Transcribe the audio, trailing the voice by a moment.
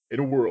In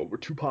a world where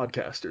two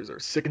podcasters are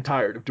sick and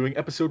tired of doing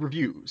episode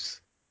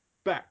reviews,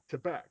 back to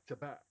back to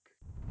back.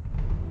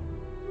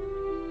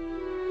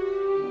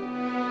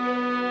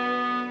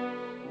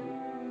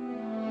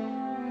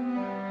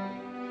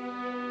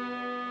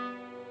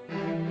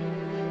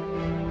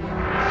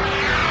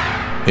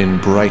 In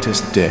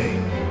brightest day,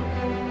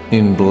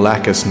 in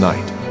blackest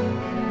night,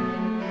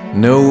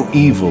 no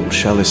evil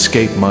shall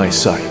escape my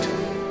sight.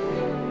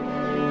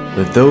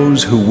 Let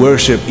those who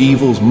worship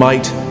evil's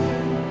might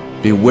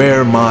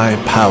beware my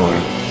power,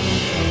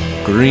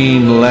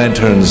 Green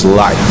Lantern's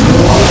light.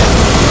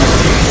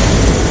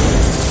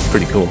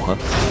 Pretty cool, huh?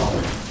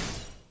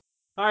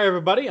 Hi,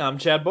 everybody. I'm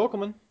Chad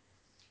Bokelman,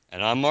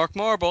 And I'm Mark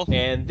Marble.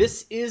 and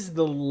this is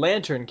the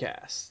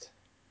LanternCast.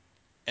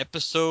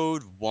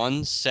 Episode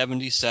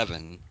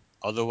 177,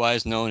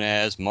 otherwise known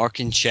as Mark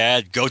and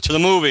Chad Go to the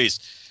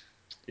Movies.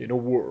 In a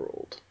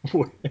world.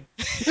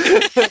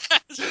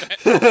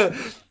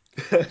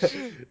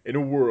 In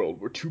a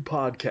world where two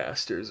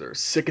podcasters are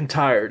sick and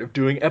tired of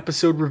doing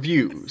episode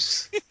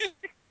reviews,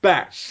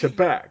 back to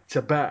back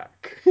to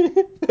back. And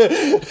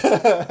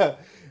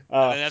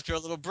then after a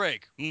little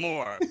break,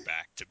 more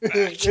back to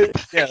back to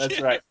back. Yeah,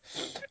 that's right.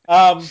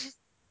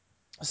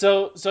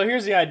 So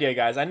here's the idea,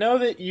 guys. I know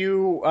that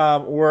you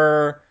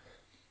were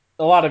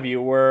a lot of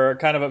you were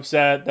kind of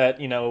upset that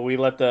we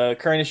let the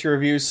current issue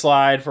reviews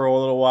slide for a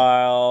little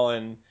while,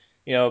 and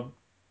you know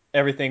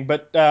everything.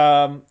 But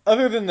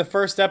other than the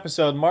first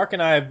episode, Mark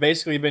and I have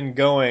basically been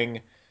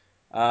going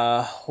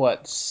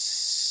what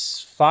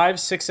 5,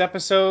 6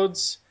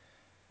 episodes.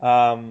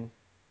 No,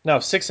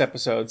 6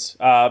 episodes.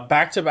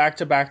 Back to back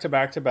to back to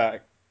back to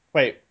back.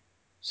 Wait,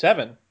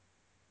 7,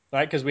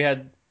 right? Because we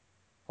had,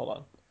 hold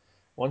on,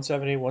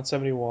 170,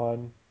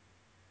 171.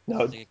 I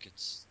No, think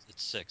it's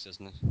 6,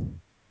 isn't it?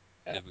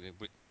 yeah.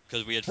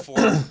 Because we had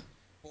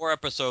four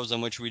episodes in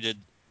which we did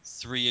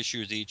 3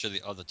 issues each of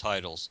the other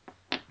titles.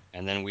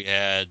 And then we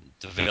had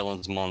the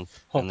Villains Month,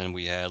 and then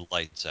we had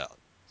Lights Out.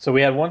 So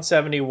we had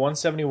 170,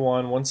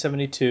 171,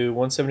 172,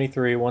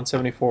 173,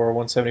 174,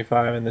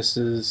 175, and then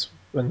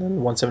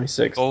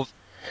 176. Both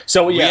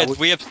So we yeah, had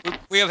we've had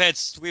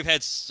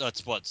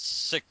what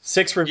 6.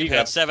 six We've review had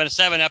episodes.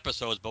 seven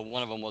episodes, but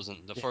one of them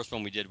wasn't. The Yeah. first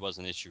one we did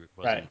wasn't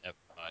Right.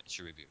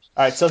 issue reviews.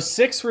 All right. So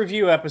 6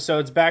 review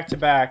episodes back to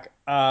back.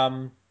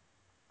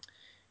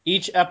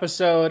 Each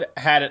episode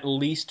had at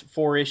least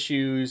 4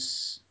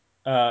 issues.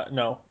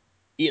 No,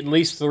 at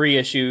least 3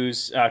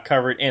 issues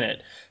covered in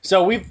it.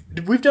 So we've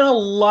done a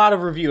lot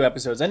of review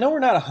episodes. I know we're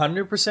not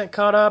 100%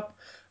 caught up,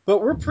 but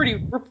we're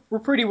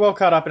pretty well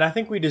caught up, and I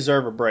think we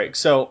deserve a break.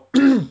 So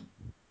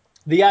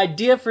the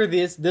idea for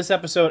this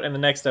episode and the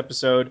next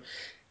episode,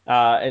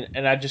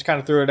 and I just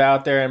kind of threw it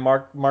out there, and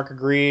Mark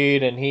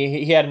agreed, and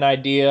he had an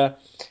idea,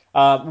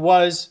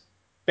 was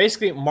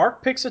basically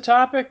Mark picks a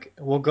topic,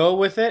 we'll go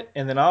with it,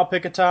 and then I'll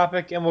pick a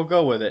topic and we'll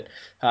go with it.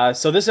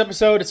 So this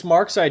episode, it's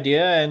Mark's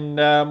idea, and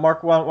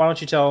Mark, why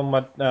don't you tell him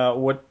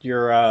what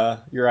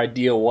your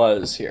idea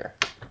was here?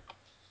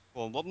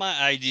 Well, what my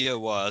idea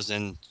was,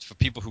 and for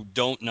people who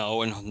don't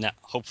know, and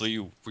hopefully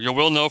you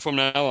will know from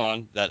now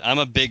on, that I'm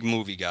a big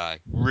movie guy,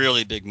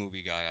 really big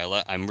movie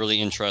guy. I'm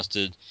really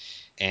interested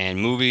in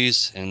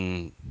movies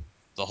and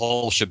the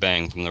whole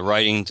shebang, from the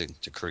writing to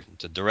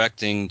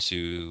directing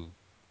to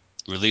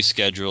release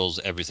schedules,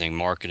 everything,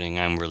 marketing.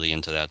 I'm really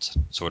into that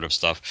sort of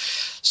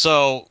stuff.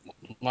 So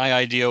my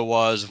idea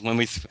was, when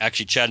we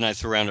actually Chad and I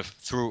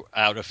threw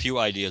out a few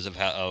ideas of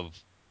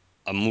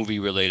a movie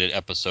related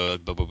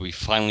episode, but we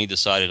finally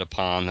decided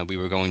upon that we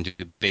were going to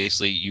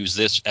basically use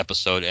this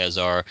episode as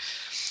our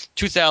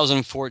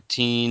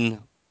 2014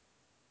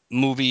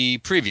 movie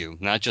preview,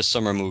 not just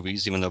summer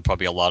movies, even though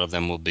probably a lot of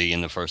them will be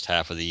in the first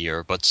half of the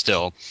year, but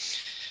still,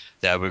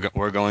 that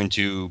we're going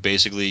to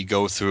basically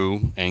go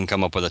through and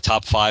come up with a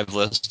top 5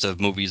 list of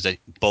movies that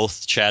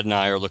both Chad and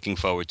I are looking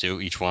forward to.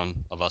 Each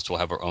one of us will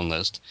have our own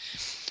list.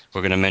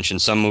 We're going to mention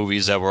some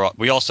movies that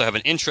we also have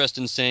an interest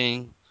in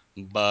seeing,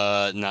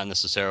 but not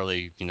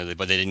necessarily,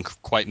 but they didn't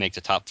quite make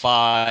the top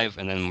 5.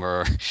 And then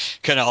we're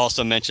going to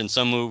also mention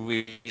some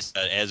movies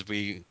that, as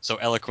we so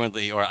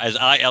eloquently, or as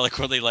I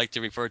eloquently like to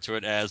refer to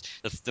it as,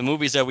 the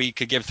movies that we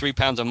could give 3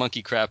 pounds of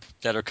monkey crap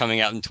that are coming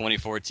out in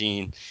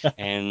 2014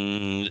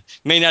 and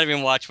may not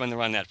even watch when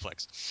they're on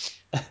Netflix.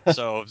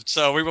 So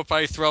we will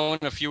probably throw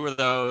in a few of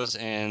those,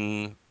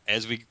 and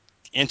as we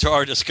enter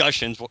our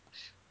discussions,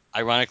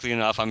 ironically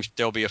enough,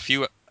 there'll be a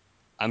few.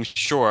 I'm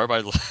sure, by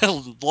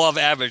law of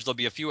average, there'll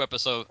be a few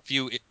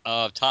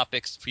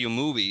topics, few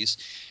movies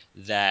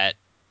that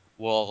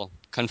will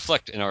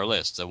conflict in our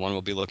list. So one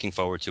we'll be looking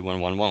forward to, and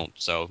one won't.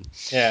 So,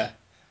 Yeah,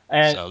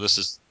 and so this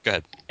is go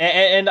ahead.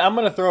 and I'm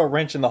gonna throw a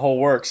wrench in the whole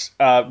works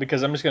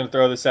because I'm just gonna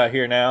throw this out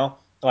here now,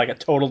 like a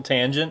total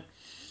tangent.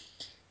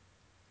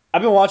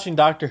 I've been watching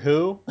Doctor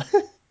Who,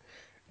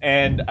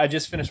 and I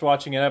just finished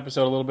watching an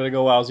episode a little bit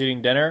ago while I was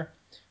eating dinner,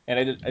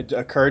 and it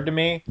occurred to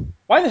me,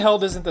 why the hell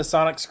doesn't the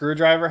sonic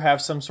screwdriver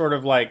have some sort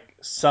of like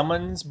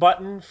summons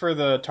button for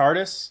the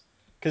TARDIS?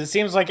 Because it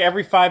seems like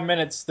every 5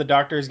 minutes the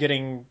Doctor is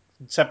getting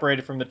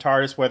separated from the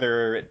TARDIS,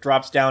 whether it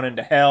drops down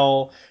into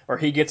hell or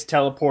he gets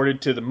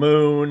teleported to the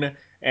moon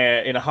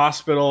in a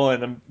hospital,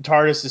 and the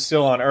TARDIS is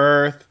still on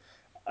Earth.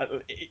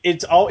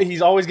 It's all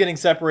he's always getting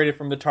separated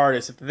from the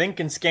TARDIS. If the thing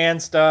can scan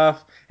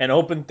stuff and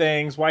open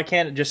things, why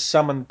can't it just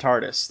summon the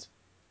TARDIS?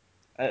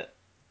 Uh,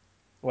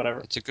 Whatever.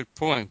 That's a good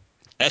point.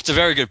 That's a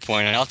very good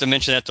point. And I'll have to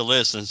mention that to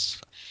Liz since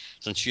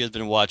she has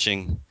been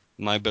watching.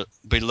 My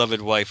beloved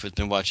wife has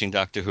been watching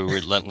Doctor Who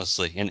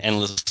relentlessly and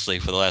endlessly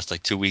for the last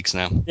like 2 weeks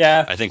now.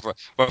 Yeah, I think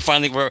we're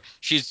finally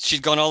she's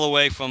gone all the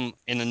way from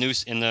in the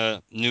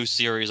new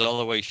series all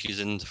the way. She's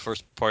in the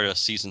first part of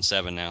season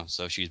 7 now,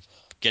 so she's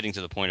getting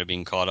to the point of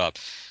being caught up.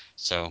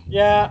 So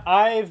yeah.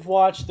 I've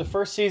watched the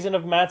first season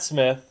of Matt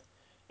Smith,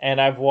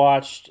 and I've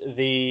watched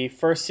the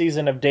first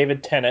season of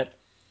David Tennant.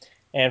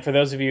 And for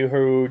those of you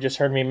who just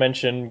heard me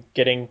mention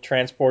getting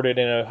transported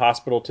in a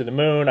hospital to the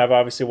moon, I've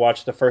obviously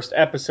watched the first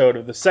episode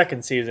of the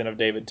second season of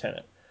David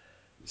Tennant.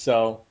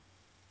 So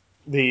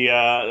the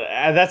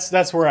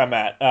that's where I'm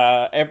at.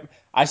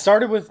 I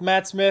started with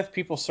Matt Smith.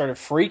 People started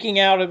freaking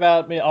out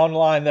about me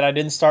online that I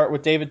didn't start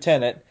with David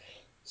Tennant.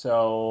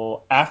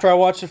 So after I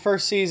watched the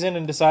first season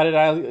and decided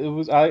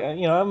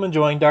I'm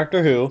enjoying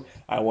Doctor Who,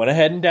 I went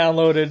ahead and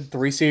downloaded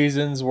 3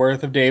 seasons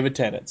worth of David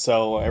Tennant.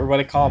 So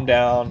everybody calm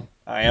down.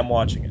 I am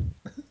watching it.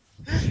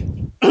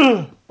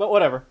 But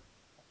whatever.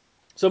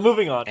 So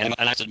moving on. and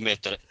I have to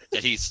admit that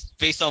he's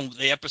based on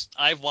the episode.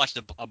 I've watched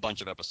a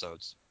bunch of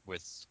episodes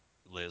with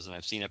Liz, and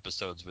I've seen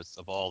episodes with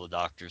of all the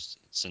Doctors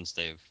since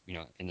they've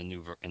in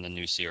the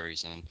new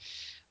series, and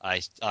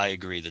I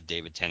agree that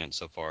David Tennant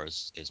so far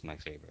is my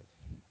favorite.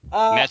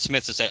 Uh, Matt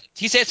Smith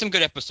he's had some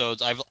good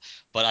episodes.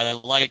 But I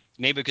like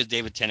maybe because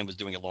David Tennant was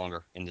doing it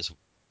longer in this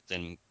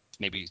than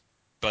maybe,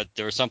 but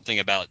there was something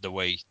about the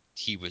way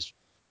he was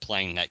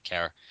playing that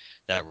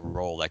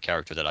role, that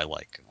character that I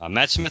like.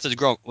 Matt Smith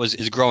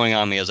is growing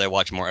on me as I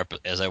watch more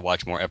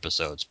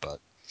episodes. But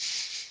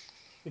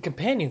the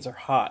companions are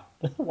hot.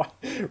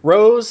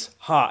 Rose,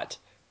 hot.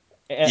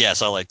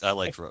 yes, I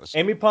liked Rose.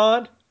 Amy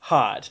Pond,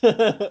 hot.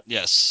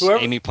 Yes, Whoever.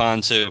 Amy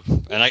Pond too.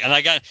 And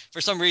I got for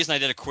some reason I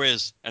did a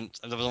quiz, and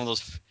there was one of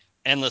those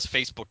endless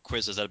Facebook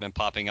quizzes that have been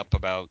popping up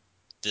about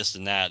this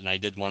and that, and I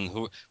did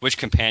one which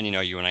companion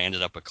are you, and I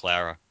ended up with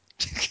Clara.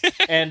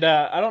 And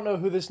I don't know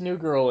who this new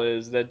girl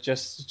is that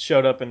just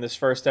showed up in this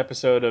first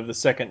episode of the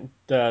second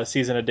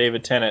season of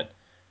David Tennant.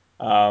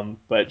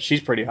 But she's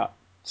pretty hot.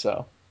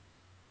 So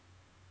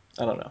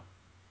I don't know.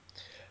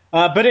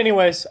 But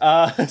anyways,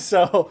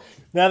 so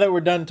now that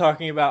we're done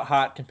talking about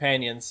hot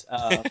companions,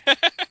 There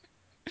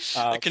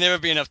uh, can never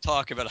be enough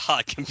talk about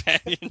hot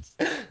companions.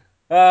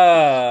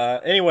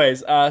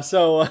 anyways,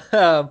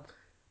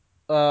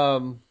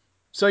 um,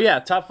 so yeah,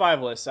 top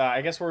five list.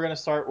 I guess we're gonna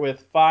start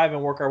with five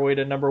and work our way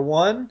to number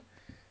one.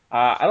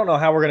 I don't know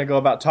how we're gonna go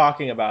about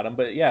talking about them,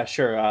 but yeah,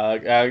 sure.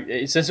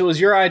 Since it was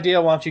your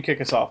idea, why don't you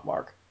kick us off,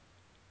 Mark?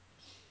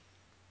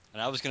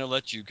 And I was gonna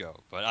let you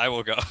go, but I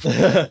will go.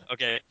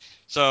 Okay,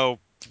 so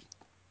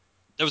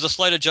there was a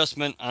slight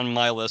adjustment on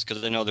my list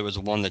because I know there was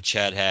one that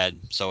Chad had,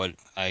 so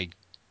I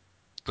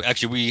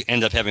actually we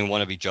end up having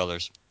one of each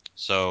other's.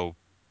 So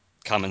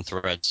common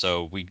thread.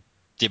 So we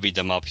divvied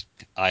them up.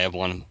 I have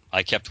one.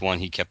 I kept one.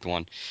 He kept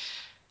one.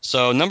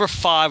 So number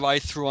 5, I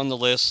threw on the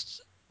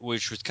list,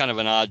 which was kind of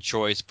an odd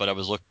choice, but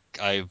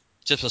I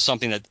just was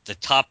something that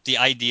the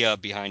idea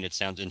behind it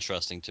sounds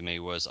interesting to me.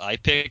 Was I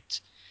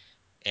picked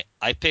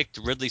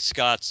Ridley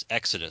Scott's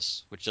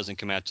Exodus, which doesn't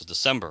come out till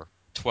December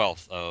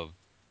 12th of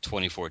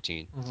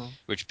 2014, Mhm.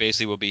 which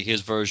basically will be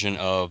his version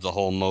of the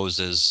whole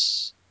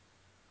Moses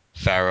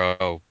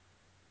Pharaoh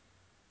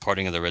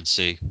parting of the Red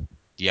Sea,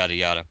 yada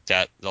yada.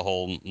 That the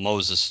whole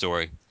Moses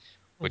story,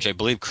 which I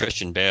believe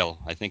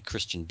I think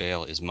Christian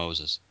Bale is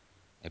Moses,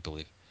 I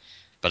believe.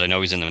 But I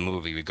know he's in the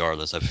movie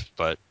regardless.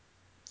 But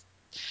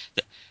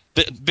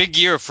big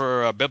year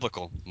for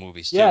biblical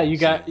movies Yeah, too.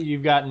 So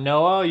you've got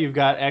Noah, you've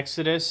got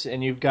Exodus,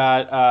 and you've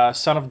got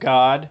Son of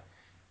God.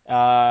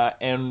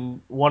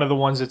 And one of the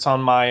ones that's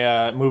on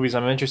my movies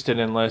I'm interested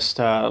in list,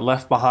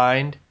 Left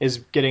Behind, is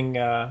getting.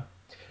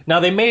 Now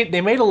they made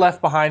a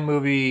Left Behind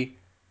movie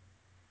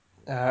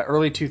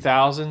early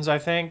 2000s, I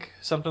think,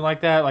 something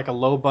like that, like a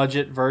low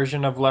budget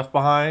version of Left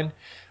Behind.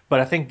 But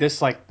I think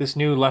this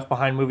new Left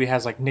Behind movie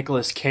has like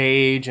Nicolas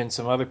Cage and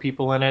some other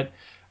people in it.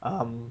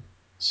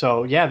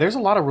 So yeah, there's a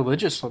lot of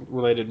religious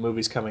related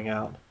movies coming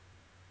out.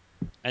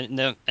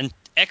 and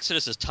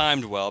Exodus is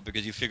timed well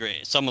because you figure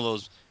some of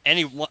those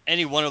any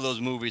one of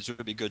those movies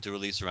would be good to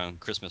release around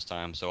Christmas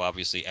time. So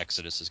obviously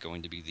Exodus is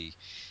going to be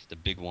the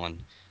big one.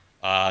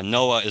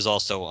 Noah is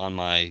also on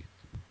my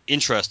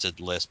interested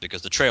list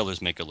because the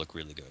trailers make it look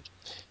really good.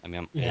 I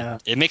mean, Yeah.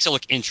 it makes it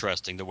look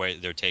interesting the way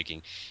they're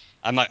taking.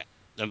 I'm not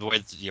the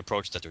way the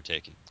approach that they're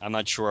taking. I'm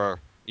not sure,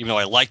 even though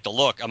I like the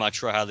look, I'm not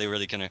sure how they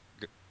really gonna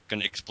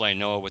explain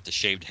Noah with the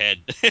shaved head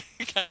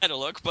kind of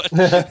look.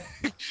 But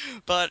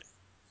but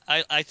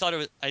I thought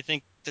I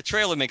think the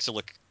trailer makes it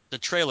look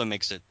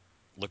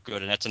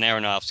good, and that's an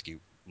Aronofsky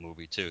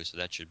movie too, so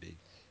that should be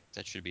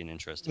an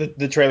interesting.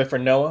 The trailer for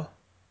Noah.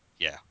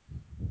 Yeah.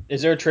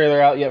 Is there a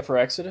trailer out yet for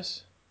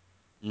Exodus?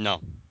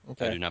 No, I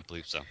Okay. do not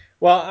believe so.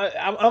 Well,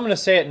 I'm going to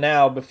say it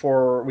now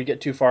before we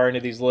get too far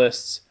into these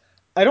lists.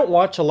 I don't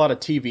watch a lot of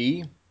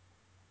TV,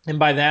 and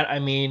by that I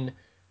mean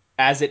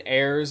as it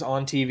airs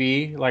on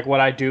TV. Like what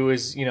I do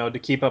is, to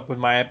keep up with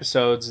my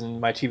episodes and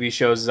my TV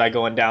shows, is I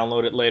go and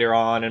download it later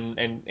on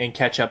and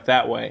catch up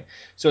that way.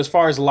 So as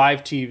far as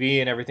live TV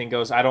and everything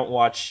goes, I don't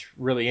watch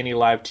really any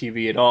live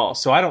TV at all.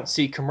 So I don't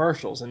see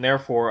commercials, and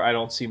therefore I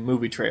don't see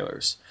movie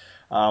trailers.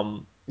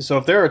 So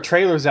if there are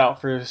trailers out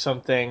for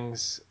some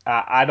things,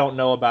 I don't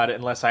know about it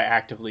unless I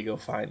actively go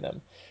find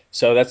them.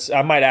 So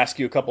I might ask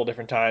you a couple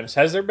different times.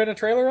 Has there been a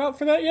trailer out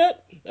for that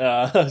yet?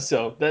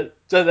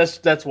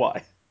 That's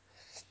why.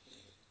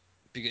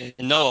 And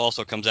Noah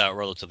also comes out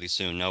relatively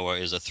soon. Noah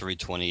is a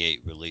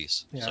 328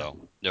 release, Yeah.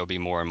 so there'll be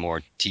more and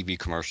more TV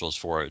commercials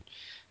for it.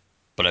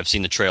 But I've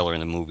seen the trailer in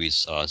the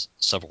movies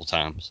several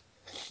times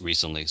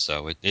recently,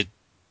 so it.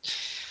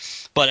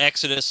 But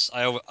Exodus,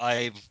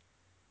 I've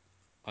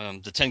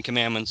the Ten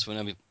Commandments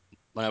when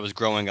I was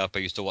growing up,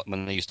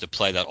 when they used to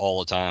play that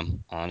all the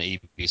time on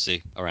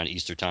ABC around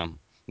Easter time.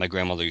 My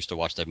grandmother used to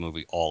watch that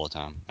movie all the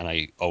time, and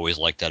I always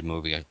liked that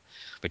movie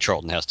with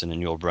Charlton Heston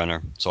and Yul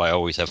Brynner. So I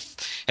always have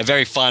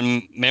very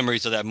fond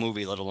memories of that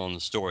movie, let alone the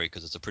story,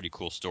 because it's a pretty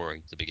cool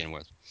story to begin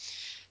with.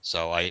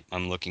 So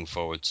I'm looking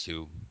forward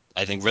to.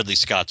 I think Ridley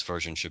Scott's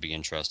version should be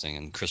interesting,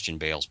 and Christian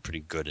Bale's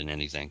pretty good in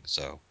anything.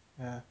 So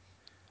Yeah.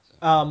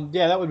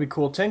 Yeah, that would be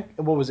cool.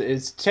 What was it?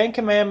 It's Ten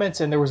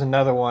Commandments, and there was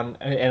another one,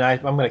 and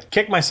I'm gonna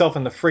kick myself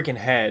in the freaking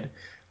head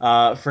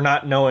for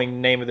not knowing the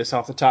name of this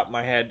off the top of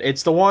my head.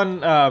 It's the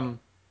one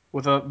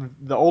with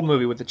the old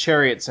movie with the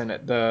chariots in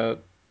it. The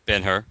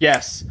Ben-Hur.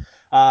 Yes,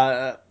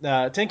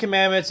 Ten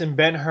Commandments and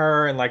Ben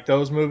Hur and like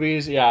those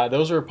movies. Yeah,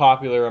 those are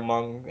popular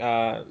among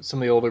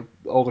some of the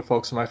older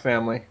folks in my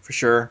family for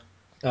sure.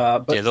 Yeah,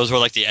 But those were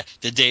like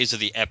the days of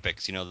the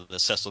epics, the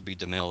Cecil B.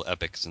 DeMille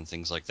epics and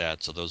things like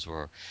that. So those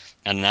were,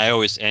 and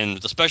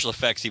the special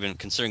effects, even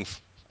considering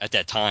at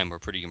that time, were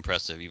pretty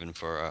impressive, even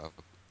for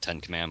Ten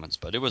Commandments.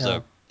 But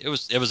yeah, it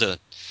was a.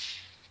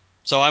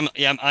 So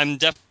I'm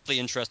definitely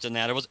interested in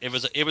that.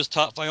 It was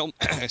tough.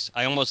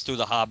 I almost threw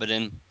The Hobbit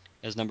in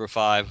as number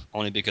five,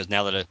 only because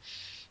now that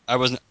I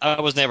was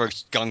never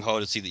gung ho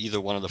to see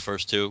either one of the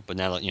first two, but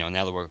now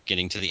that we're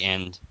getting to the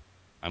end,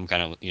 I'm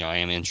kind of I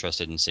am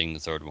interested in seeing the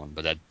third one,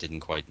 but that didn't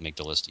quite make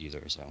the list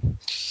either.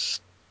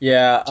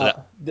 yeah. So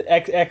that The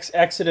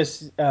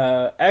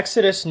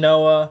Exodus,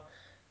 Noah,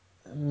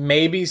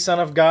 maybe Son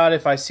of God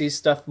if I see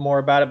stuff more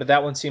about it, but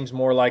that one seems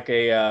more like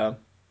a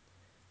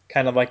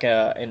kind of like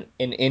an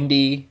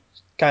indie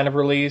kind of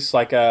release,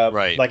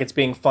 right, like it's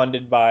being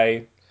funded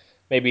by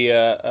maybe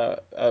a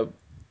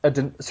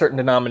certain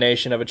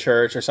denomination of a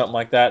church or something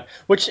like that.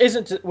 Which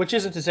isn't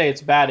to say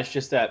it's bad. It's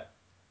just that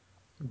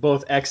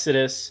both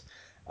Exodus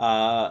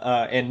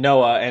and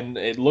Noah, and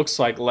it looks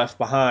like Left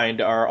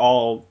Behind, are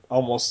all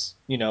almost,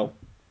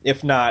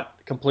 if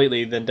not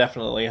completely, then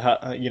definitely,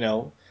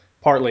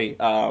 partly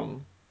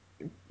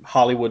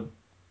Hollywood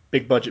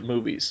big budget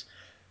movies.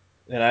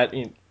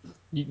 And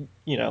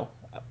you know,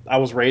 I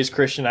was raised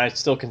Christian. I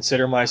still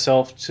consider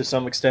myself to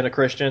some extent a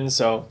Christian,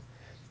 so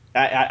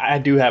I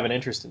do have an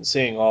interest in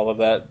seeing all of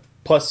that.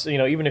 Plus,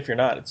 even if you're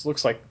not, it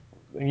looks like,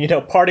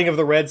 parting of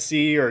the Red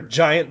Sea or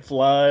giant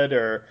flood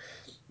or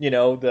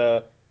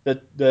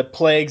the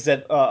plagues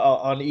that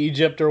on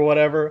Egypt or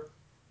whatever.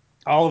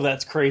 All of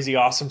that's crazy,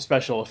 awesome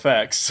special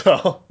effects.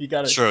 So you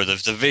got to. sure.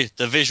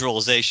 The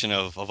visualization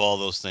of all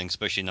those things,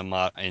 especially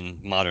in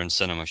modern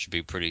cinema, should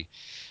be pretty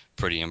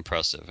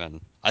impressive.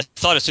 And I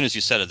thought as soon as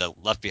you said it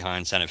that Left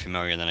Behind sounded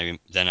familiar.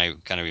 Then I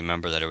kind of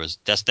remember that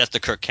that's the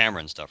Kirk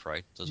Cameron stuff,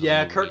 right? Those are the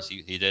Yeah, movies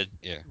Kirk. he did.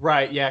 Yeah,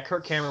 Right. Yeah,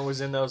 Kirk Cameron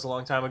was in those a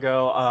long time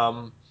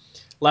ago.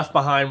 Left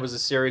Behind was a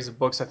series of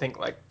books, I think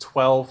like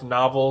 12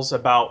 novels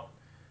about,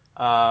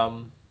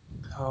 um,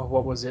 oh,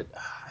 what was it?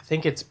 I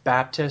think it's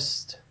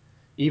Baptist,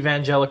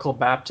 Evangelical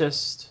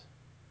Baptist.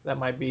 That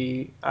might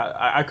be,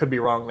 I could be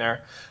wrong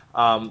there.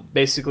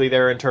 Basically,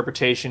 their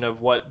interpretation of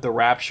what the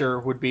rapture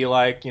would be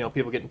like,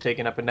 people getting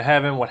taken up into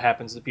heaven, what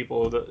happens to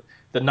people,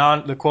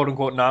 the quote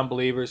unquote non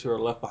believers who are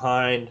left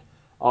behind,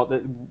 all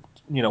that,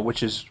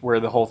 which is where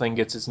the whole thing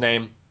gets its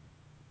name.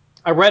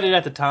 I read it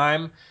at the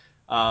time,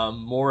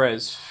 more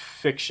as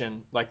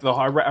fiction. Like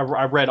I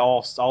read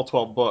all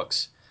 12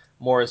 books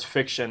more as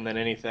fiction than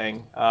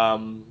anything,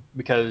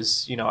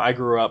 because I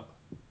grew up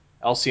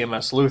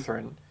LCMS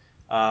Lutheran,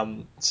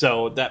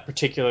 so that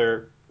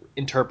particular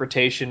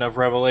interpretation of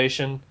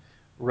Revelation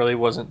really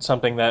wasn't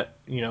something that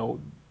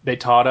they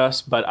taught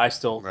us. But I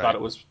still thought right.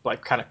 it was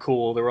like kind of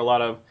cool. There were a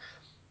lot of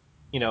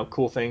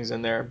cool things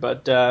in there.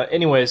 But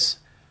anyways,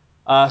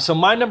 so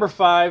my number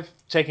five,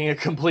 taking a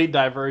complete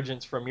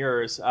divergence from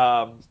yours.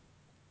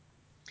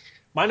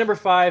 My number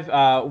five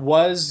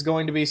was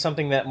going to be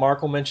something that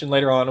Mark will mention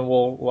later on, and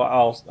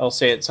I'll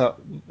say it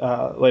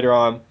later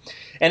on.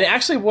 And it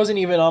actually wasn't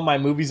even on my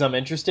movies I'm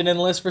interested in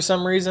list for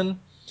some reason,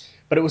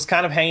 but it was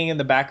kind of hanging in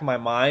the back of my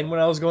mind when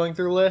I was going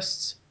through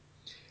lists.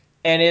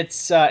 And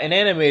it's an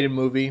animated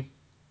movie,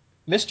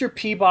 Mr.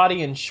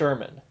 Peabody and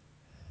Sherman.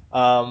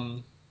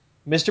 Um,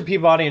 Mr.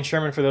 Peabody and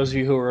Sherman, for those of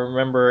you who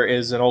remember,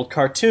 is an old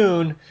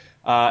cartoon,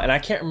 and I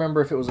can't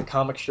remember if it was a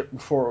comic strip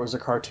before it was a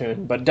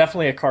cartoon, but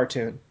definitely a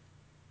cartoon.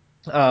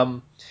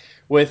 Um,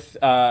 with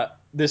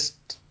this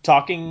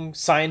talking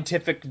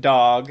scientific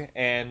dog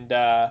and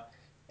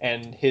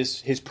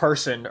his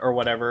person or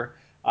whatever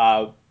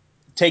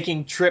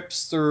taking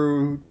trips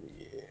through.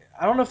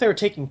 I don't know if they were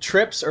taking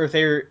trips or if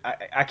they were.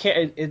 I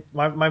can't.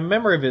 My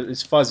memory of it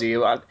is fuzzy.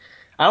 I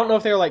don't know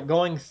if they were like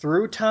going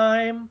through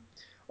time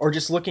or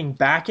just looking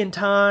back in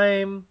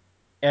time.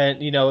 And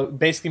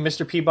basically,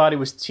 Mr. Peabody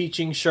was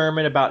teaching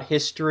Sherman about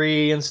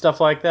history and stuff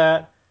like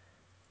that.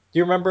 Do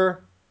you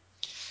remember?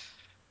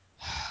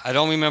 I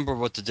don't remember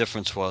what the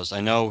difference was. I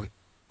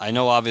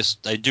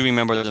do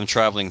remember them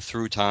traveling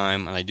through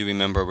time, and I do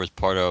remember it was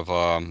part of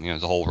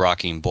the whole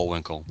Rocky and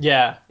Bullwinkle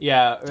Yeah,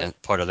 yeah, and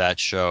part of that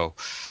show.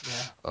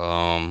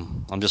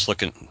 yeah, I'm just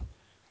looking.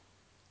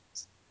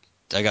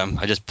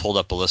 I just pulled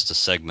up a list of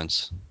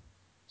segments.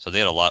 So they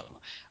had a lot.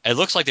 It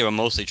looks like they were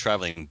mostly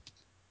traveling,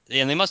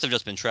 and they must have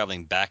just been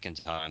traveling back in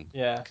time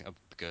yeah,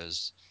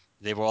 because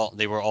they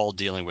were all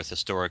dealing with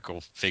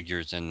historical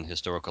figures and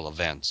historical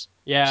events.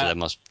 So yeah,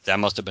 that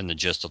must have been the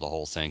gist of the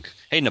whole thing.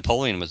 Hey,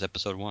 Napoleon was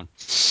episode one,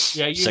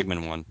 yeah.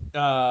 segment one.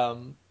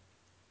 Um,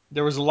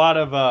 there was a lot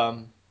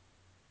of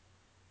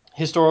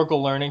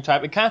historical learning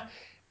type. It kind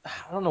of,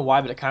 I don't know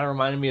why, but it kind of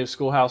reminded me of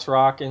Schoolhouse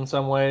Rock in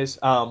some ways.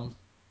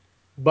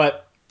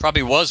 But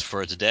Probably was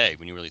for its day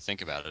when you really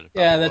think about it. It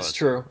yeah, probably that's was.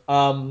 true.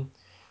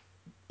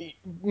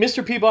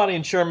 Mr. Peabody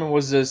and Sherman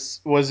was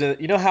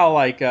a, how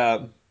like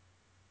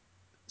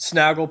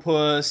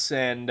Snagglepuss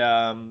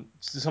and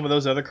some of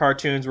those other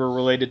cartoons were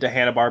related to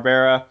Hanna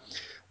Barbera.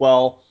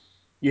 Well,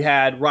 you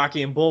had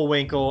Rocky and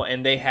Bullwinkle,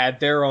 and they had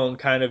their own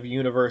kind of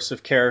universe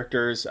of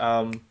characters.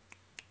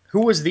 Who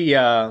was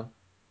the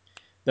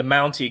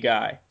Mountie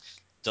guy?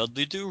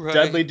 Dudley Do Right.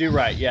 Dudley Do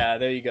Right. Yeah,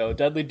 there you go.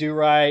 Dudley Do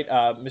Right,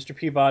 Mr.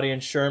 Peabody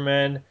and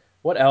Sherman.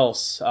 What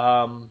else?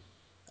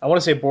 I want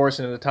to say Boris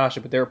and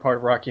Natasha, but they were part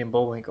of Rocky and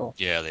Bullwinkle.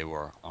 Yeah, they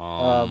were.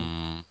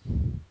 Um,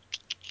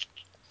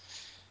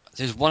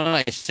 There's one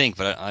I think,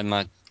 but I'm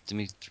not. Let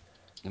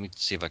me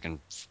see if I can.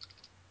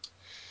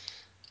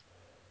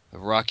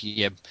 Rocky.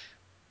 Yeah,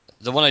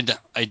 the one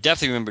I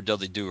definitely remember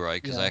Dudley Do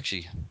Right because I yeah.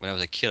 actually, when I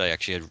was a kid, I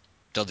actually had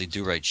Dudley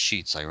Do Right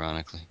sheets,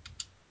 ironically,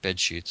 bed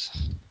sheets.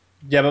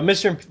 Yeah, but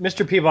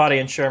Mr. Peabody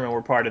and Sherman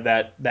were part of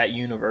that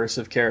universe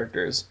of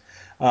characters.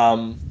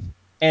 Um,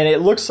 and it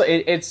looks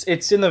like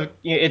it's in the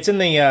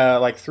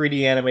like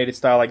 3D animated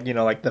style, like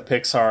like the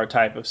Pixar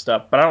type of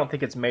stuff. But I don't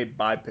think it's made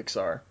by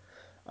Pixar.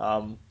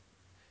 Um,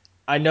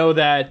 I know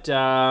that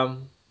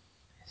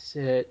is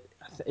it.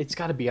 It's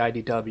got to be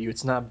IDW.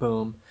 It's not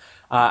Boom.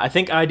 I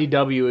think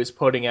IDW is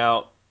putting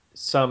out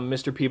some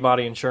Mr.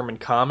 Peabody and Sherman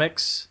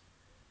comics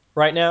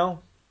right now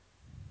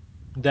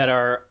that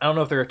are. I don't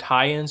know if they're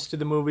tie-ins to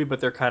the movie,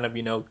 but they're kind of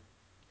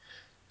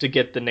to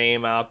get the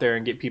name out there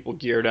and get people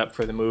geared up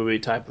for the movie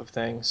type of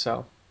thing.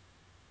 So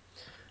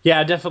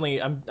yeah,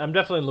 definitely. I'm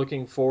definitely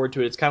looking forward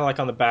to it. It's kind of like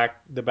on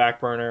the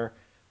back burner.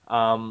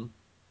 Um,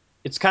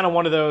 it's kind of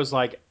one of those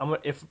like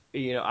if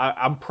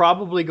I'm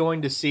probably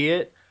going to see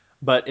it,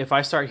 but if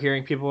I start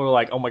hearing people are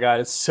like, "Oh my god,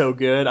 it's so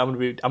good," I'm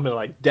gonna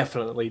like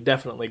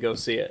definitely go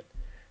see it.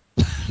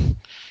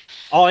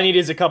 All I need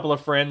is a couple of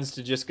friends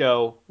to just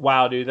go,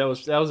 "Wow, dude, that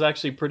was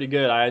actually pretty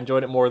good. I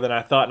enjoyed it more than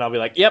I thought," and I'll be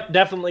like, "Yep,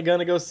 definitely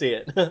gonna go see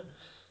it."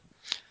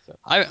 So,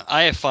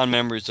 I have fond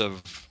memories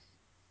of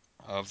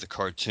the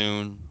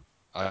cartoon.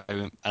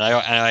 And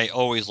I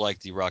always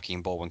liked the Rocky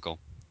and Bullwinkle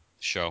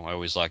show. I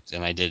always liked,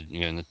 and I did,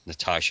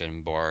 Natasha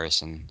and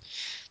Boris and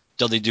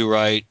Dudley Do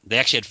Right. They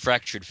actually had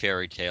fractured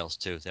fairy tales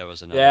too.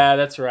 yeah,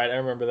 that's right. I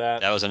remember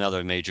that. That was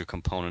another major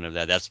component of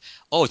that.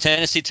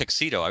 Tennessee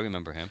Tuxedo. I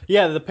remember him.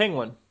 Yeah, the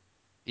penguin.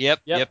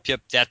 Yep, Yep.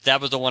 yep, yep.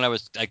 That was the one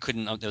I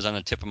couldn't. It was on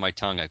the tip of my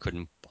tongue. I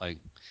couldn't.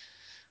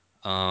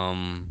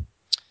 Um.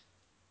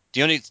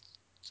 The only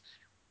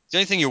the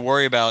only thing you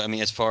worry about, I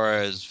mean, as far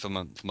as from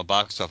a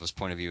box office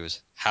point of view,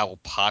 is how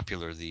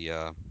popular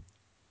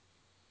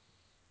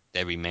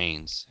that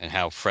remains and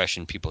how fresh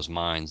in people's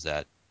minds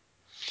that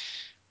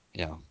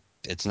you know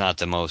it's not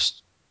the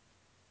most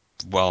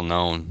well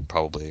known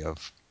probably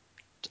of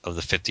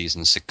the 50s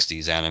and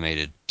 60s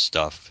animated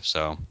stuff.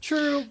 So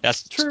True.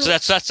 that's so True.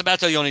 that's about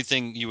the only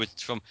thing you would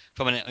from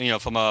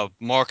a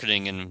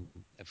marketing and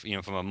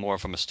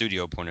from a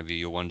studio point of view,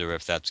 you wonder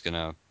if that's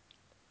gonna.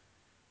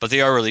 But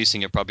they are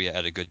releasing it probably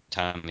at a good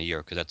time of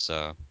year because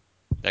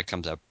that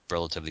comes out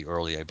relatively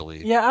early, I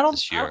believe, Yeah, I don't.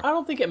 this I year. I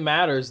don't think it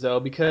matters though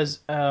because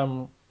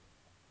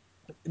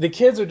the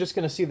kids are just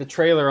going to see the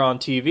trailer on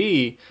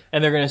TV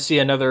and they're going to see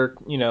another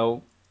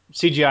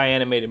CGI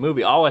animated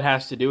movie. All it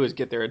has to do is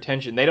get their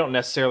attention. They don't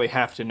necessarily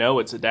have to know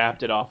it's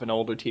adapted off an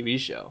older TV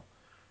show.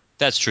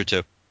 That's true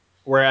too.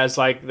 Whereas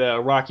like the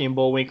Rocky and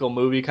Bullwinkle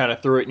movie kind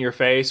of threw it in your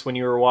face when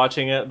you were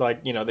watching it,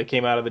 like they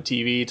came out of the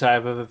TV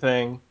type of a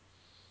thing,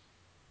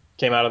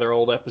 came out of their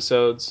old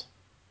episodes.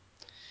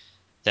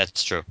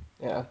 That's true.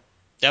 Yeah.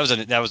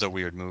 That was a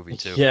weird movie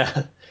too.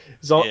 Yeah,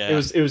 so it Yeah,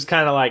 was it was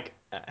kind of like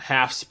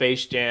half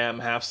Space Jam,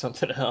 half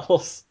something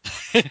else.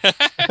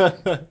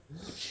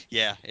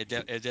 Yeah,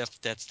 that's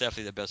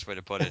definitely the best way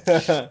to put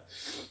it.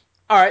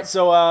 All right,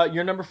 so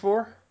your number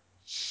four.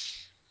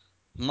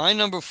 My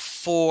number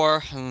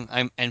four,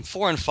 and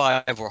four and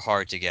five were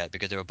hard to get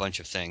because there were a bunch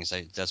of things.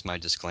 That's my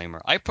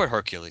disclaimer. I put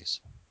Hercules.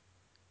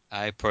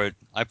 I put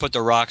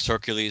The Rock's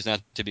Hercules,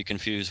 not to be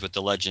confused with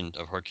The Legend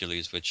of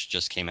Hercules, which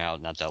just came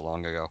out not that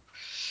long ago,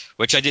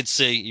 which I did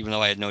see, even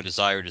though I had no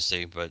desire to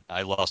see, but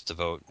I lost the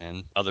vote,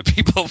 and other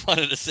people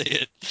wanted to see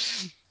it.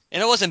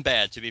 And it wasn't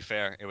bad, to be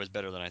fair. It was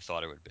better than I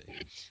thought it would be.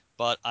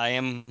 But I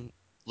am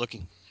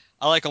looking.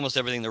 I like almost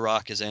everything The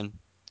Rock is in.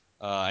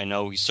 I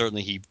know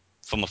he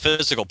from a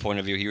physical point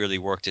of view, he really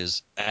worked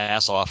his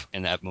ass off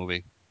in that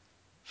movie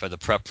for the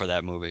prep for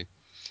that movie.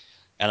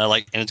 And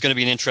it's going to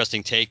be an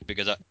interesting take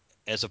because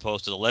as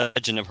opposed to the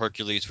Legend of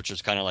Hercules, which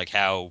is kind of like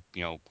how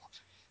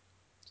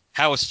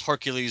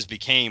Hercules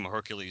became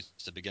Hercules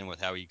to begin with,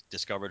 how he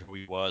discovered who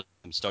he was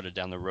and started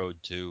down the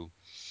road to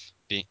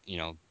being,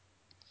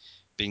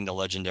 being the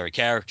legendary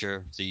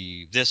character.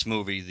 This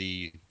movie,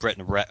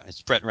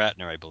 it's Brett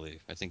Ratner, I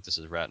believe. I think this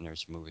is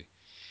Ratner's movie.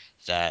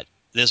 That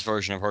this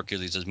version of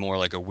Hercules is more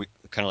like kind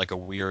of like a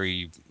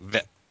weary,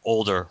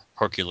 older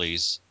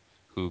Hercules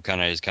who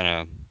kind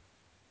of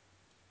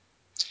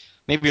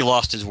maybe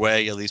lost his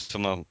way, at least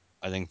from a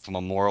I think from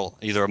a moral,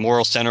 either a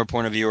moral center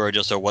point of view or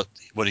just a what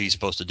he's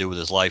supposed to do with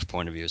his life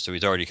point of view. So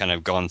he's already kind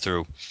of gone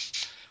through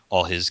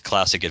all his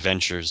classic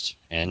adventures,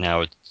 and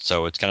now it's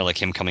kind of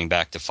like him coming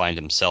back to find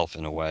himself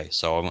in a way.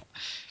 So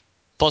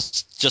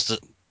plus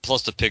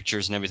plus the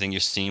pictures and everything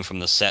you've seen from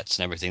the sets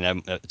and everything.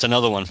 It's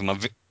another one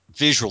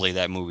visually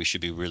that movie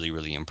should be really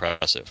really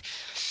impressive,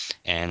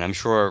 and I'm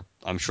sure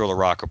The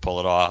Rock will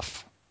pull it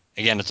off.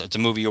 Again, it's a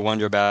movie you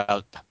wonder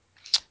about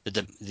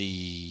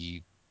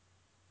the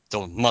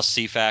the must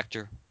see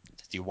factor,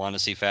 the you want to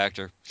see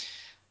factor.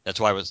 That's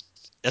why I was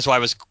that's why I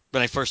was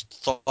when I first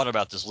thought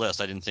about this list,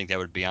 I didn't think that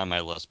would be on my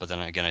list. But then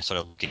again, I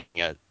started looking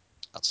at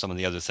some of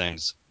the other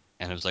things,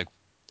 and it was like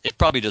it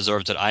probably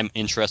deserves it. I'm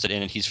interested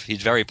in it. He's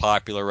very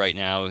popular right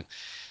now,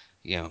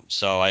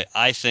 So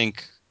I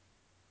think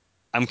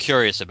I'm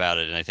curious about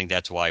it, and I think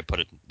that's why I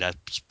put it.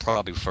 That's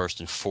probably first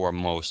and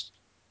foremost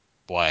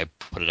why I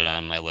put it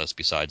on my list.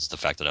 Besides the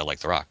fact that I like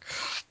The Rock.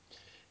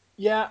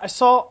 Yeah, I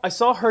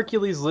saw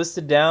Hercules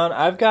listed down.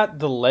 I've got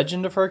The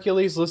Legend of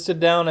Hercules listed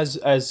down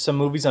as some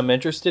movies I'm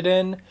interested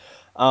in.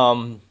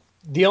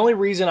 The only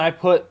reason I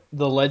put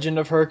The Legend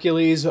of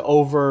Hercules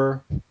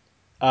over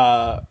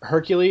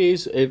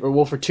Hercules,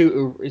 well,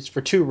 it's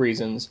for two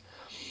reasons.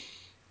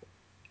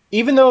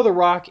 Even though The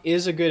Rock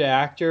is a good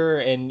actor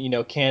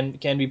and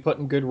can be put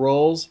in good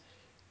roles,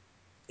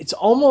 it's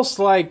almost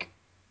like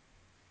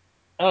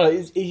I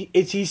don't know.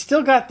 He's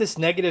still got this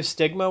negative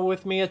stigma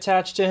with me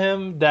attached to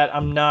him that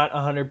I'm not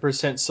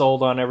 100%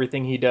 sold on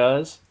everything he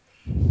does.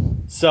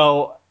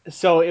 So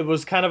it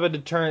was kind of a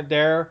deterrent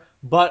there.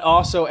 But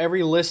also,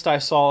 every list I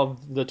saw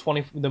of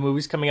the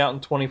movies coming out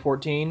in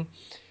 2014,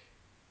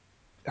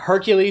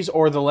 Hercules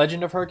or The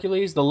Legend of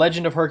Hercules, The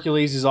Legend of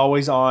Hercules is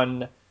always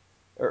on,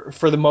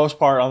 for the most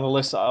part, on the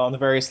list on the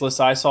various lists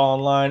I saw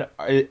online,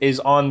 is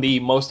on the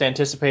most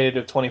anticipated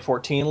of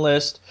 2014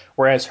 list,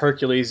 whereas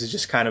Hercules is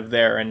just kind of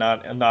there and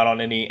not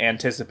on any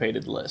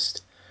anticipated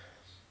list.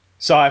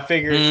 So I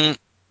figured Mm,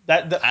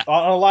 that I,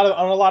 on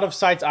a lot of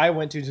sites I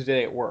went to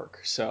today at work.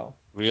 So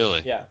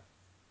really? yeah.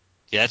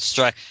 Yeah,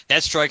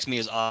 that strikes me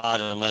as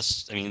odd.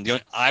 Unless I mean,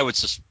 I would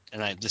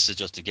this is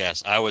just a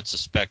guess. I would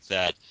suspect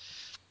that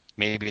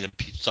maybe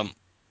some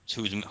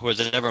who is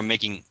ever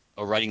making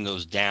or writing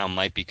those down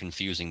might be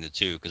confusing the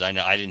two because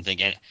I didn't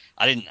think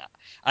I didn't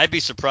I'd be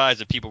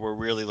surprised if people were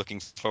really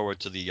looking forward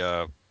to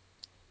the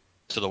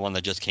one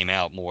that just came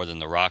out more than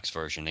the Rocks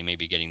version. They may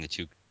be getting the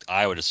two.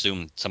 I would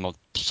assume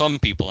some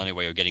people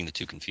anyway are getting the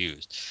two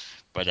confused,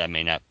 but that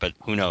may not. But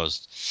who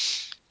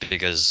knows?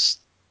 Because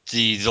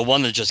the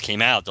one that just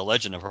came out, The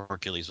Legend of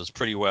Hercules, was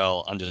pretty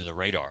well under the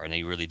radar, and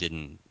they really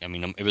didn't. I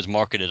mean, it was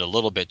marketed a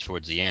little bit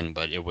towards the end,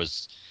 but it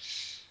was.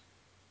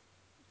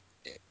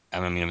 I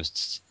mean, it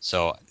was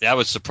so that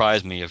would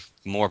surprise me if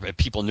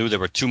people knew there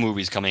were two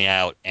movies coming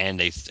out and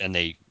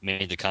they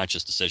made the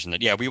conscious decision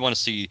that yeah we want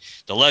to see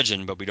The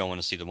Legend but we don't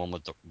want to see the one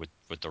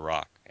with the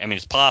Rock. I mean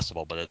it's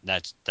possible, but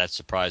that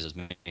surprises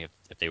me if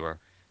they were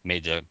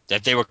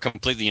that they were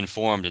completely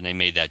informed and they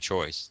made that Yeah.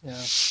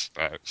 choice.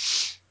 But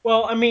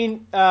Well, I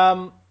mean,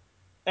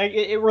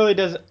 it really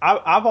does.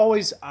 I've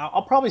always,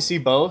 I'll probably see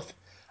both.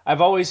 I've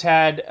always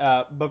had,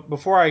 but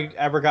before I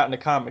ever got into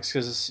comics,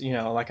 because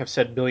like I've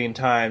said a billion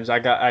times,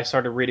 I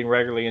started reading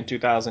regularly in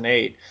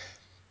 2008.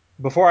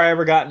 Before I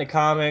ever got into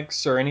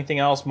comics or anything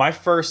else, my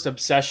first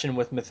obsession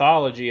with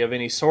mythology of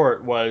any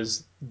sort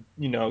was,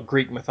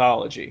 Greek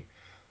mythology.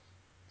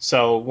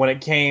 So when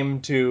it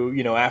came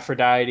to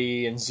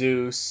Aphrodite and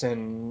Zeus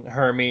and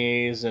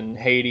Hermes and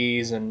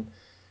Hades and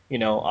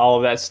all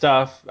of that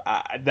stuff,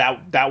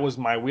 that was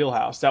my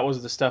wheelhouse. That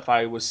was the stuff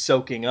I was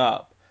soaking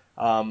up.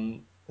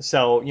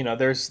 So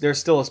there's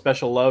still a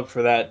special love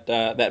for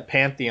that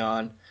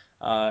pantheon.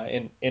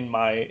 in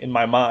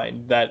my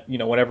mind. That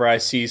whenever I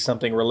see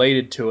something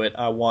related to it,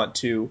 I want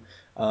to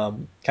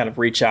kind of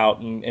reach out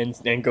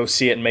and go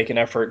see it and make an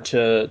effort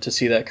to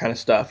see that kind of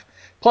stuff.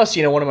 Plus,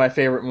 one of my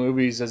favorite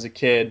movies as a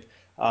kid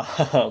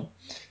uh,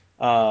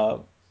 uh,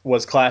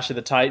 was Clash of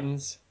the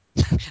Titans.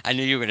 I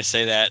knew you were going to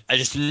say that. I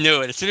just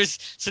knew it. As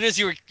soon as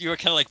you were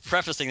kind of like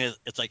prefacing it,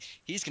 it's like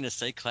he's going to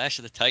say Clash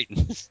of the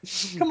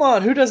Titans, Come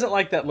on, who doesn't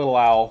like that little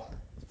owl?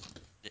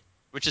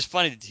 which is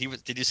funny. He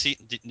was. Did you see?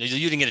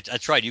 You didn't get it. I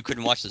tried. You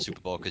couldn't watch the Super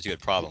Bowl because you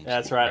had problems,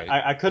 That's right.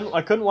 right? I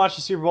couldn't watch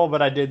the Super Bowl,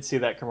 but I did see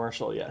that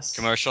commercial. Yes.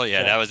 Commercial.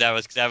 Yeah, Yeah.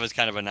 that was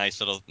kind of a nice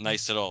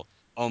little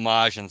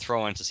homage and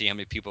throw in to see how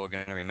many people are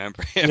going to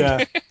remember him.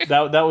 Yeah.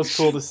 That was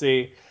cool to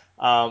see.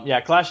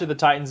 Yeah, Clash of the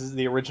Titans is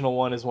the original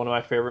one is one of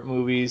my favorite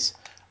movies.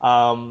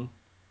 Um,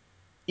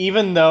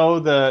 Even though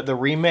the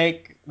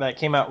remake that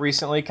came out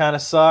recently kind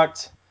of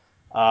sucked,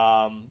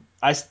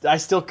 I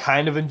still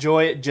kind of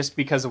enjoy it just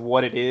because of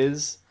what it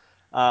is.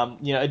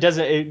 It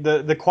doesn't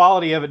the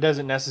quality of it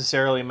doesn't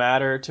necessarily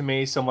matter to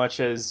me so much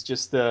as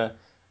just the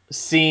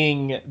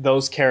seeing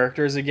those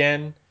characters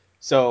again.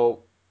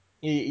 So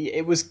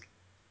it was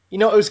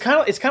it's kind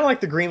of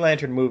like the Green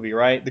Lantern movie,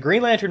 right? The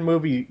Green Lantern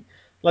movie,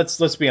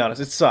 let's be honest,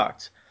 it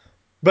sucked.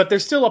 But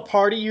there's still a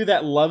part of you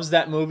that loves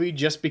that movie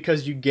just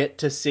because you get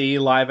to see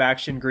live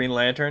action Green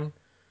Lantern.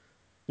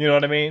 You know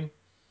what I mean?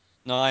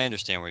 No, I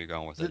understand where you're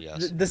going with it. The, the,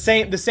 Yes. the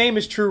same the same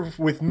is true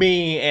with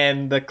me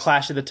and the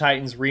Clash of the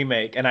Titans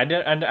remake. And I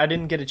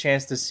didn't get a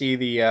chance to see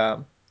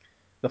the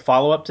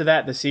follow up to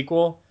that, the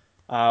sequel.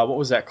 What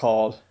was that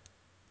called?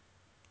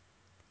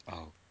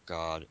 Oh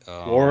God.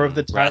 War of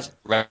the Wrath,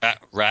 Titan. Wrath,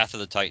 Wrath of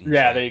the Titans.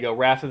 Yeah, there Right. you go.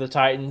 Wrath of the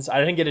Titans. I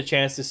didn't get a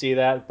chance to see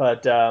that,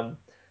 but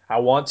I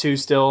want to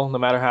still, no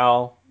matter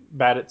how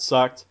bad it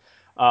sucked.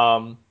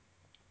 Um,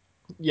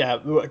 yeah,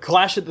 the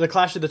Clash of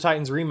the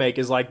Titans remake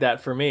is like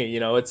that for me.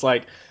 It's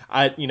like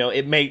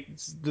it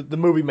makes the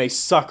movie may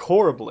suck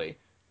horribly.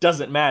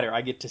 Doesn't matter.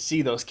 I get to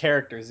see those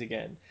characters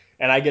again,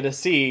 and I get to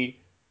see.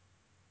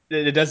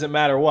 It doesn't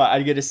matter what.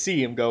 I get to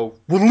see him go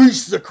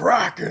release the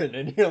Kraken,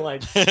 and you're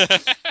like,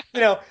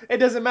 it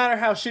doesn't matter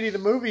how shitty the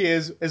movie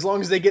is, as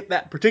long as they get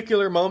that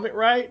particular moment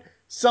right.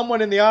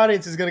 Someone in the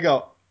audience is gonna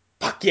go,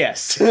 "Fuck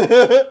yes!"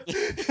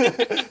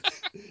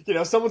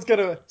 someone's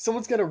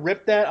gonna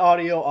rip that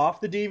audio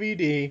off the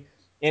DVD,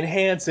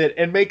 enhance it,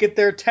 and make it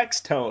their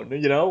text tone.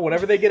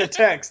 Whenever they get a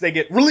text, they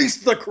get release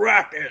the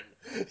Kraken.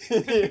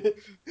 They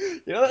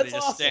That's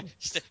just awesome.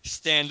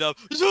 stand up.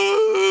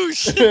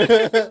 Zeus!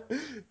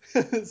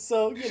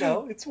 So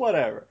it's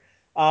whatever.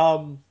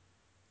 Um,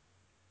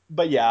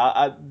 but yeah,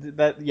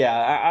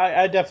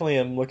 I definitely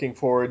am looking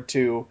forward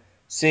to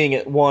seeing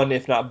it one,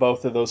 if not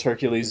both of those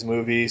Hercules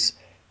movies.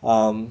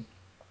 Um,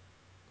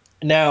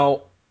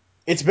 Now,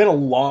 it's been a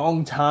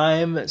long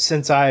time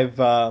since I've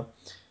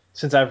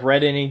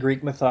read any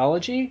Greek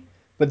mythology,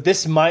 but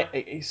this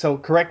might. So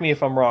correct me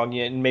if I'm wrong,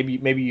 and maybe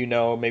maybe you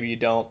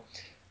don't.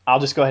 I'll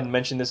just go ahead and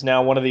mention this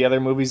now. One of the other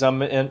movies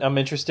I'm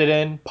interested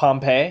in,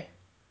 Pompeii. Have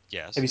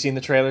Yes. you seen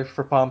the trailer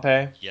for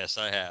Pompeii? Yes,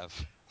 I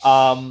have.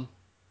 Um,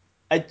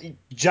 a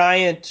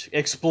giant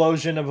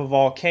explosion of a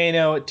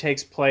volcano. It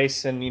takes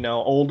place in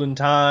olden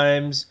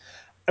times.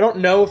 I don't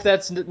know if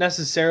that's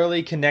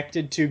necessarily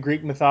connected to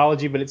Greek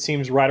mythology, but it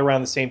seems right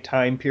around the same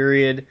time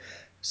period.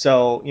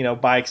 So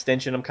by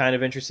extension, I'm kind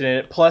of interested in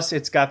it. Plus,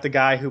 it's got the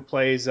guy who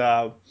plays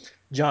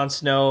Jon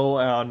Snow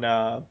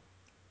on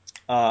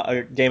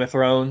Game of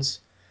Thrones.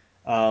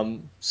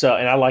 And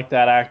I like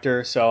that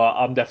actor, so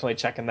I'm definitely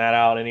checking that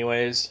out.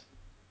 Anyways,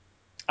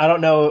 I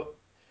don't know.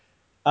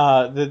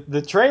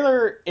 The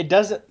trailer, it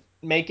doesn't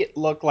make it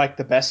look like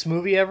the best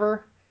movie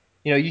ever.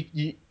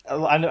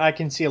 I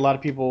can see a lot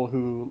of people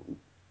who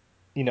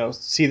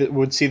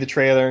would see the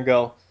trailer and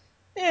go,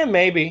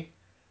 maybe,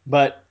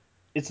 but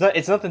it's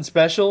nothing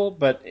special.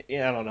 But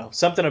yeah, I don't know,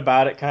 something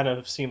about it kind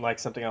of seemed like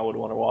something I would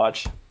want to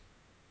watch.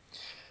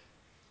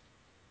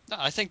 No,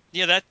 I think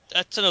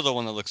that's another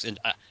one that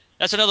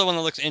that's another one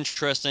that looks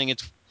interesting.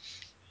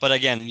 But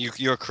again,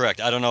 you're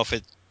correct. I don't know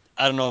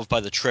if by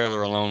the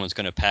trailer alone it's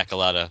going to pack a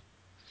lot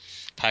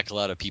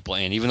of people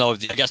in. Even though I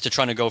guess they're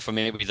trying to go for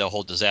maybe the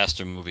whole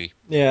disaster movie.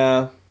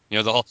 Yeah,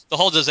 The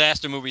whole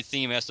disaster movie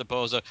theme as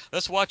opposed to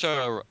let's watch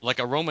a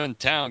Roman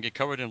town get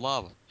covered in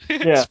lava.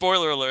 yeah,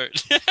 Spoiler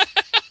alert.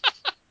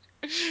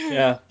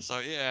 yeah. So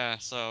yeah,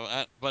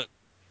 but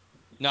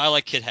no, I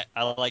like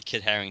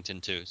Kit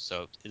Harington too.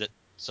 So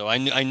I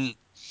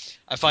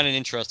find it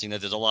interesting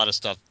that there's a lot of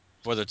stuff,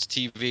 whether it's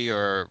TV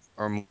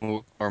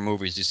or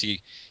movies.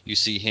 You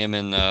see him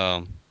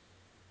and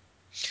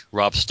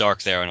Rob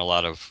Stark there Yeah. in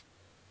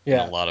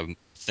a lot of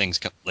things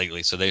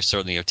lately. So they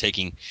certainly are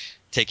taking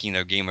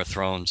their Game of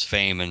Thrones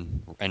fame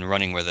and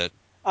running with it.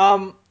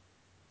 Um,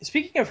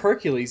 Speaking of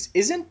Hercules,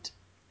 isn't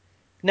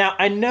now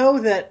I know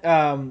that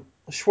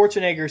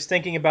Schwarzenegger's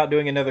thinking about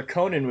doing another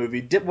Conan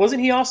movie.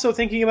 Wasn't he also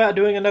thinking about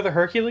doing another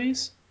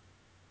Hercules?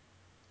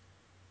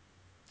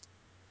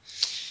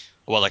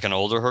 Well, like an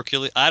older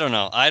Hercules. I don't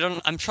know.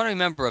 I'm trying to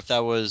remember if that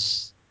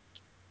was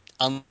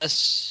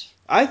unless.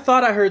 I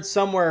thought I heard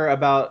somewhere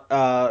about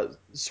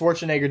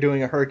Schwarzenegger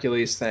doing a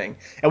Hercules thing,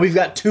 and we've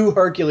got two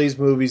Hercules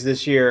movies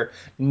this year,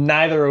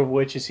 neither of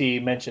which is he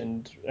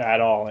mentioned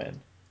at all in.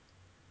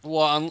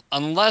 Well,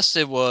 unless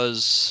it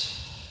was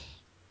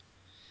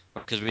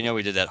because we know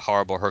we did that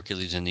horrible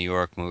Hercules in New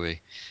York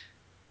movie.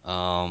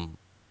 Um,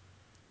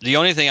 the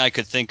only thing I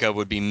could think of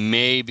would be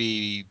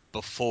maybe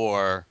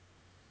before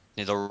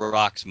the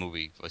Rock's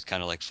movie was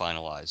kind of like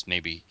finalized.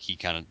 Maybe he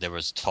kind of there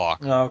was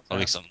talk, at Okay.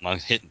 least among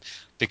hit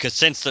because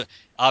since the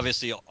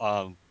obviously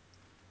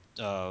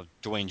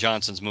Dwayne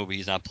Johnson's movie,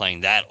 he's not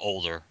playing that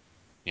older.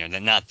 They're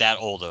not that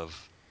old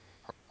of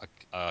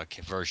a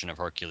version of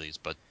Hercules,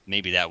 but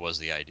maybe that was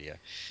the idea.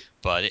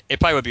 But it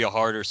probably would be a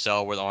harder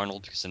sell with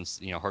Arnold since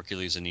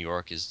Hercules in New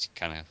York is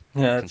kind of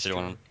Yeah, that's considered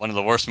true. one of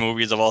the worst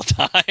movies of all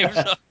time.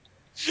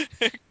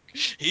 So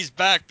he's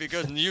back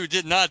because you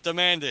did not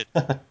demand it.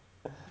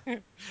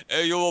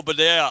 Hey, you over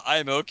there,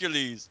 I'm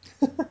Hercules.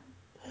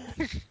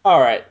 All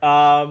right.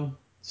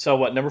 So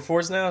what? Number four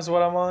is now is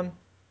what I'm on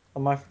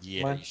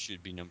Yeah, my. you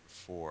should be number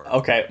four.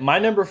 Okay, my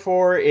number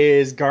four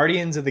is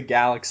Guardians of the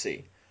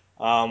Galaxy.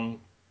 Um,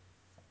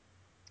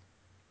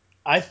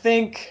 I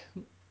think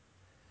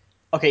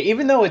okay,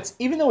 even though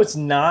it's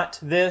not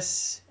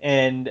this,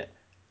 and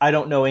I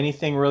don't know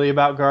anything really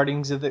about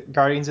Guardians of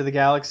the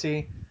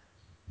Galaxy.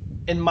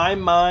 In my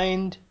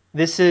mind,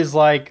 this is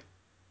like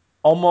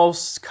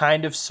almost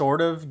kind of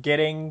sort of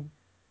getting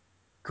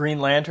Green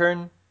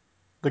Lantern,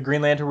 the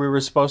Green Lantern we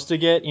were supposed to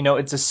get.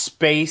 It's a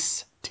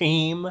space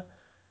team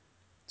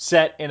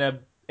set in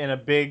a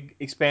big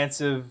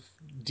expansive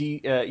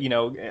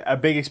a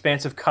big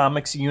expansive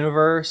comics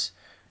universe.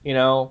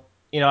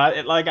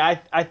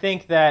 I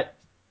think that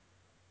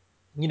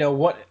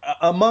what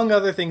among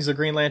other things the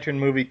Green Lantern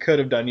movie could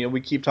have done. We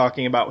keep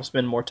talking about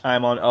spend more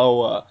time on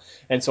Oa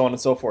and so on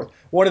and so forth.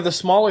 One of the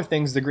smaller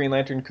things the Green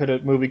Lantern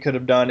movie could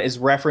have done is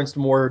referenced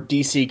more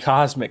DC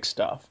cosmic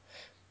stuff.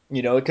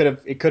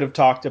 It could have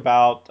talked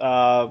about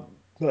Korgar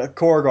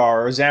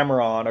or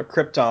Zamaron or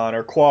Krypton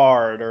or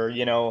Quard or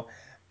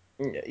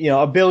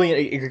a billion.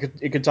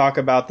 It could talk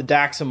about the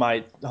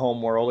Daxamite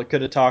homeworld. It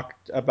could have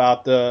talked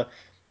about it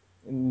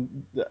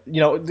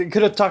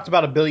could have talked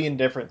about a billion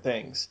different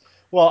things.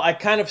 Well, I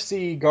kind of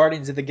see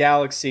Guardians of the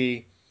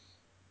Galaxy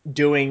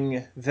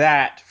doing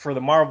that for the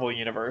Marvel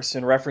universe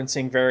and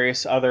referencing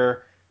various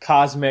other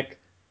cosmic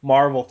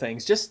Marvel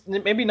things. Just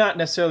maybe not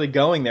necessarily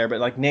going there, but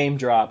like name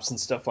drops and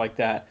stuff like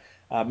that.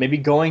 Maybe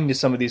going to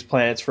some of these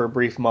planets for a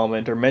brief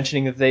moment, or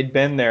mentioning that they'd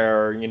been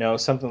there, or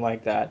something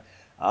like that.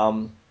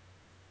 Um,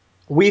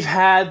 we've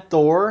had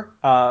Thor,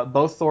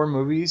 both Thor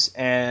movies,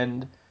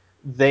 and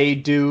they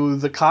do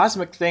the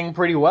cosmic thing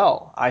pretty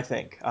well, I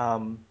think.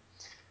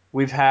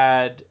 We've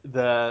had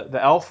the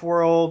Elf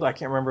world. I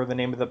can't remember the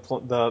name of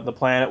the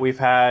planet. We've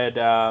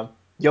had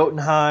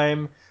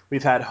Jotunheim.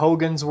 We've had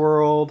Hogan's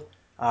world.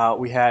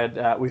 We've had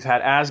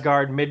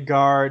Asgard,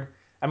 Midgard.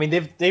 I mean,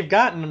 they've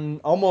gotten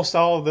almost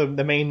all of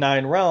the main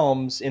nine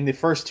realms in the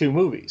first two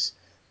movies,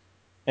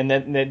 and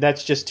then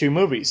that's just two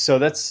movies. So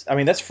that's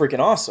freaking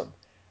awesome.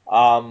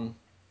 Um,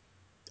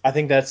 I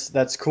think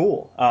that's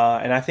cool,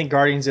 and I think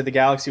Guardians of the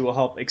Galaxy will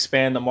help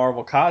expand the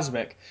Marvel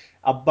cosmic.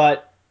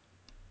 But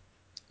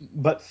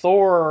both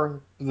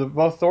Thor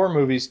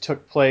movies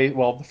took place.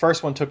 Well, the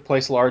first one took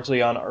place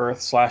largely on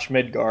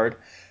Earth/Midgard,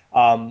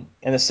 and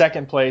the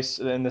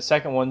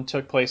second one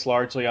took place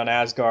largely on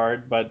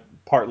Asgard, but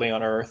partly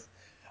on Earth.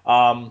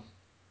 Um,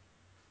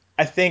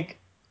 I think,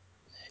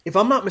 if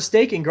I'm not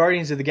mistaken,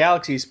 Guardians of the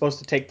Galaxy is supposed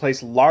to take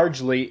place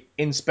largely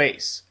in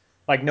space,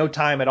 like no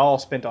time at all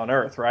spent on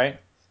Earth, right?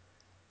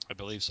 I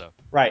believe so.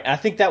 Right. I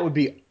think that would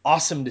be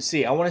awesome to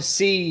see. I want to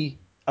see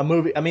a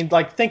movie. I mean,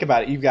 like, think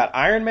about it. You've got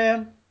Iron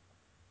Man,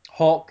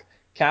 Hulk,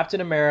 Captain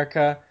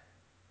America,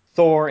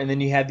 Thor, and then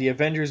you had the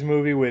Avengers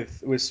movie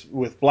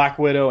with Black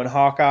Widow and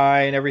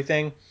Hawkeye and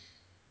everything.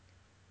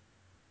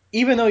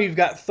 Even though you've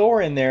got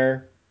Thor in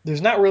there,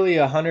 there's not really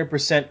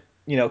 100%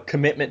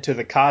 commitment to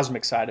the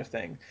cosmic side of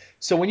things.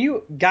 So when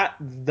you got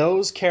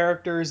those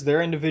characters,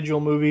 their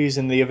individual movies,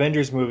 and the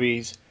Avengers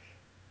movies,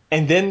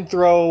 and then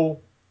throw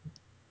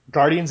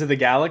Guardians of the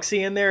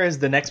Galaxy in there as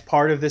the next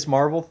part of this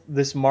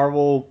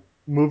Marvel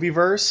movie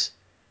verse,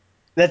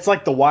 that's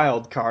like the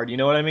wild card. You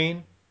know what I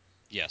mean?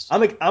 Yes.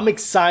 I'm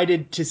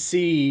excited to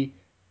see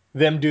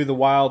them do the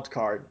wild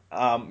card.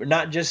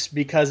 Not just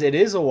because it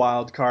is a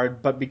wild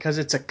card, but because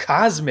it's a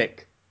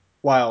cosmic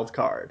wild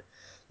card.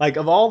 Like,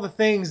 of all the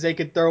things they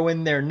could throw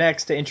in there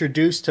next to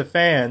introduce to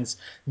fans,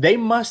 they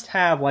must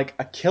have like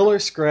a killer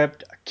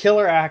script,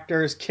 killer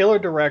actors, killer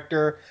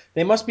director.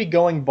 They must be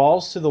going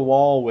balls to the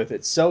wall with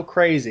it so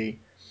crazy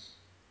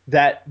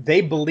that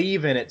they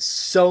believe in it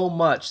so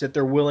much that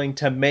they're willing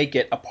to make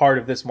it a part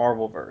of this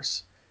Marvel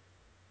verse.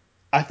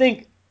 I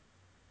think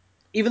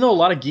even though a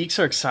lot of geeks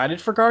are excited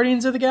for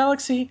Guardians of the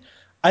Galaxy,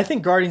 I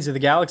think Guardians of the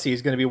Galaxy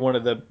is going to be one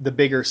of the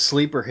bigger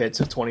sleeper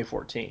hits of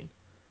 2014.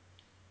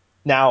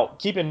 Now,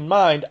 keep in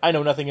mind, I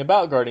know nothing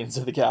about Guardians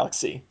of the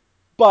Galaxy,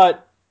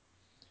 but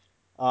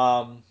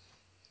um,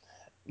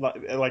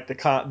 like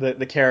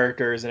the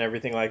characters and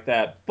everything like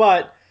that.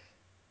 But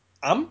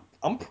I'm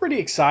pretty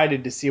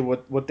excited to see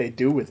what they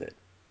do with it.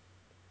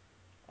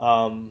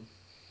 Um,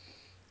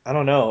 I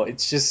don't know.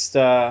 It's just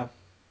gonna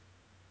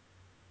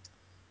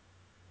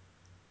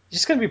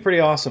be pretty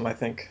awesome, I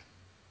think.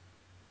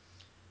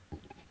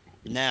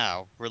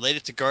 Now,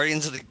 related to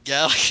Guardians of the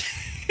Galaxy,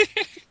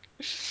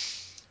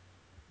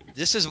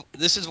 this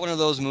is one of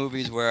those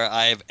movies where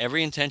I have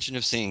every intention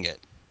of seeing it.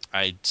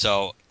 I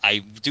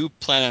do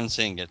plan on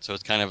seeing it, so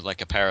it's kind of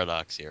like a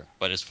paradox here.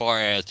 But as far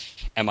as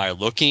am I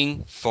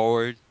looking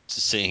forward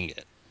to seeing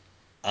it?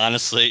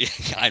 Honestly,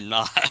 I'm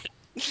not.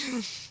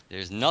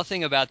 There's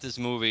nothing about this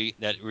movie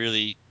that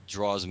really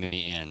draws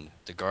me in.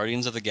 The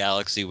Guardians of the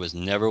Galaxy was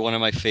never one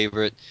of my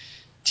favorite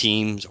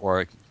teams,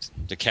 or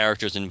the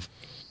characters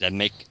that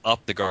make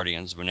up the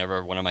Guardians were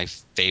never one of my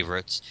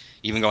favorites.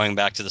 Even going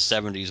back to the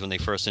 70s when they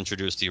first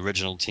introduced the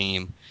original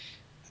team,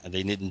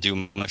 they didn't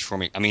do much for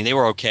me. I mean, they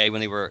were okay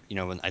when they were,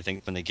 when I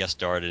think when they guest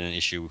starred in an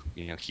issue,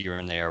 here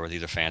and there with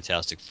either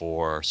Fantastic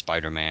Four or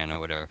Spider-Man or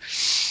whatever.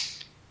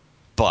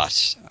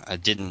 But I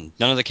didn't.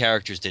 None of the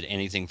characters did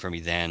anything for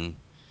me then.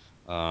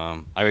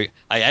 I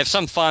have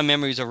some fond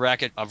memories of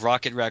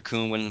Rocket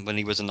Raccoon when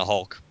he was in the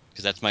Hulk,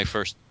 because that's my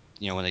first,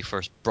 when they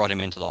first brought him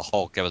into the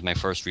Hulk, that was my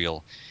first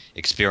real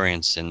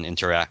experience and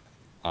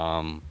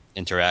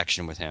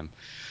interaction with him.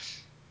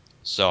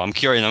 So I'm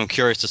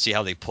curious to see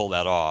how they pull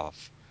that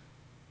off.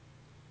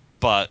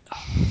 But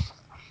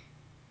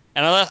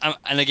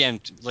and again,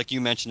 like you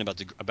mentioned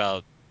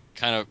about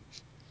kind of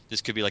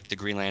this could be like the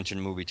Green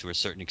Lantern movie to a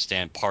certain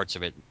extent, parts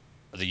of it,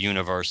 the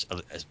universe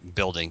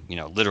building,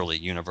 literally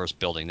universe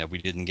building that we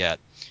didn't get.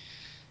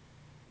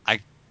 I,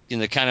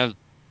 kind of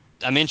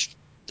I'm in,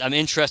 I'm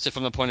interested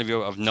from the point of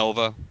view of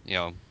Nova.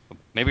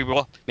 Maybe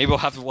we'll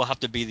have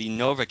to be the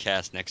Nova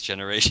cast next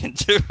generation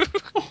too.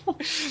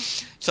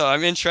 So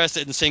I'm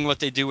interested in seeing what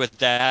they do with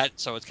that.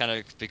 So it's kind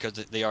of because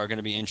they are going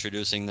to be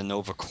introducing the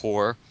Nova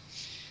Corps.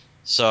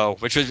 So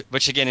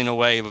which again in a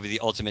way would be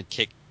the ultimate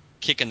kick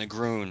in the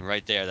groin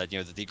right there. That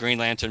the Green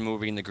Lantern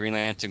movie and the Green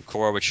Lantern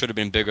Corps, which should have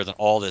been bigger than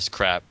all this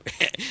crap,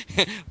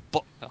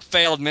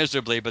 failed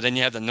miserably. But then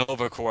you have the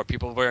Nova Corps,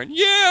 people wearing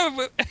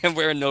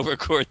Nova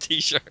Corps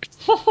T-shirts.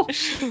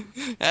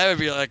 That would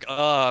be like,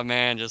 oh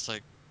man, just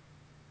like,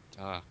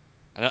 uh,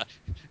 and,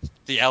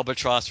 the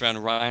albatross around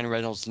Ryan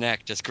Reynolds'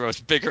 neck just grows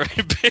bigger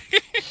and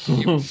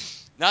bigger.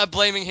 Not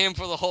blaming him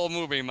for the whole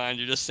movie, mind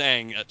you, just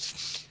saying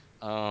it.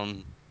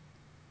 Um,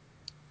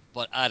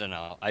 but I don't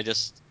know. I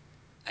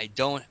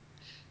don't.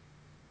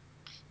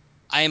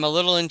 I am a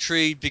little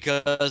intrigued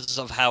because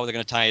of how they're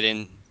going to tie it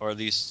in, or at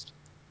least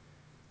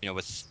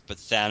with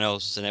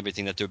Thanos and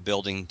everything that they're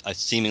building,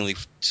 seemingly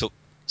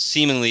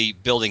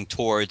building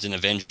towards in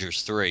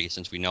Avengers 3,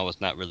 since we know it's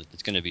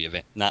going to be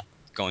not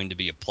going to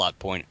be a plot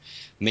point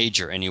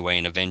major anyway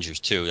in Avengers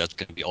 2. That's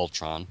going to be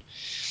Ultron.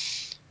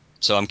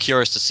 So I'm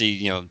curious to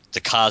see,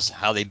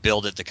 how they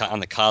build it on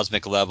the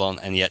cosmic level,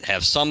 and yet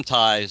have some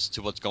ties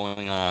to what's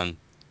going on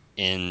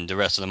in the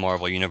rest of the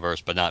Marvel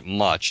universe, but not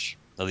much,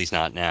 at least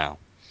not now.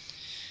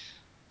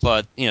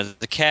 But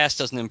the cast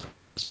doesn't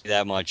impress me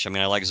that much. I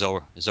mean, I like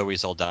Zoe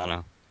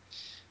Saldana,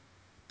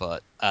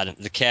 but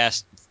the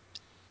cast.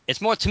 It's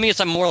more to me.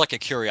 It's more like a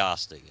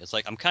curiosity. It's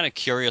like I'm kind of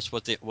curious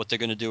what they're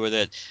going to do with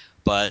it,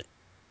 but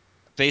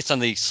based on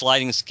the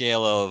sliding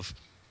scale of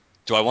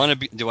do I want to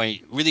be? Do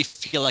I really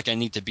feel like I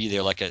need to be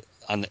there, like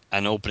on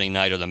an opening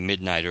night or the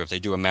midnight, or if they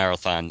do a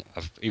marathon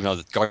of, even though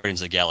the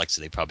Guardians of the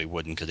Galaxy they probably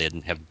wouldn't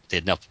because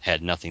they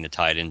had nothing to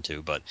tie it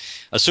into. But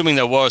assuming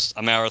there was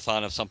a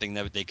marathon of something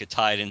that they could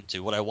tie it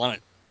into, what I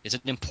want is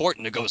it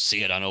important to go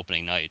see it on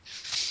opening night?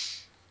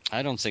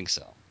 I don't think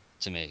so.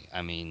 To me,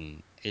 I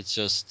mean, it's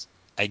just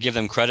I give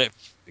them credit.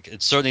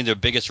 It's certainly their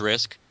biggest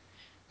risk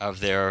of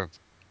their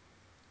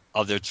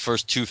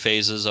first two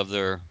phases of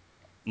their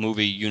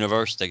movie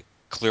universe. They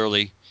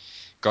clearly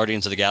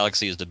Guardians of the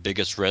Galaxy is the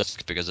biggest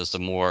risk because it's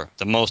the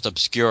most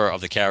obscure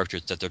of the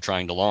characters that they're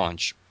trying to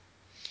launch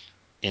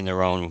in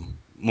their own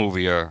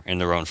movie or in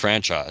their own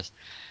franchise.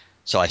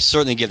 So I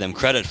certainly give them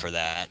credit for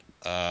that.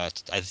 I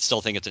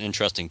still think it's an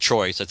interesting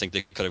choice. I think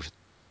they could have.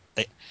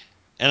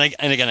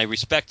 And again, I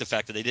respect the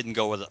fact that they didn't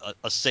go with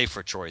a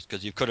safer choice,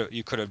 because you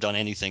could have done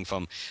anything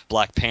from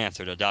Black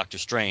Panther to Doctor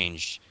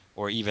Strange,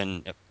 or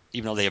even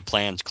though they have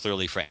plans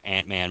clearly for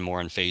Ant-Man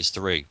more in Phase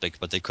 3,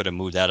 but they could have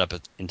moved that up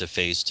into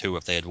Phase 2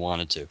 if they had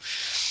wanted to.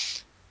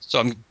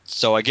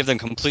 So I give them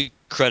complete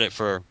credit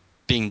for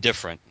being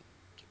different,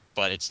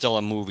 but it's still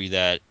a movie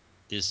that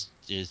is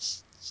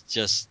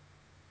just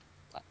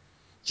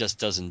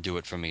doesn't do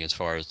it for me as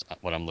far as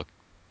what I'm looking.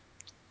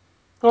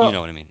 You know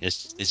Well, what I mean?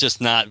 It's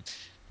just not.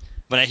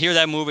 When I hear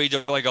that movie,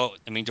 do I go?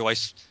 I mean, do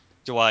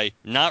I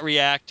not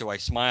react? Do I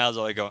smile?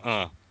 Do I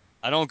go?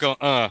 I don't go.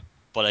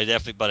 But I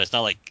definitely. But it's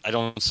not like I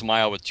don't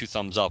smile with two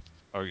thumbs up,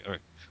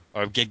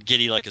 or get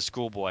giddy like a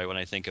schoolboy when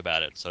I think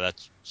about it. So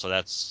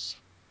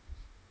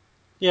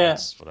yeah.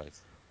 that's what I.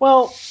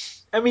 Well,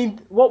 I mean,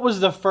 what was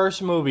the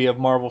first movie of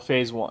Marvel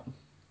Phase 1?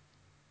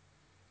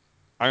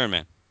 Iron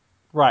Man.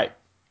 Right.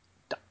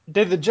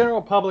 Did the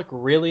general public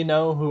really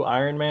know who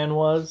Iron Man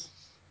was?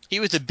 He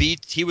was a B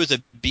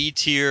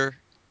tier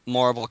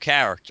Marvel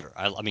character.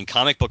 I mean,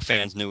 comic book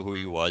fans knew who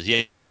he was.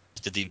 Yes,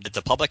 did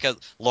the public at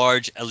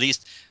large at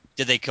least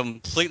did they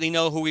completely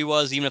know who he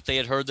was, even if they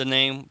had heard the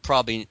name?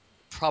 Probably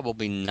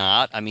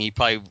not. I mean,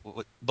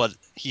 but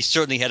he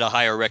certainly had a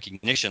higher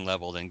recognition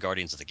level than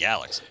Guardians of the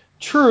Galaxy.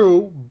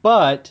 True,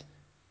 but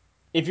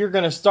if you're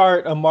going to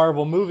start a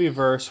Marvel movie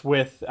verse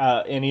with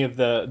any of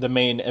the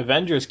main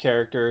Avengers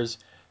characters,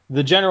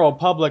 the general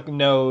public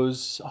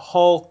knows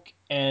Hulk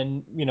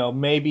and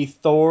maybe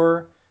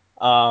Thor.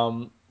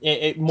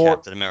 It more.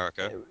 Captain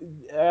America.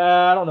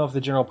 I don't know if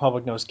the general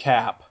public knows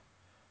Cap.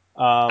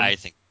 I Um,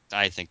 think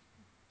I think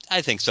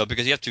I think so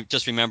because you have to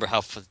just remember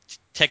how,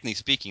 technically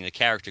speaking, the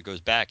character goes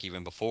back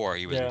even before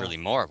he was yeah, really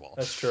Marvel.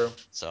 that's true.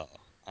 So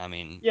I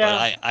mean, but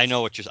Yeah, I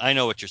know what you're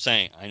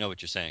saying. I know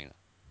what you're saying.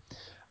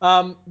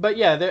 but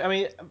yeah, I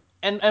mean,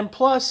 and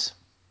plus,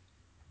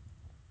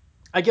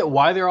 I get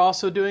why they're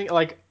also doing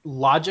like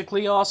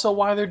logically also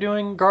why they're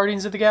doing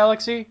Guardians of the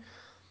Galaxy.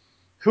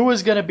 Who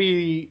is going to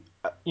be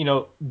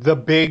the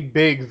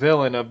big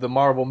villain of the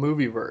Marvel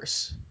movie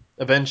verse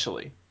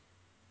eventually?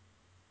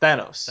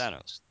 Thanos.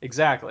 Thanos.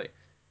 Exactly.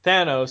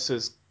 Thanos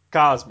is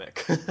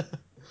cosmic.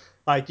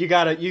 Like you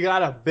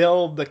gotta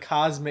build the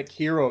cosmic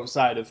hero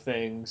side of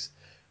things,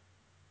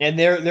 and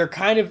they're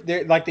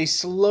like they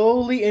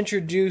slowly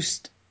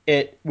introduced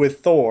it with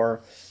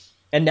Thor,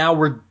 and now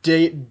we're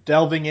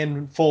delving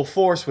in full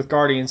force with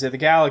Guardians of the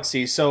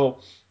Galaxy. So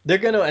they're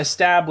going to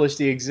establish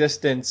the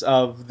existence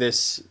of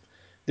this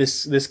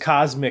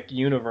cosmic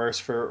universe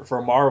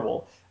for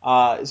Marvel.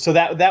 So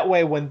that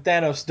way, when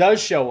Thanos does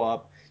show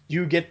up,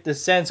 you get the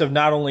sense of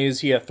not only is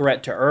he a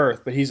threat to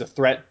Earth, but he's a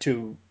threat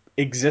to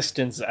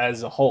existence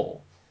as a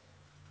whole.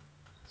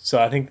 So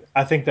I think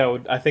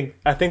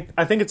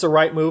it's a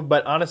right move.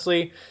 But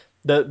honestly,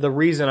 the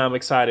reason I'm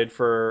excited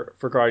for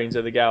Guardians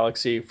of the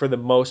Galaxy for the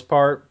most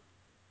part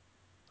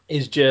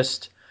is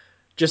just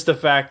the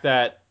fact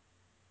that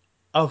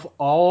of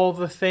all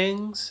the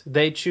things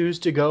they choose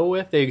to go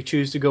with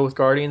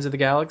Guardians of the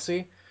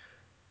Galaxy.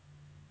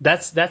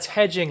 That's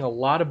hedging a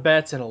lot of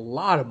bets and a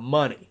lot of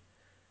money.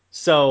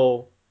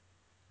 So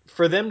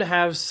for them to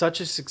have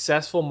such a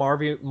successful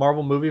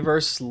Marvel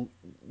movieverse,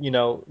 you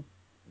know,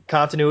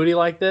 continuity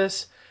like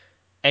this,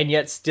 and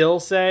yet still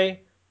say,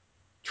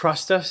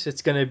 trust us,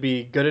 it's going to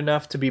be good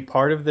enough to be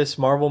part of this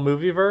Marvel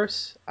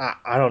movieverse.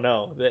 I don't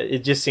know. It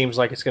just seems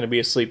like it's going to be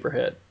a sleeper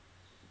hit.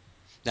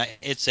 Now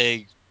it's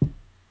a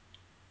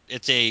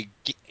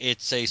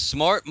it's a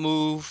smart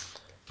move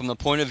from the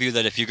point of view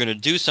that if you're going to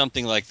do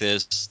something like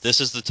this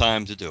is the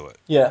time to do it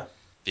Yeah.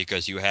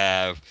 because you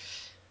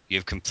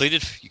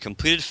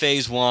completed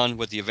phase one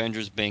with the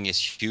Avengers being as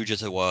huge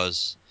as it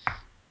was.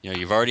 You know,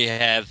 you've already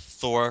had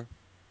Thor.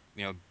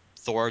 You know,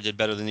 Thor did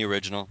better than the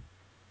original.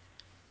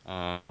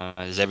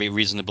 There's every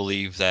reason to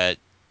believe that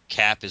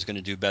Cap is going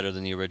to do better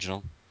than the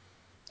original.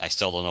 I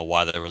still don't know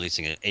why they're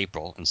releasing it in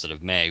April instead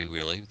of May.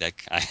 Really, that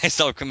I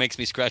still makes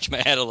me scratch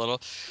my head a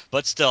little.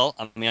 But still,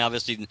 I mean,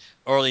 obviously,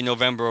 early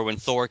November when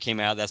Thor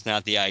came out, that's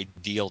not the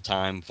ideal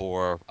time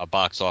for a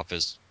box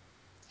office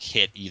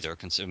hit either.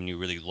 Considering you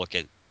really look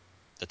at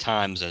the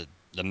times,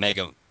 the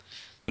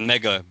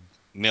mega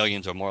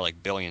millions or more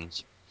like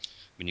billions.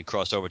 When you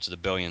cross over to the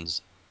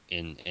billions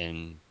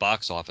in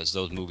box office,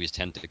 those movies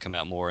tend to come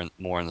out more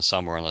in the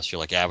summer unless you're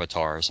like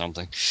Avatar or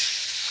something.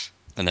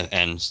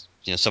 And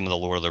you know some of the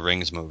Lord of the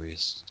Rings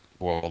movies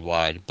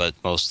worldwide, but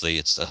mostly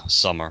it's the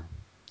summer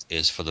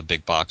is for the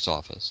big box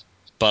office.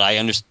 But I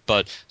understand.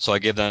 But so I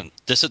give them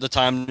this at the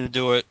time to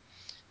do it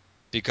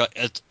because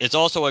it's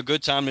also a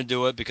good time to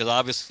do it because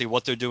obviously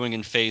what they're doing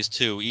in phase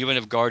two, even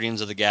if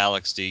Guardians of the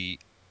Galaxy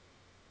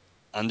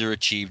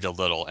underachieved a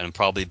little and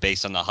probably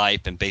based on the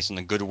hype and based on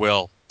the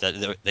goodwill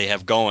that they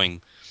have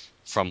going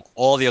from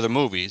all the other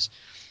movies,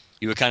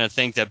 you would kind of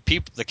think that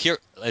people,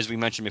 as we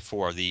mentioned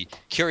before, the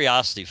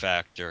curiosity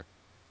factor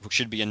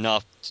should be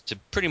enough to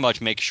pretty much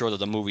make sure that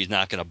the movie is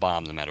not going to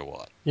bomb no matter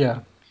what.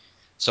 Yeah.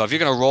 So if you're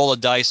going to roll a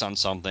dice on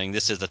something,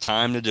 this is the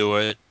time to do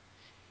it.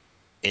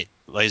 It,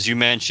 as you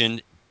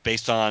mentioned,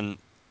 based on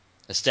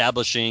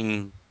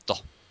establishing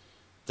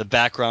the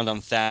background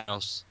on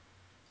Thanos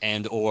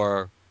and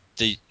or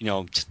the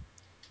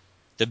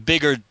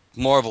bigger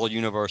Marvel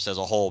universe as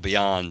a whole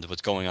beyond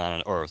what's going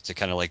on Earth to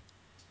kind of like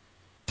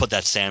put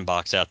that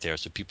sandbox out there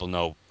so people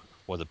know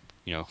what the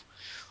you know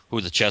who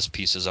the chess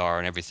pieces are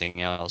and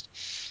everything else.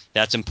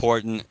 That's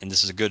important, and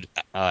this is a good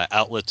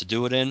outlet to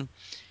do it in.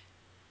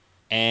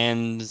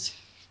 And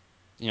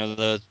you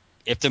know,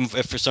 if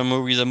for some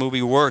reason the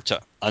movie were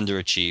to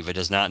underachieve, it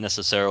does not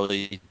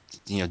necessarily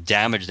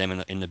damage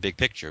them in the big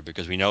picture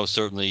because we know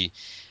certainly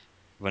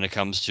when it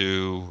comes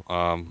to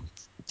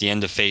the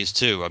end of Phase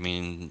Two, I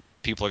mean,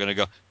 people are gonna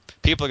go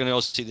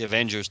see the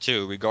Avengers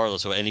too,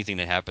 regardless of anything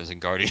that happens in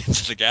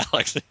Guardians of the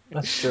Galaxy.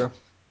 That's true.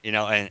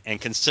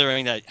 And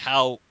considering that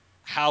how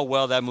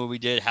well that movie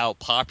did, how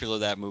popular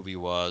that movie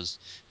was,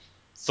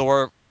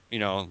 Thor,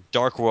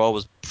 Dark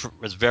World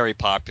was very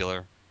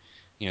popular.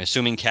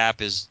 Assuming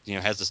Cap is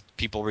has this,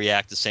 people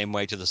react the same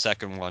way to the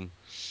second one.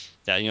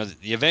 That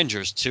the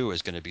Avengers too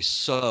is going to be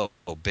so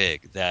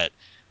big that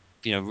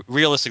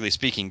realistically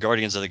speaking,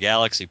 Guardians of the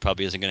Galaxy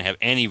probably isn't going to have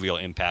any real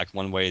impact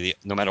one way,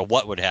 no matter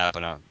what would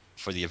happen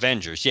for the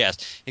Avengers. Yes,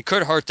 it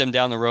could hurt them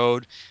down the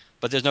road,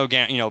 but there's no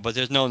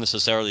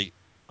necessary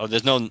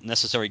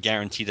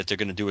guarantee that they're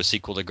going to do a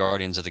sequel to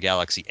Guardians of the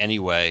Galaxy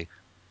anyway.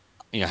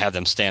 Have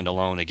them stand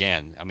alone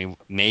again. I mean,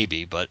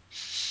 maybe, but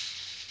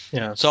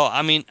Yeah. so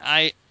I mean,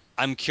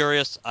 I'm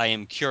curious. I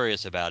am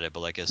curious about it, but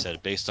like I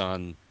said, based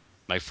on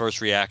my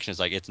first reaction, is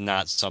like it's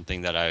not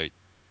something that I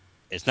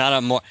it's not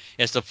a more.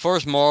 It's the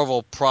first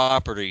Marvel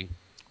property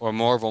or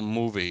Marvel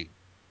movie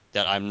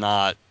that I'm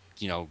not,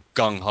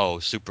 gung ho,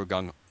 super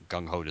gung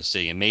ho to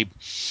see. And maybe,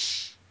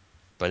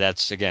 but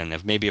that's again,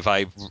 if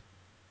I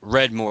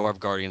read more of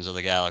Guardians of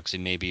the Galaxy,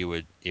 maybe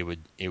it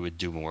would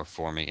do more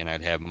for me, and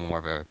I'd have more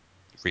of a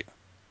re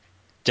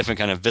different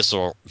kind of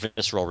visceral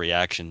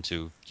reaction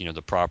to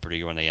the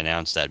property when they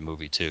announced that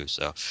movie too.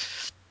 So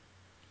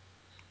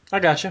I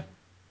gotcha.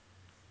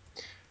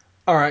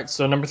 All right,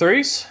 so number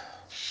threes.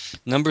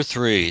 number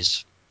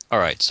threes. All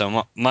right,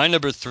 so my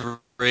number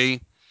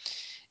three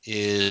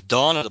is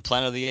Dawn of the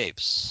Planet of the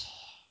Apes,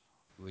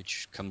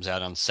 which comes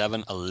out on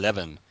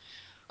 7/11.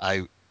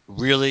 I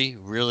really,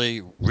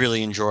 really,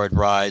 really enjoyed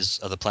Rise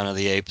of the Planet of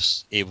the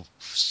Apes. It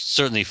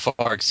certainly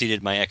far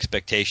exceeded my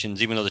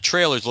expectations, even though the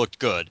trailers looked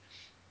good.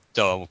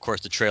 Though, of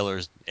course, the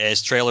trailers,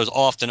 as trailers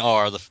often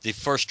are, the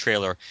first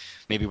trailer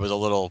maybe was a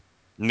little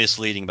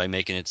misleading by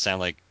making it sound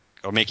like,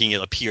 or making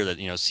it appear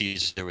that,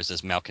 Caesar was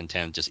this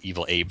malcontent, just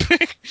evil ape,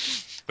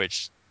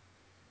 which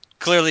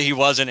clearly he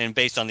wasn't. And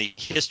based on the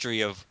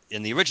history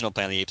in the original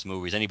Planet of the Apes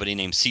movies, anybody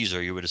named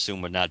Caesar, you would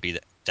assume would not be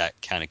that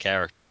kind of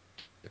character.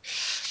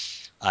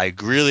 I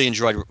really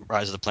enjoyed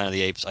Rise of the Planet of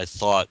the Apes. I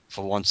thought,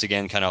 for once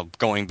again, kind of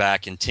going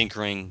back and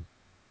tinkering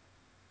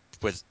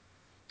with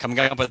coming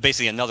up with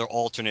basically another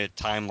alternate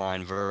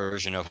timeline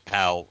version of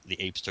how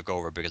the apes took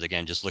over. Because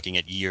again, just looking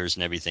at years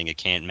and everything, it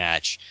can't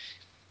match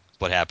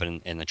what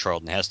happened in the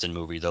Charlton Heston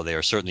movie. Though they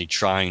are certainly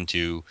trying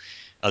to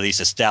at least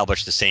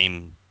establish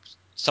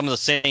some of the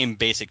same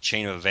basic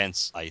chain of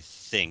events. I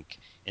think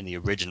in the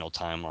original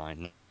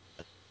timeline,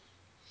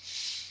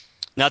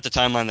 not the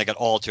timeline that got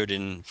altered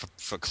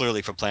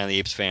clearly for Planet of the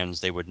Apes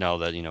fans, they would know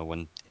that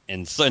when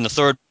in the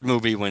third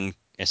movie when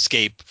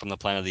Escape from the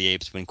Planet of the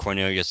Apes, when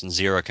Cornelius and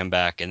Zira come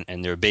back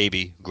and their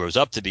baby grows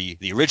up to be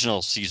the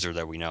original Caesar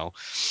that we know,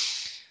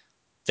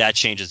 that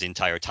changes the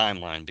entire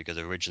timeline because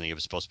originally it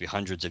was supposed to be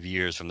hundreds of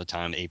years from the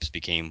time apes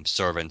became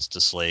servants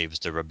to slaves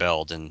to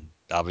rebelled, and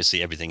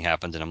obviously everything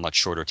happened in a much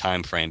shorter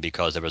time frame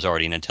because there was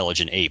already an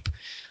intelligent ape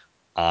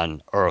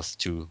on Earth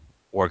to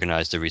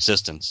organize the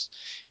resistance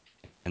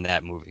in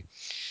that movie.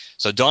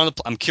 So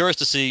I'm curious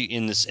to see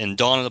in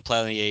Dawn of the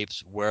Planet of the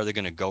Apes where they're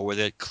going to go with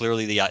it.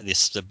 Clearly,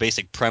 the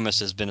basic premise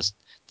has been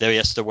there.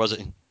 Yes, there was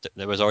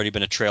already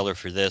been a trailer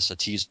for this, a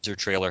teaser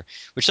trailer,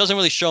 which doesn't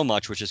really show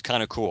much, which is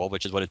kind of cool,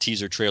 which is what a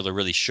teaser trailer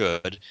really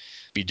should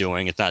be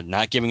doing. It's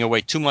not giving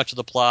away too much of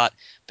the plot,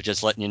 but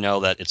just letting you know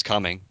that it's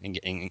coming.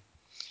 And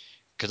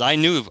because I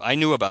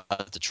knew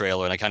about the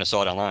trailer and I kind of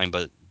saw it online,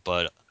 but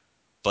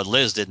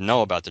Liz didn't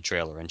know about the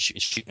trailer, and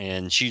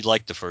she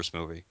liked the first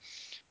movie.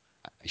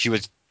 She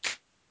was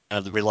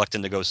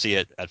reluctant to go see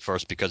it at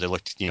first because it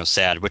looked,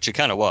 sad, which it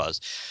kind of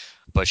was.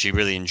 But she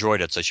really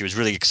enjoyed it, so she was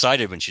really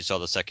excited when she saw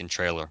the second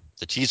trailer,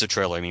 the teaser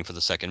trailer, I mean, for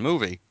the second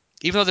movie.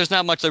 Even though there's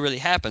not much that really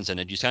happens in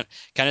it, you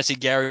kind of see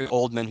Gary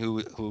Oldman,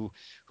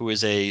 who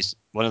is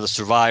one of the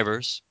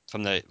survivors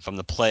from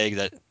the plague,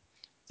 that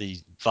the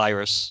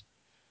virus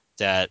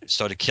that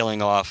started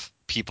killing off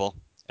people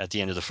at the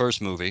end of the first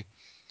movie.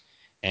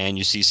 And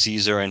you see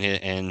Caesar and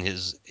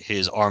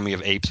his army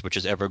of apes, which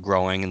is ever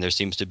growing, and there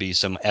seems to be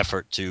some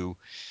effort to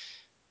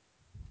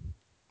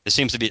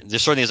there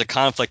certainly is a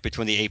conflict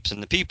between the apes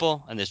and the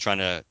people, and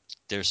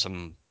there's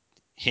some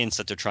hints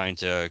that they're trying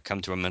to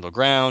come to a middle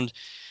ground,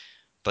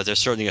 but there's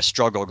certainly a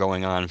struggle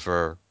going on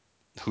for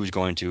who's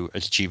going to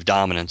achieve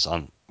dominance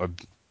or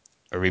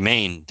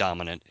remain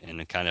dominant,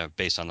 and kind of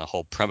based on the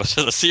whole premise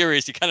of the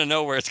series, you kind of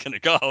know where it's going to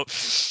go.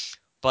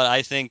 But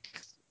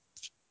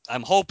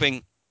I'm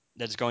hoping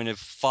that it's going to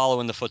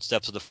follow in the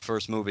footsteps of the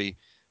first movie,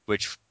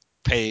 which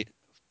paid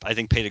I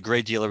think paid a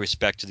great deal of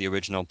respect to the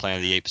original Planet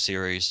of the Apes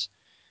series,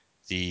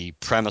 the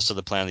premise of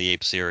the Planet of the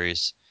Apes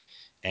series,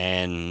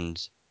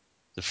 and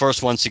the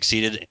first one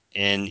succeeded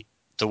in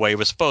the way it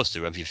was supposed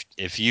to.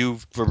 If you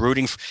were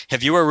rooting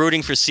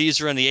for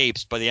Caesar and the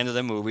apes by the end of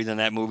the movie, then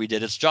that movie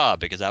did its job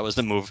because that was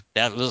the move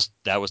that was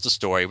the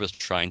story it was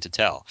trying to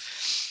tell.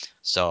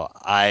 So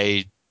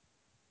like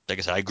I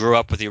said, I grew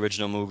up with the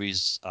original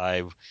movies.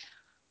 I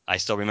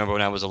still remember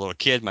when I was a little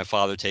kid, my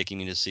father taking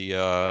me to see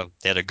they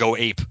had a Go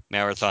Ape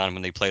marathon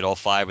when they played all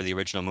five of the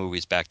original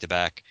movies back to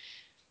back.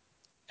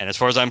 And as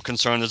far as I'm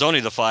concerned, there's only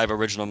the five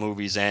original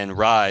movies and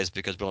Rise,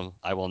 because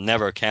I will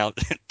never count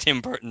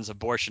Tim Burton's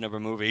abortion of a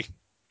movie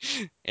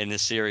in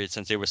this series,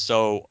 since they were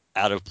so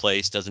out of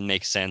place, doesn't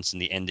make sense,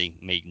 and the ending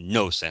made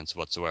no sense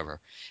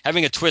whatsoever.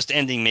 Having a twist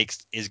ending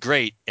is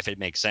great if it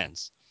makes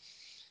sense.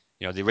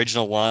 The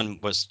original one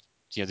was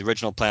the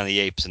original Planet of the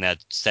Apes and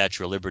that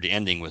Statue of Liberty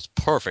ending was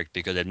perfect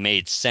because it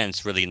made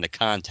sense really in the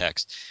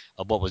context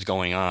of what was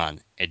going on.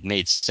 It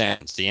made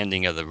sense. The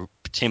ending of the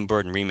Tim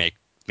Burton remake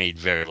made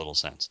very little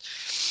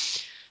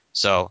sense.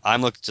 So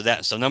I'm looking to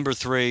that. So number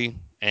three,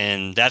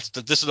 and this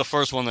is the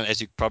first one that,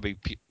 as you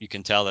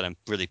can tell, that I'm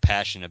really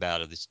passionate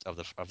about of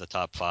the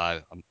top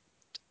five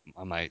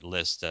on my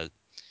list.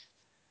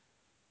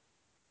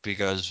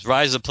 Because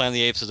Rise of the Planet of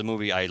the Apes is a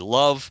movie I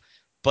love,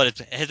 but it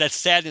has that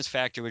sadness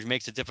factor which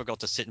makes it difficult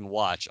to sit and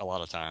watch a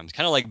lot of times.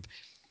 Kind of like,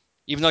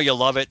 even though you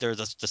love it,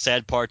 there's the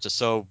sad parts are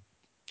so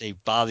they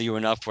bother you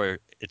enough where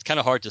it's kind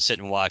of hard to sit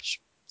and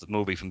watch the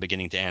movie from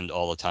beginning to end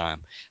all the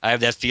time. I have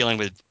that feeling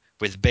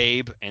with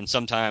Babe, and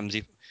sometimes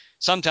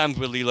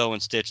with Lilo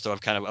and Stitch, though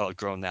I've kind of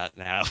outgrown that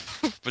now.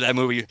 But that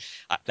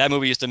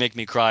movie used to make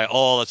me cry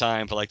all the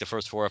time for like the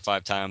first 4 or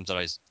 5 times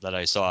that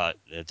I saw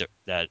it.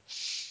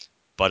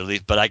 But at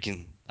least,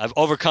 I've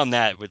overcome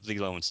that with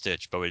Lilo and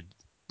Stitch. But with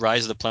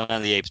Rise of the Planet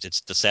of the Apes,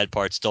 it's the sad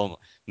parts still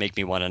make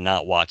me want to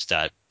not watch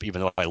that,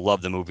 even though I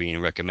love the movie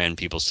and recommend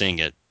people seeing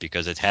it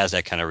because it has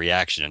that kind of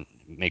reaction and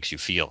makes you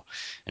feel,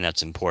 and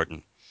that's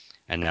important.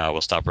 And now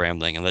we'll stop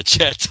rambling and let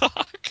Chad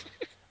talk.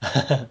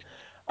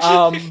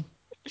 um,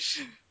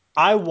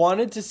 I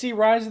wanted to see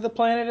Rise of the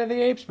Planet of the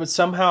Apes, but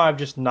somehow I've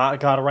just not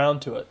got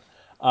around to it.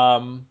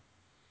 Um,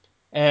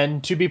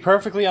 and to be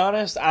perfectly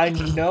honest, I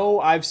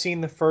know I've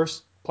seen the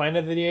first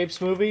Planet of the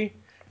Apes movie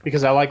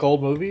because I like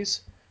old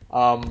movies.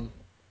 Um,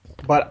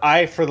 but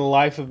I, for the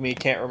life of me,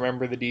 can't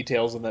remember the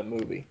details of that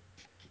movie.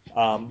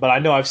 But I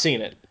know I've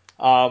seen it.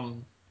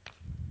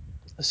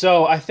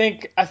 So I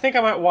think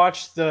I might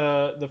watch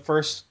the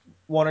first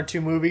one or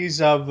two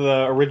movies of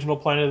the original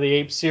Planet of the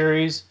Apes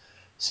series.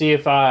 See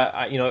if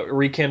it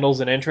rekindles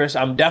an interest.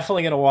 I'm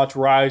definitely gonna watch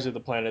Rise of the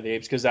Planet of the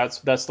Apes because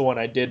that's the one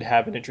I did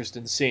have an interest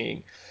in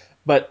seeing.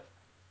 But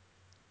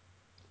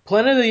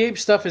Planet of the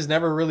Apes stuff has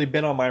never really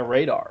been on my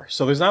radar,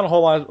 so there's not a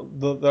whole lot.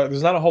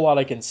 There's not a whole lot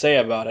I can say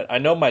about it. I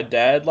know my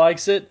dad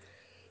likes it,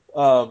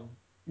 but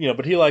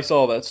he likes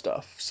all that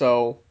stuff.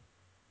 So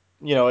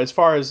as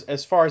far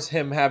as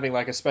him having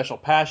like a special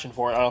passion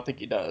for it, I don't think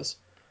he does.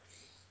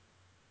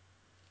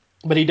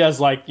 But he does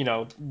like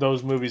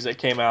those movies that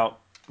came out,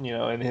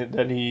 and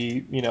that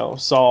he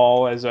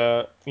saw as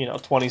a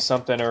 20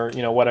 something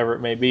or whatever it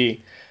may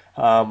be.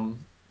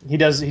 Um, he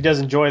does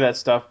enjoy that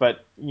stuff,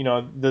 but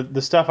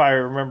the stuff I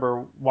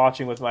remember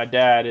watching with my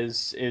dad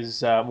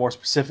is more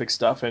specific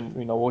stuff, and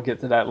we'll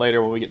get to that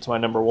later when we get to my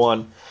number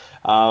one.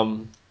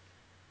 Um,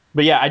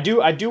 but yeah, I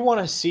do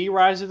want to see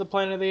Rise of the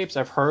Planet of the Apes.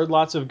 I've heard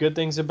lots of good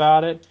things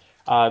about it.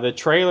 The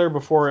trailer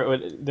before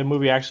the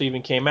movie actually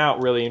even came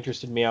out really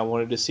interested me. I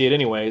wanted to see it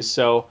anyways,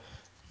 so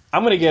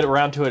I'm gonna get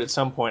around to it at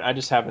some point. I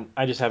just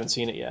haven't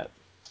seen it yet.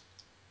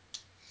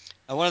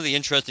 And one of the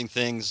interesting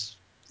things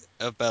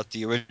about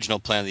the original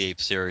Planet of the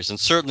Apes series, and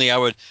certainly I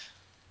would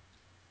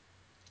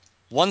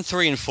 1,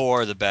 3, and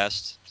 4 are the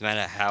best, no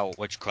matter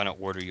which kind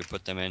of order you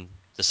put them in.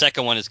 The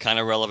second one is kind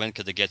of relevant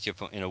because it gets you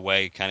in a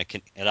way,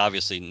 it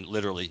obviously,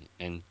 literally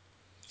and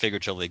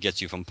figuratively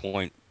gets you from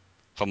point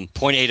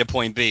A to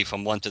point B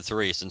from 1 to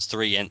 3, since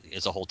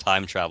is a whole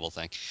time travel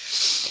thing.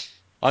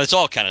 It's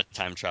all kind of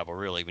time travel,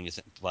 really, when you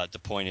think. But the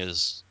point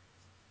is,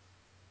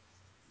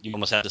 you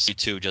almost have to see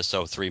 2 just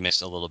so 3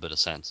 makes a little bit of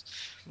sense.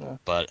 Yeah.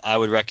 But I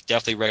would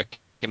definitely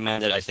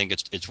recommend it. I think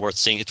it's worth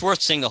seeing. It's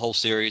worth seeing the whole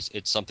series.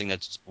 It's something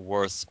that's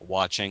worth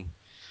watching.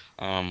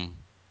 Um,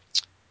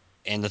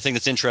 and the thing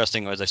that's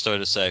interesting, as I started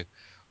to say,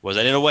 was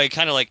that in a way,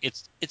 kind of like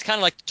it's kind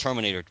of like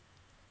Terminator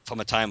from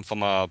a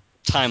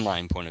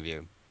timeline point of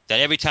view. That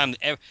every time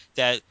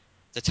that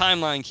the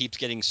timeline keeps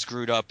getting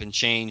screwed up and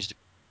changed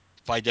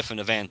by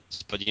different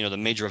events, but the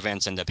major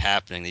events end up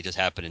happening. They just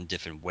happen in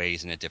different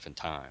ways and at different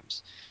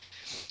times.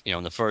 You know,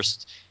 in the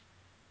first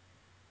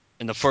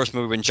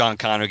movie, when John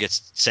Connor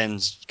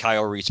sends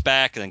Kyle Reese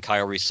back, and then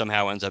Kyle Reese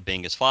somehow ends up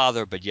being his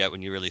father. But yet,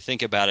 when you really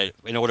think about it,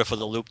 in order for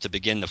the loop to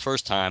begin the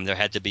first time, there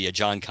had to be a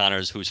John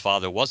Connors whose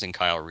father wasn't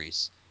Kyle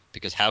Reese.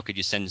 Because how could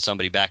you send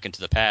somebody back into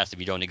the past if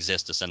you don't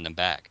exist to send them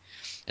back?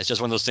 It's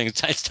just one of those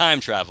things. It's time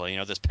travel.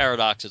 There's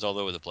paradoxes all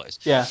over the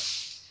Yeah.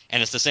 place.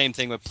 And it's the same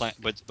thing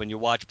with when you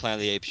watch Planet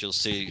of the Apes, you'll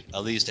see,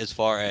 at least as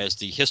far as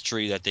the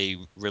history that they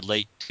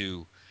relate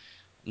to,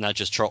 not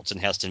just Charlton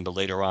Heston, but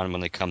later on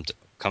when they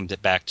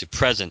back to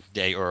present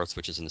day Earth,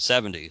 which is in the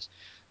 70s,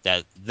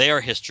 that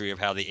their history of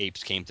how the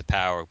apes came to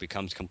power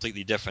becomes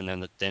completely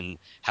different than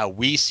how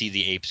we see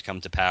the apes come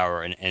to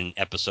power in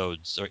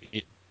episodes or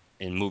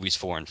in movies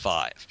 4 and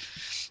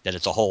 5. That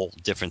it's a whole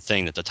different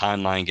thing. That the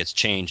timeline gets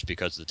changed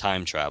because of the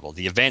time travel.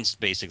 The events,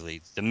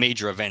 basically, the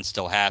major events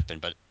still happen,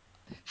 but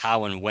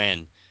how and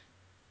when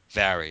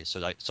varies.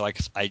 So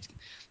I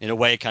in a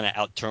way, kind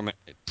of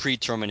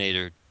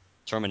Terminator,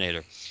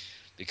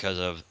 because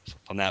of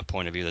from that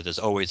point of view, that there's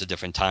always a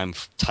different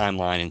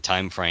timeline and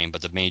time frame,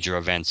 but the major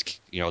events,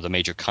 the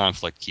major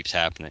conflict keeps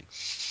happening.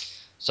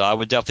 So I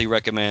would definitely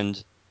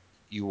recommend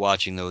you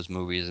watching those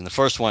movies. And the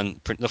first one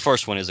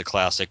is a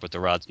classic with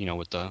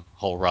the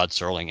whole Rod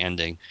Serling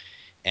ending,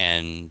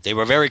 and they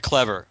were very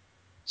clever,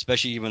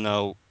 especially even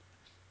though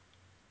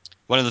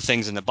one of the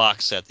things in the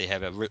box set they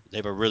have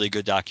a really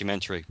good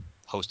documentary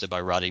hosted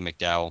by Roddy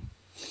McDowell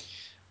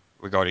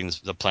regarding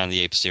the Planet of the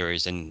Apes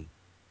series, and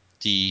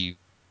the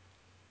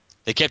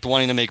they kept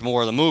wanting to make more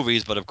of the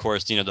movies, but of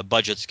course, the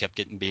budgets kept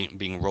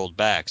being rolled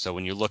back. So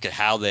when you look at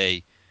how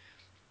they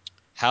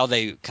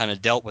kind of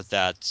dealt with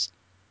that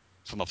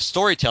from a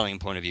storytelling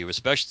point of view,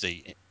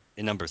 especially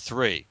in number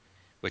three,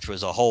 which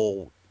was a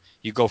whole.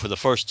 You go for the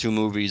first two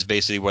movies,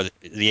 basically where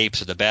the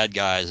apes are the bad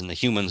guys and the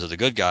humans are the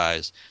good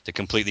guys, to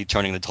completely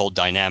turning the whole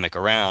dynamic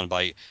around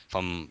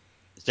from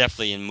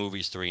definitely in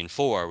movies 3 and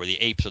 4, where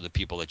the apes are the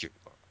people,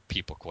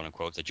 quote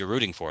unquote, that you're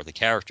rooting for, the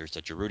characters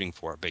that you're rooting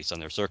for based on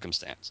their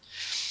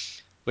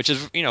circumstance, which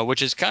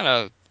is kind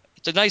of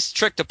it's a nice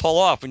trick to pull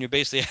off when you're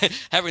basically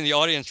having the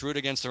audience root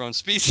against their own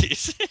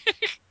species.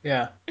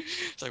 Yeah.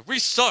 It's like, we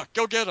suck,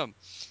 go get them.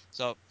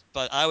 So,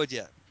 but I would,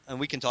 yeah, and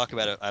we can talk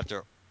about it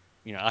after.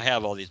 I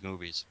have all these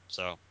movies,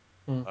 so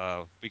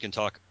Mm. we can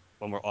talk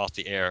when we're off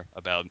the air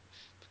about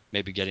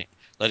maybe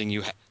letting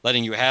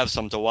you have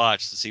some to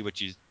watch to see what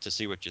you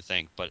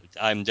think. But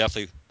I'm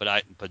definitely,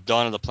 but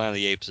Dawn of the Planet of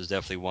the Apes is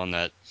definitely one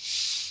that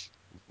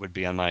would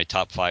be on my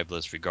top 5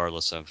 list,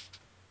 regardless of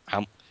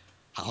how,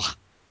 how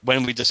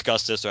when we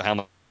discuss this or how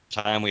much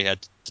time we had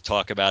to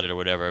talk about it or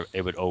whatever.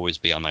 It would always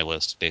be on my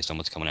list based on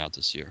what's coming out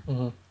this year.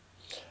 Mm-hmm.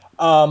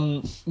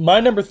 My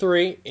number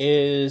three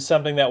is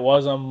something that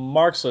was on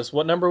Mark's list.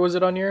 What number was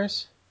it on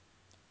yours?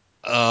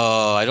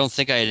 Oh, I don't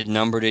think I had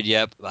numbered it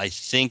yet. But I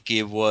think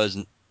it was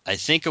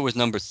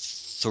number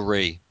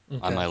 3 on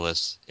Okay. my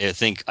list. I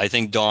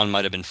think Dawn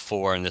might have been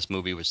 4, and this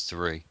movie was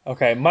 3.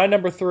 Okay. My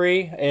number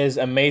three is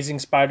Amazing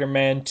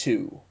Spider-Man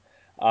 2.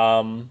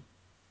 Um,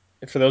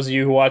 for those of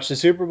you who watched the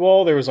Super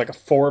Bowl, there was like a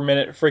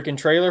 4-minute freaking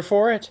trailer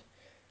for it.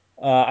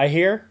 I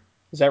hear.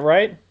 Is that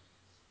right?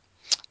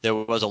 There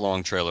was a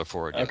long trailer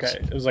for it, yes.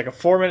 Okay. It was like a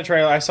 4-minute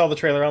trailer. I saw the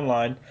trailer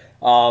online.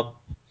 Uh,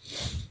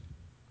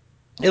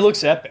 it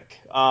looks epic.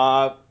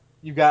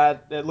 You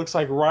got, it looks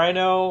like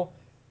Rhino,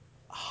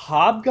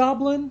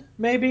 Hobgoblin,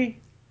 maybe?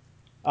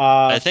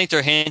 I Uh, think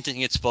they're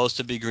hinting it's supposed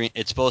to be green.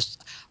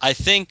 I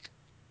think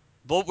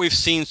what we've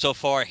seen so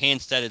far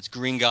hints that it's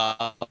Green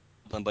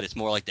Goblin, but it's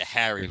more like the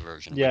Harry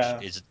version, which yeah.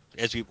 is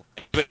as we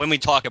when we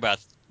talk about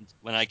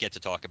when I get to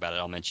talk about it,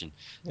 I'll mention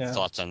Yeah.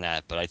 thoughts on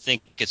that. But I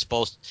think it's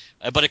supposed,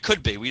 but it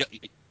could be.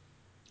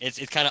 It's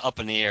kind of up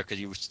in the air because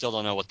you still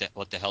don't know what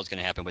the hell's going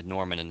to happen with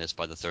Norman in this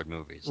by the third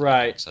movies. I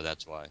Right. think so.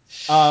 That's why.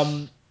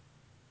 Um,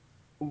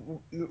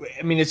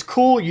 I mean, it's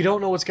cool. You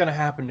don't know what's going to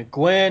happen to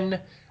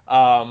Gwen.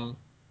 Um,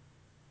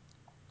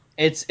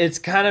 it's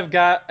kind of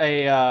got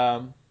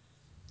a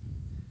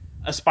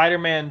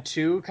Spider-Man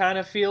 2 kind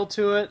of feel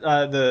to it.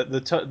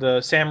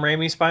 The Sam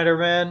Raimi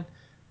Spider-Man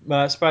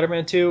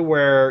 2,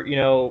 where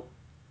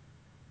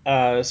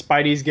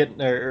Spidey's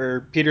getting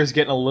or Peter's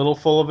getting a little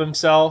full of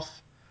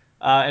himself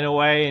in a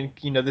way, and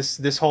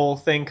this whole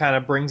thing kind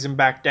of brings him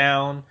back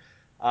down.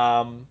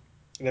 Um,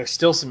 there's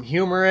still some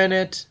humor in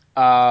it.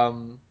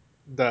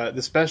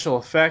 The special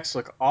effects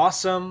look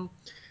awesome.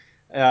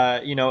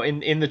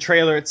 In the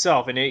trailer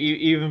itself, and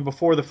even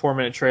before the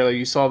 4-minute trailer,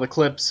 you saw the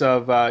clips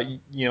of, and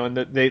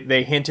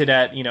they hinted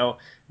at,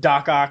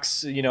 Doc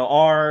Ock's,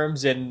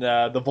 arms and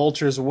the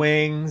Vulture's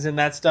wings and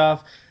that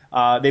stuff.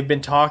 They've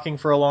been talking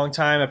for a long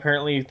time.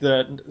 Apparently,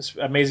 the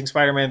Amazing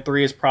Spider-Man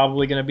 3 is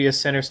probably going to be a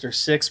Sinister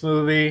Six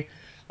movie.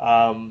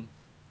 Um,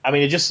 I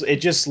mean, it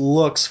just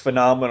looks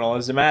phenomenal.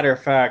 As a matter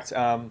of fact,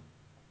 I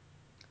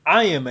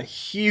am a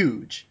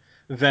huge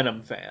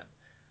Venom fan.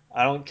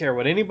 I don't care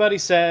what anybody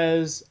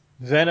says.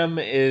 Venom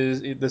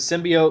is the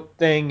symbiote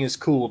thing is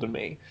cool to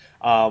me.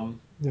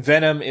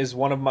 Venom is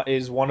one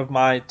of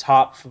my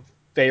top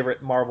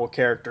favorite Marvel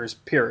characters.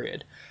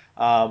 Period.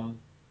 Um,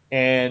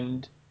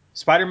 and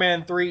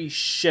Spider-Man 3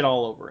 shit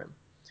all over him,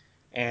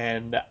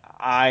 and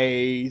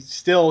I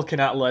still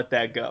cannot let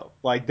that go.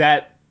 Like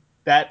that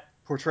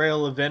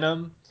portrayal of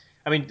Venom.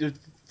 I mean,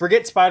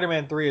 forget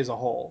Spider-Man 3 as a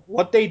whole.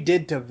 What they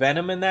did to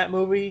Venom in that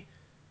movie,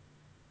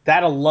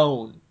 that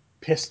alone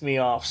pissed me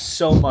off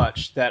so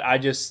much that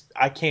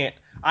I can't.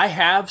 I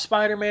have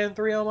Spider-Man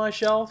 3 on my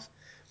shelf,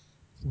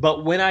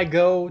 but when I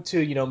go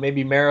to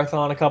maybe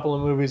marathon a couple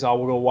of movies, I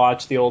will go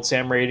watch the old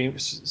Sam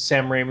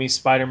Raimi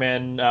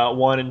Spider-Man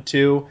 1 and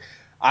 2.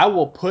 I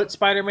will put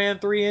Spider-Man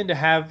 3 in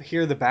to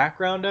hear the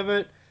background of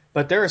it.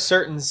 But there are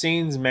certain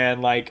scenes,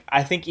 man. Like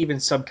I think even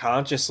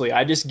subconsciously,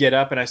 I just get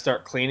up and I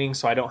start cleaning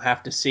so I don't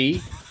have to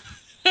see.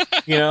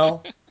 You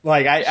know,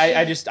 like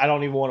I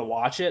don't even want to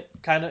watch it,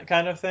 kind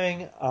of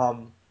thing.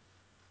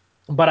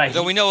 But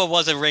Though we know it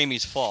wasn't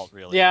Raimi's fault,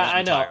 really, yeah, not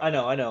I know, I entirely.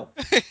 know, I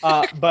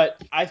know.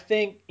 But I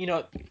think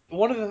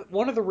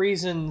one of the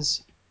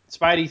reasons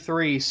Spidey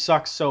 3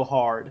 sucks so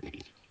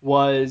hard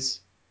was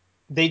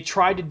they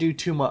tried to do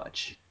too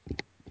much,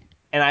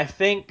 and I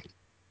think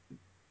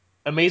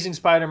Amazing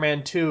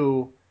Spider-Man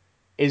 2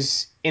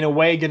 is in a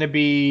way going to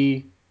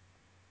be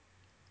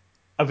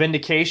a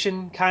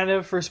vindication kind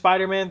of for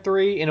Spider-Man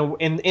 3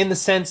 in the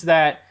sense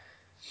that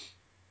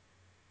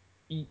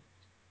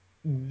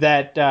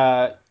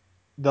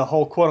the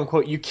whole quote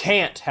unquote you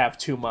can't have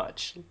too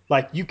much.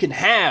 Like you can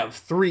have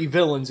three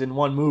villains in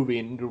one movie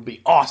and it'll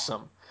be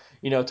awesome,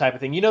 type of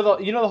thing.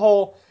 The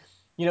whole,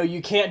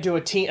 you can't do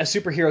a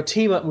superhero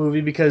team up movie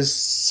because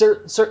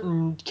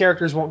certain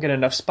characters won't get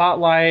enough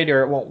spotlight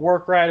or it won't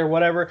work right or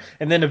whatever.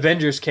 And then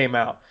Avengers came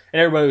out and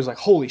everybody was like,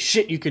 "Holy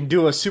shit, you can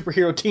do a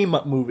superhero team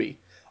up movie,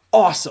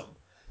 awesome!"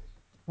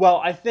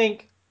 Well, I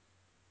think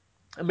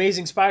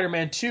Amazing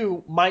Spider-Man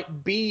 2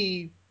 might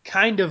be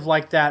kind of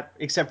like that,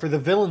 except for the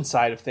villain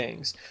side of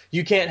things.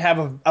 You can't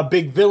have a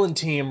big villain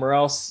team, or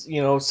else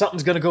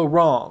something's gonna go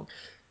wrong.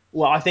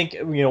 Well, I think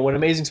when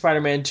Amazing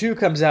Spider-Man 2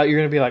 comes out, you're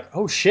gonna be like,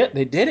 oh shit,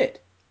 they did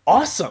it,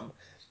 awesome.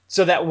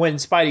 So that when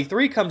Spidey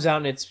 3 comes out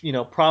and it's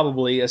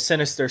probably a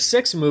Sinister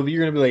Six movie,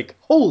 you're gonna be like,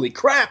 holy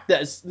crap,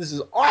 this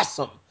is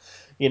awesome,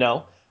 you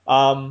know.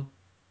 Um,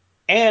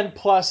 and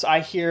plus, I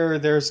hear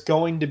there's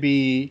going to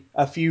be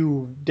a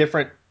few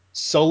different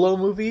solo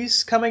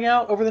movies coming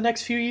out over the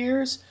next few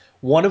years.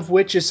 One of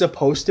which is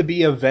supposed to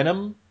be a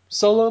Venom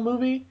solo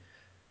movie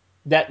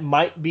that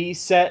might be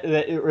set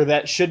or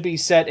that should be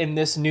set in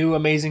this new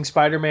Amazing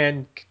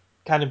Spider-Man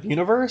kind of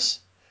universe.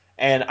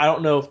 And I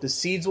don't know if the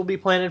seeds will be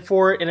planted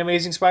for it in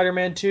Amazing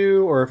Spider-Man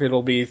 2 or if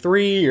it'll be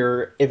 3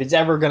 or if it's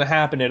ever going to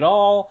happen at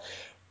all.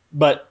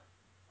 But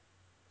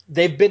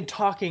they've been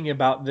talking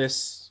about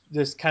this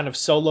kind of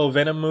solo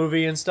Venom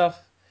movie and stuff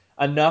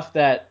enough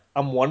that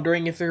I'm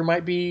wondering if there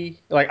might be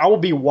like I will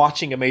be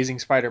watching Amazing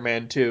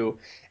Spider-Man 2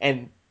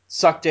 and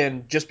sucked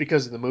in just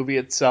because of the movie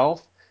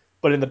itself.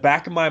 But in the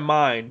back of my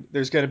mind,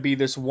 there's going to be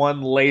this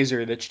one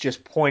laser that's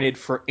just pointed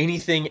for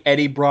anything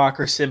Eddie Brock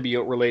or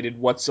symbiote related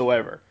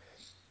whatsoever.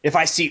 If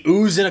I see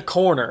ooze in a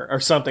corner or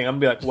something, I'm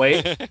gonna be like,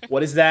 wait,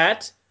 what is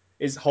that?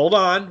 Hold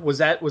on, was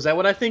that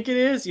what I think it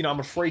is? I'm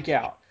gonna freak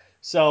out.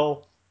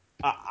 So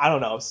I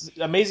don't know.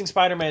 Amazing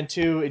Spider-Man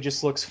 2, it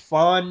just looks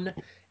fun.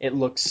 It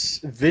looks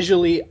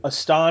visually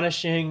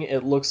astonishing.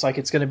 It looks like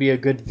it's gonna be a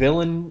good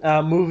villain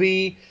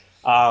movie.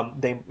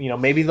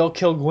 Maybe they'll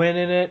kill Gwen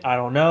in it. I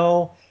don't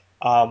know.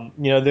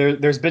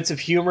 There's bits of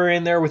humor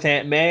in there with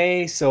Aunt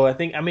May, so I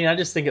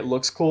just think it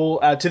looks cool.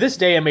 To this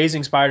day,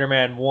 Amazing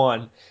Spider-Man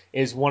 1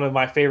 is one of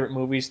my favorite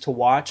movies to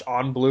watch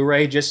on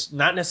Blu-ray. Just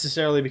not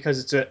necessarily because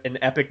it's an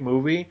epic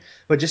movie,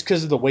 but just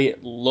because of the way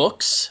it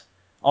looks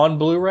on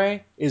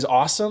Blu-ray is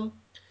awesome.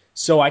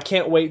 So I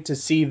can't wait to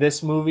see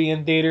this movie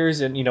in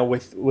theaters, and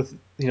with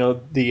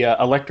the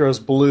Electro's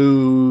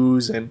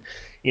blues and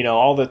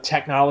all the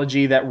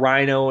technology that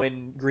Rhino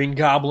and Green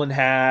Goblin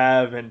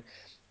have, and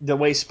the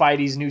way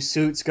Spidey's new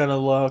suit's gonna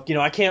look.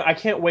 I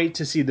can't wait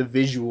to see the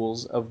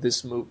visuals of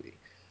this movie.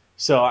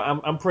 So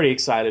I'm pretty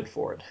excited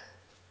for it.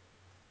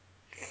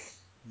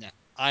 Yeah,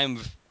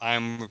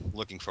 I'm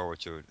looking forward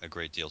to it a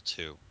great deal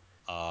too.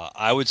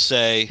 I would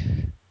say,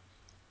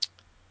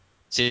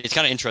 see, it's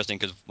kind of interesting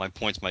because my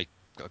points might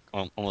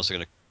almost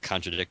going to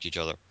contradict each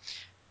other.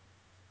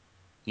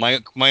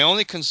 My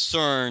only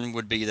concern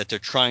would be that they're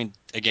trying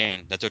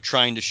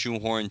to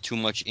shoehorn too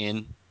much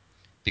in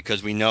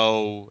because we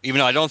know, even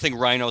though I don't think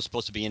Rhino's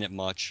supposed to be in it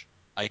much,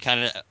 I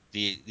kind of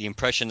the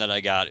impression that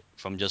I got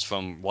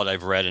from what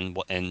I've read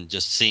and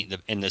just seeing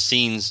in the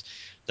scenes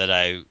that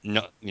I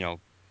know,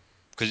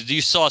 because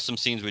you saw some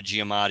scenes with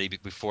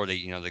Giamatti before they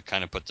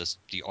kind of put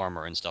the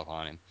armor and stuff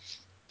on him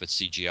with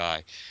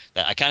CGI.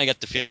 That I kind of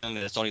get the feeling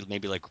that it's only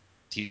maybe like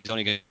he's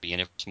only going to be in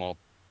it for a small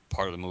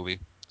part of the movie.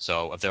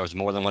 So if there was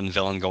more than one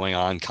villain going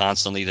on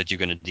constantly that you're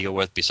going to deal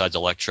with besides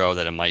Electro,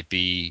 that it might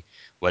be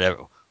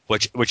whatever,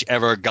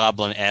 whichever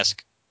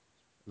Goblin-esque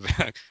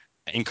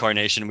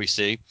incarnation we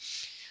see,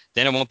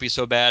 then it won't be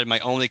so bad. My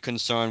only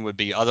concern would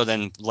be, other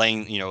than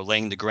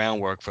laying the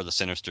groundwork for the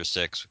Sinister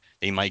Six,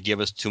 they might give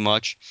us too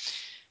much.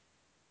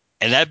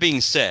 And that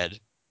being said,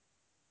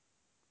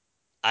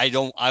 I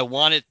don't. I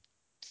want it.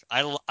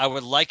 I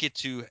would like it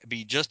to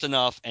be just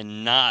enough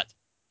and not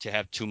to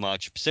have too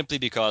much, simply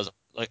because,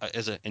 like,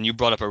 and you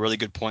brought up a really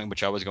good point,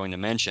 which I was going to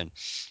mention.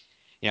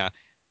 Yeah,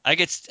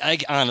 I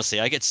honestly,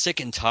 I get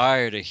sick and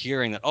tired of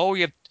hearing that. Oh,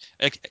 you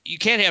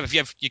can't have,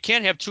 you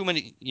can't have too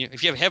many.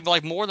 If you have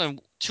like more than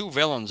two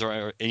villains,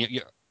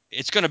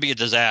 it's going to be a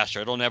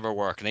disaster. It'll never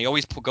work. And they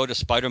always go to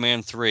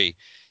Spider-Man 3,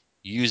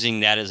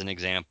 using that as an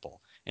example.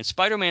 And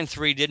Spider-Man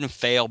 3 didn't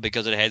fail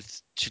because it had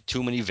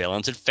too many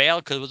villains. It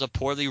failed because it was a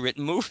poorly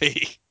written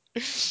movie.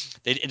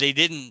 They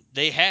didn't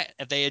they had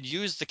if they had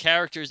used the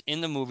characters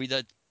in the movie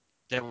that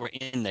were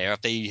in there,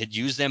 if they had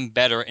used them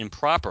better and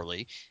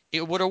properly,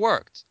 it would have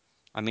worked.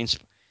 I mean,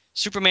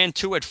 Superman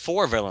 2 had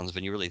four villains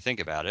when you really think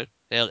about it.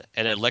 It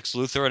had Lex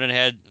Luthor and it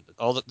had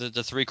all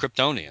the three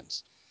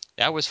Kryptonians.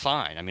 That was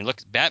fine. I mean,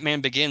 look, Batman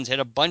Begins had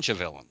a bunch of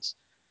villains.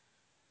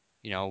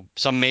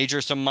 Some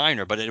major, some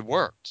minor, but it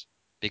worked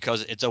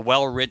because it's a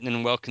well-written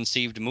and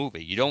well-conceived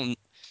movie.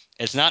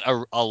 It's not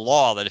a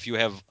law that if you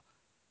have,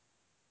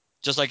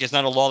 just like it's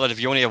not a law that if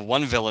you only have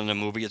one villain in a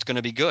movie, it's going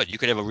to be good. You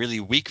could have a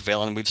really weak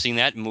villain. We've seen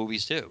that in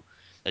movies too,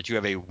 that you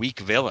have a weak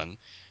villain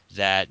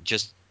that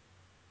just,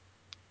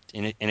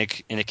 and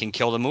it can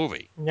kill the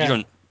movie.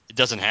 Yeah. It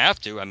doesn't have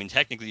to. I mean,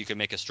 technically, you can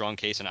make a strong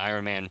case in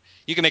Iron Man.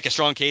 You can make a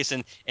strong case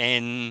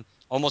in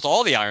almost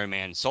all the Iron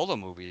Man solo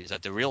movies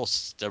that the real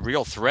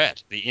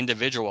threat, the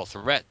individual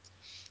threat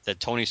that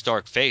Tony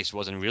Stark faced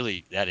wasn't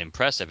really that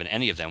impressive in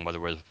any of them, whether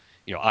it was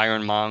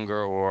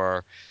Ironmonger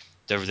or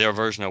their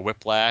version of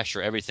Whiplash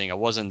or everything. It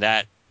wasn't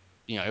that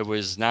it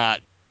was not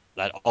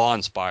that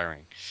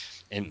awe-inspiring.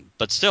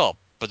 But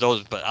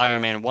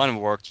Iron Man 1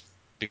 worked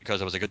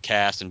because it was a good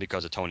cast and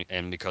because of Tony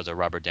and because of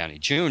Robert Downey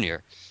Jr.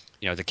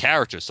 The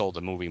character sold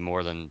the movie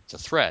more than the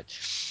threat.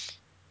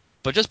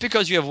 But just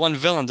because you have one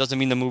villain doesn't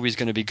mean the movie's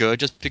going to be good.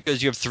 Just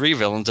because you have three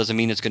villains doesn't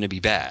mean it's going to be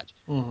bad.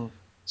 Mm-hmm.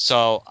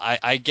 So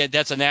I get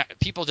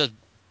people just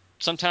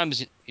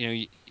sometimes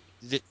you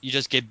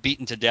just get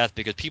beaten to death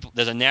because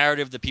there's a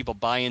narrative that people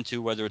buy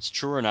into whether it's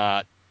true or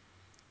not,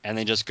 and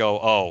they just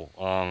go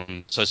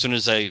so as soon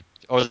as they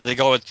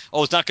go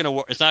it's not going to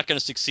work, it's not going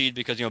to succeed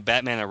because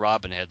Batman and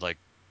Robin had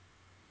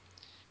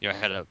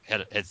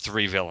had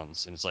three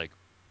villains, and it's like,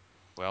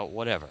 well,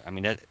 whatever. I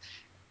mean,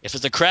 if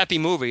it's a crappy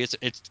movie, it's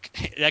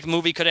that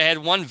movie could have had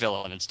one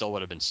villain and still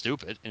would have been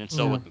stupid, and it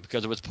still Yeah. would,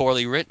 because it was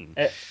poorly written.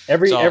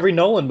 Every So every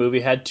Nolan movie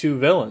had two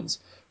villains.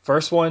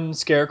 First one,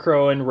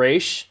 Scarecrow and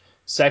Ra's.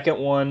 Second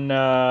one,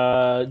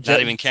 not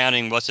even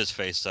counting what's his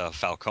face,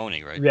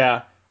 Falcone, right?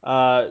 yeah.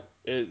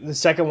 The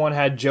second one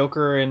had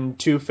Joker and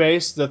Two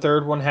Face. The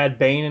third one had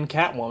Bane and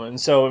Catwoman.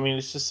 So I mean,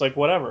 it's just like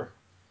whatever.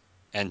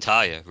 And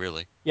Talia,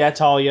 really. Yeah,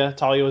 Talia.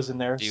 Talia was in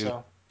there. even,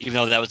 So even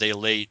though that was a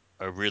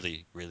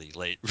really, really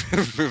late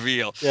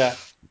reveal. yeah.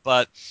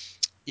 But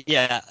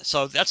yeah,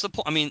 so that's the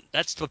point. I mean,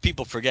 that's what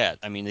people forget.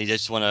 I mean, they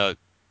just want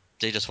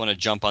to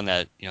jump on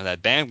that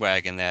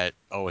bandwagon that,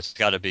 it's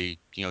got to be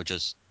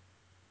just.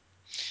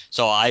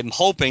 So I'm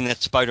hoping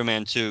that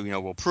Spider-Man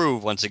 2 will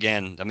prove once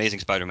again, Amazing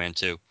Spider-Man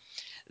 2,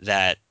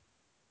 that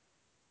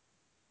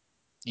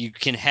you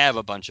can have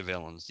a bunch of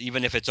villains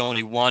even if it's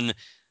only one.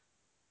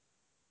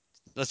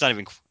 Let's not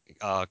even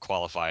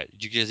qualify it.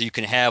 You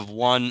can have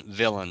one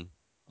villain,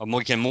 or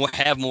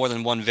have more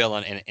than one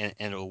villain, and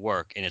it'll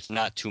work. And it's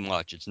not too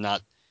much. It's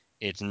not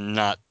too, it's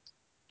not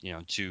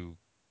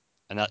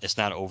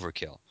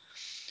overkill.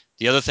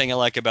 The other thing I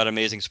like about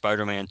Amazing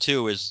Spider-Man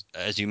 2 is,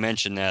 as you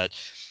mentioned, that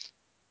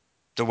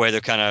the way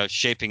they're kind of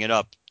shaping it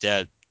up,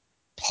 that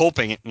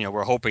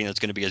we're hoping it's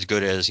going to be as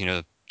good as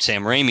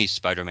Sam Raimi's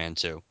Spider-Man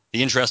 2.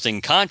 The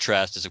interesting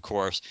contrast is, of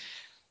course,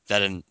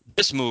 that in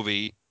this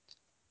movie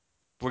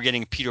we're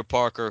getting Peter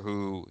Parker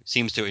who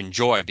seems to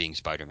enjoy being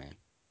Spider-Man.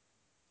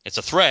 It's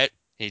a threat.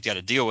 He's got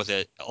to deal with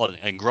it,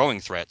 and growing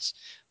threats.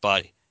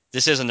 But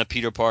this isn't a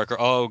Peter Parker.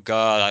 Oh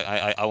God,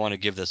 I want to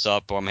give this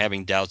up, or I'm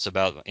having doubts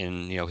about,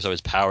 so his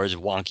powers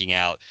wonking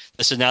out.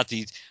 This is not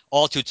the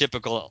all too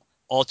typical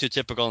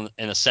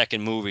in a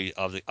second movie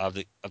of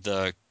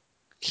the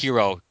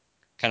hero,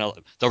 kind of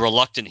the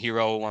reluctant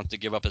hero who wants to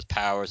give up his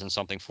powers, and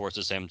something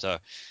forces him to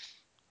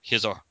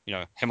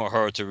him or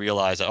her to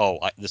realize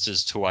that, this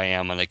is who I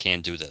am and I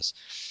can't do this.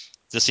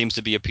 This seems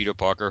to be a Peter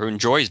Parker who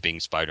enjoys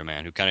being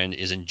Spider-Man, who kind of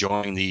is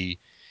enjoying the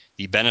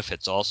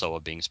benefits also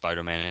of being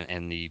Spider-Man,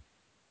 and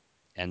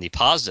the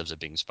positives of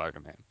being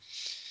Spider-Man.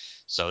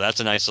 So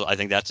that's I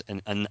think that's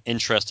an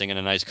interesting and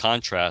a nice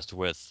contrast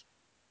with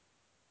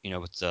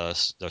with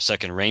the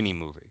second Raimi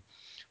movie.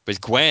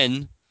 With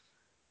Gwen,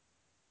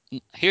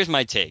 here's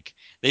my take.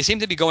 They seem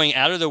to be going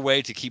out of their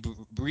way to keep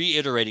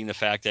reiterating the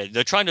fact that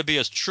they're trying to be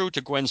as true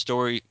to Gwen's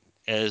story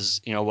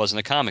as was in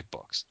the comic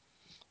books.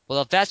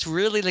 Well, if that's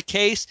really the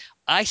case,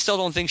 I still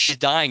don't think she's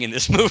dying in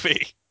this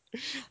movie.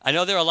 I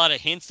know there are a lot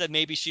of hints that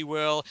maybe she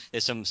will.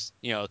 There's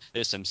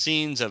some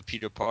scenes of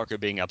Peter Parker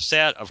being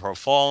upset, of her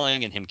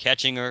falling and him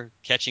catching her,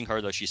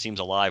 though she seems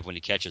alive when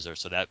he catches her.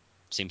 So that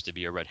seems to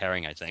be a red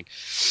herring, I think.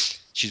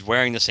 She's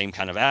wearing the same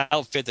kind of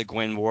outfit that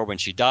Gwen wore when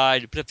she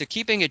died. But if they're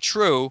keeping it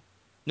true,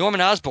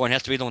 Norman Osborn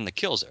has to be the one that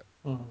kills her.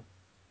 Mhm.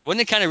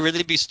 Wouldn't it kind of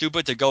really be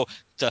stupid to go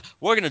to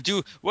we're gonna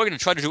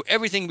try to do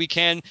everything we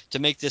can to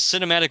make this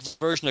cinematic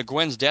version of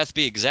Gwen's death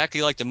be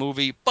exactly like the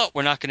movie, but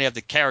we're not gonna have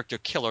the character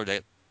killer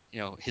that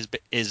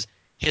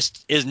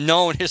is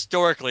known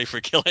historically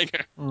for killing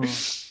her.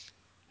 Mhm.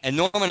 And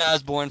Norman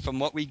Osborn, from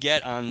what we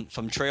get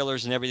from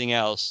trailers and everything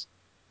else,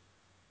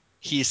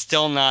 he's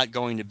still not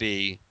going to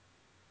be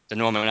the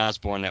Norman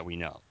Osborn that we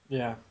know.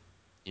 Yeah.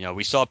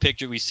 We saw a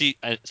picture.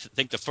 I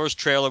think the first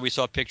trailer, we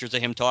saw pictures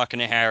of him talking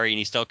to Harry, and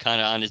he's still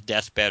kind of on his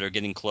deathbed or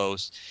getting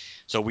close.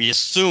 So we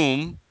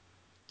assume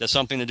that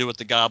something to do with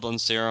the Goblin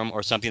Serum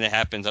or something that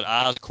happens at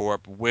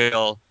Oscorp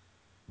will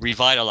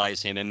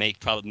revitalize him and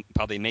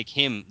probably make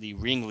him the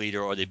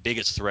ringleader or the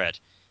biggest threat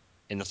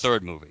in the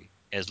third movie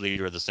as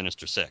leader of the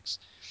Sinister Six.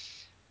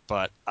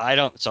 But I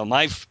don't. So and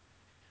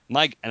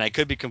I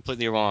could be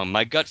completely wrong.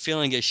 My gut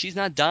feeling is she's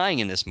not dying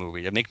in this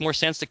movie. It makes more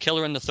sense to kill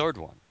her in the third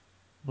one,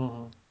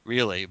 Mhm.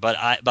 really.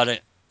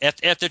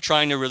 If they're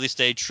trying to really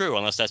stay true,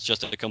 unless that's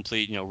just a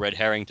complete red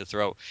herring to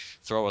throw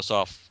us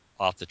off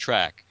the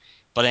track.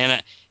 But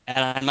and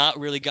I'm not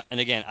really. And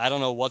again, I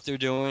don't know what they're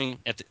doing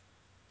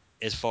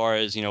as far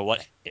as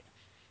what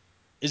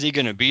is he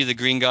going to be the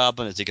Green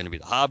Goblin? Is he going to be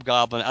the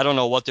Hobgoblin? I don't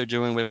know what they're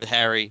doing with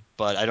Harry,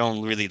 but I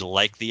don't really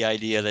like the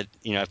idea that,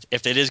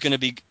 if it is going to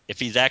be, if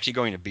he's actually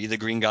going to be the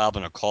Green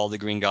Goblin or called the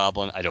Green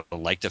Goblin, I don't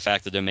like the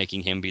fact that they're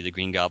making him be the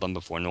Green Goblin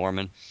before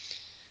Norman.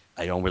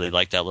 I don't really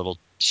like that little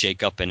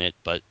shake up in it,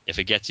 but if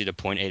it gets you to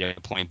point A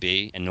to point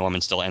B and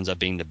Norman still ends up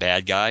being the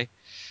bad guy,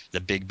 the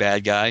big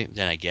bad guy,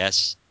 then I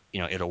guess,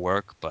 it'll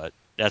work, but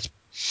I'm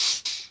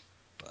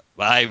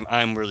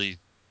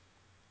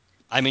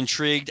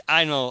intrigued.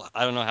 I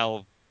don't know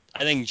how.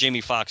 I think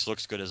Jamie Foxx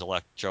looks good as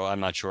Electro. I'm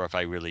not sure if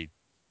I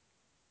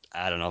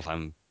don't know if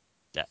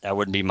that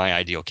wouldn't be my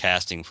ideal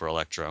casting for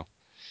Electro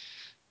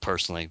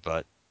personally,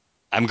 but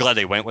I'm glad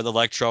they went with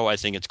Electro. I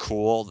think it's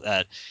cool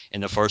that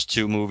in the first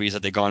two movies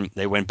that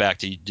they went back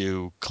to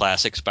do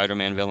classic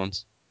Spider-Man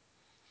villains,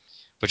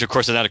 which of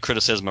course is not a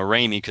criticism of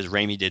Raimi because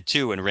Raimi did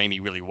too, and Raimi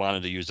really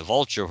wanted to use the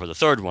Vulture for the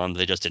third one, but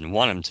they just didn't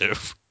want him to.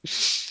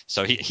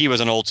 So he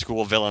was an old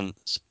school villain,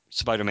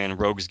 Spider-Man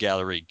Rogues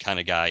Gallery kind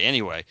of guy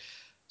anyway.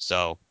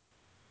 So,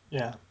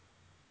 Yeah,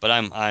 but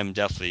I'm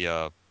definitely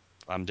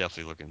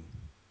looking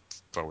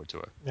forward to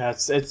it. yeah.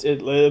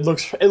 It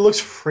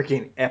looks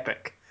freaking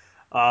epic.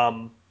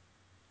 Um,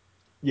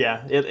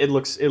 yeah, it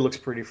looks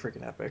pretty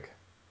freaking epic.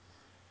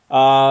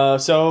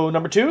 So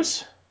number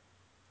twos.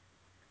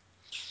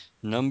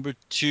 Number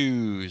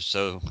two.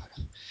 So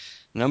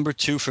number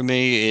two for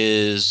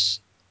me is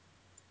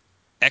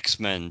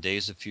X-Men: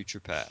 Days of Future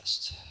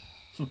Past.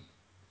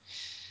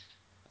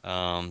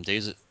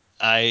 Days.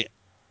 I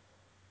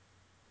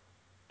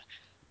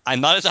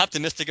I'm not as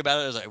optimistic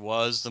about it as I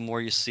was. The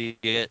more you see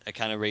it, it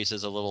kind of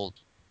raises a little.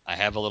 I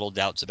have a little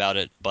doubts about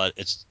it, but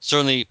it's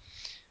certainly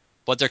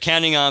what they're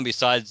counting on.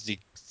 Besides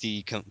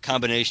the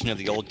combination of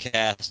the old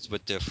cast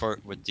with the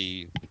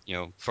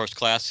first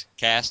class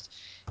cast,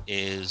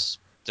 is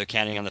they're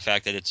counting on the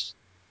fact that it's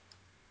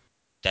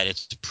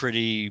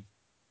pretty.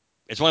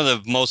 It's one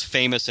of the most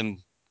famous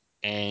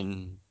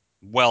and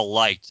well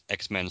liked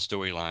X Men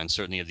storylines,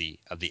 certainly of the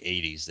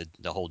 80s.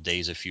 The whole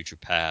Days of Future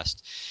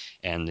Past,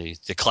 and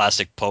the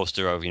classic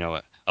poster of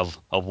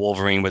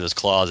Wolverine with his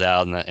claws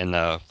out, and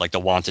the like the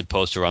wanted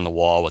poster on the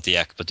wall with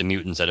the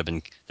mutants that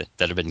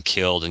have been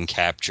killed and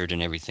captured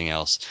and everything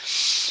else.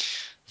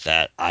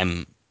 That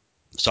I'm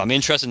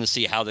interested to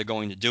see how they're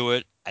going to do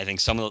it. I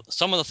think some of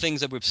the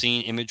things that we've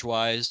seen image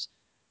wise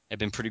have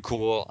been pretty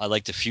cool. I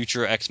like the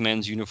future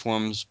X-Men's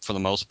uniforms for the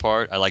most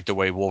part. I like the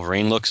way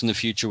Wolverine looks in the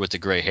future with the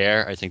gray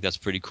hair. I think that's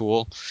pretty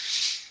cool.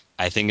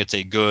 I think it's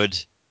a good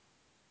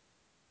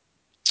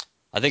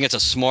I think it's a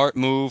smart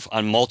move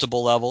on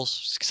multiple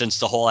levels since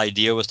the whole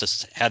idea was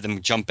to have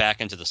them jump back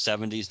into the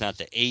 70s, not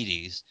the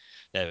 80s.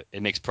 That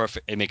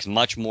it makes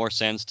much more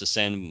sense to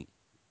send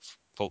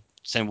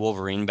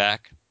Wolverine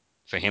back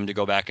for him to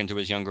go back into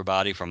his younger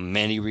body for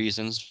many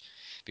reasons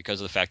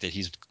because of the fact that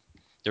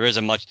there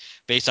isn't much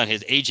based on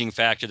his aging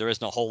factor. There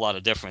isn't a whole lot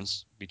of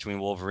difference between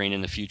Wolverine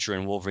in the future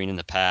and Wolverine in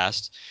the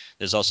past.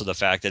 There's also the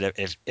fact that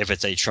if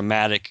it's a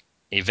traumatic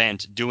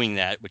event doing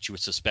that, which you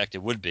would suspect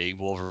it would be,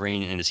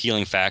 Wolverine and his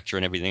healing factor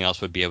and everything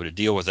else would be able to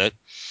deal with it.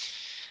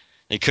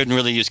 They couldn't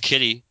really use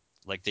Kitty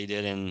like they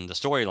did in the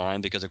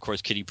storyline because, of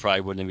course, Kitty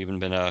probably wouldn't have even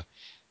been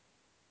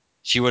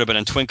she would have been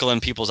a twinkle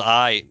in people's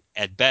eye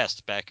at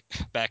best back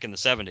in the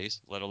 70s,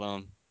 let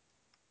alone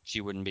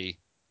she wouldn't be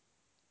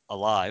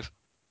alive.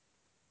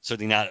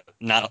 Certainly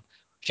not.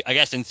 I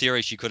guess in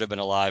theory she could have been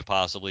alive,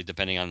 possibly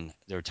depending on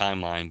their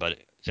timeline, but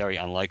very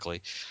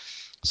unlikely.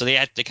 So they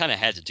kind of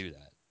had to do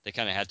that. They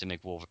kind of had to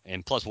make Wolverine,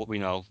 and plus what we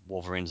know,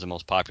 Wolverine's the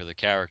most popular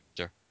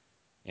character,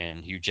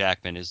 and Hugh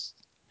Jackman is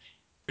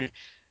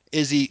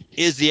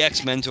the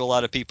X-Men to a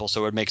lot of people,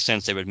 so it would make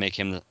sense they would make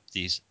him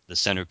the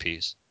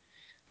centerpiece.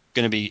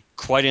 Going to be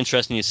quite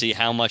interesting to see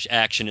how much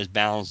action is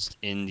balanced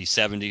in the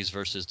 70s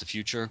versus the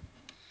future,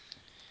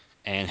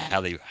 and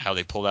how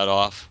they pull that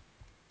off.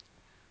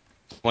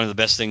 One of the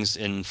best things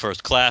in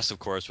First Class, of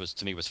course, was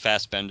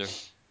Fassbender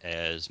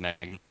as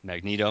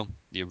Magneto.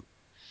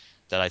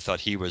 That I thought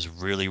he was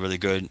really really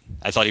good.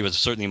 I thought he was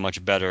certainly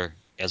much better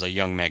as a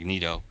young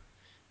Magneto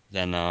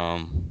than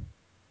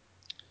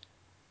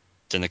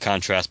than the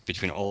contrast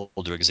between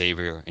older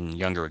Xavier and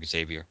younger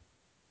Xavier.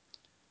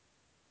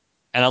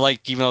 And I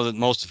like, even though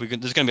there's going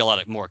to be a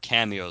lot of more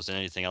cameos than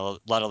anything. A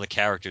lot of the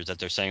characters that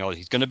they're saying, oh,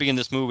 he's going to be in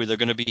this movie. They're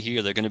going to be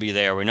here. They're going to be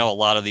there. We know a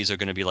lot of these are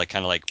going to be like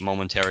kind of like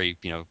momentary,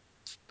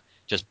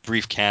 just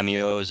brief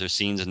cameos or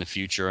scenes in the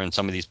future, and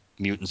some of these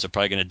mutants are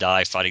probably going to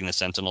die fighting the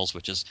Sentinels,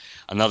 which is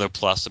another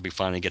plus that we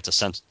finally get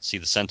to see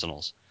the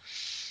Sentinels.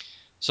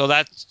 So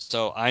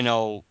I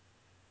know,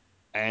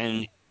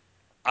 and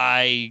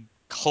I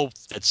hope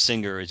that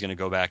Singer is going to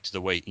go back to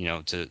the way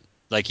to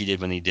like he did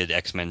when he did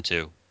X-Men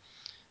 2,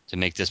 to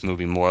make this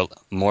movie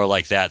more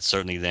like that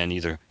certainly than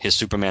either his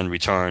Superman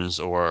Returns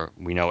or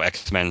we know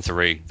X-Men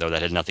 3, though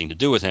that had nothing to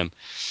do with him.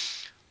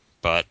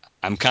 But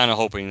I'm kind of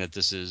hoping that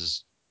this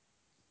is.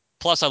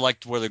 Plus, I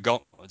liked where they're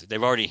going.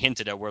 They've already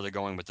hinted at where they're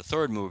going with the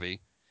third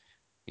movie,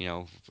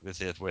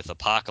 with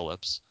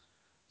Apocalypse.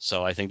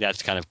 So I think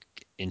that's kind of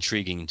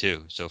intriguing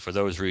too. So for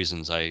those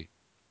reasons, I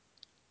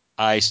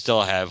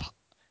still have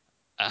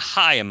a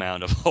high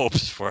amount of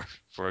hopes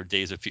for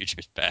Days of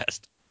Futures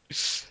Past.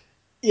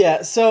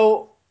 Yeah,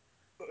 so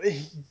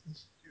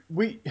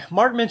we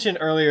Mark mentioned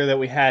earlier that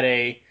we had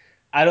a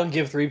I don't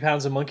give 3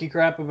 pounds of monkey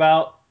crap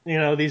about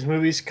these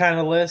movies kind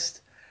of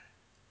list.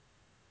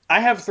 I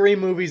have 3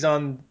 movies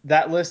on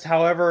that list.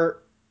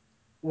 However,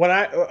 when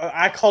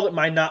I called it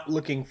my not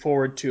looking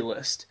forward to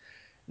list.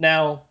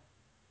 Now,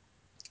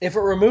 if it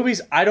were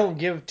movies I don't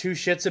give two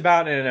shits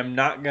about and I'm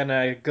not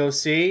gonna go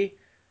see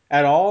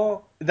at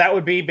all, that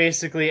would be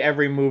basically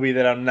every movie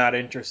that I'm not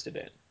interested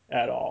in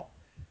at all.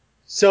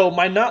 So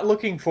my not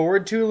looking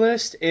forward to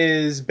list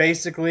is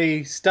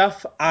basically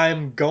stuff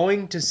I'm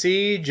going to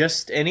see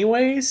just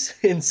anyways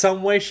in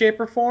some way,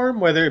 shape, or form,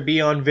 whether it be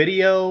on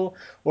video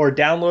or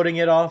downloading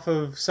it off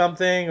of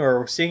something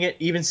or seeing it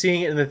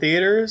in the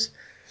theaters.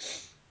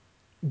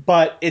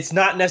 But it's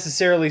not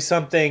necessarily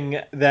something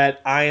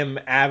that I am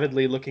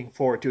avidly looking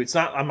forward to.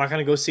 I'm not going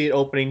to go see it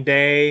opening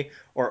day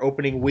or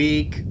opening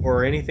week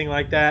or anything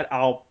like that.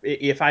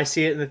 If I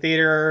see it in the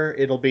theater,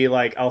 it'll be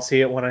like I'll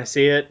see it when I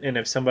see it, and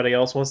if somebody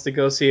else wants to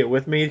go see it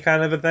with me,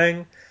 kind of a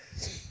thing.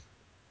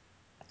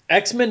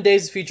 X-Men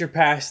Days of Future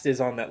Past is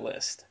on that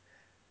list.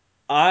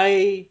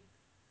 I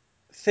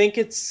think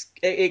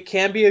it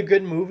can be a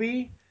good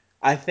movie.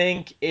 I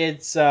think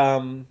it's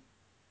got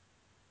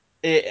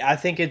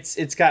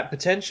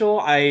potential.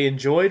 I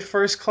enjoyed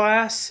First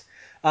Class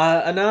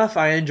enough.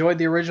 I enjoyed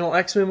the original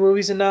X-Men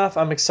movies enough.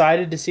 I'm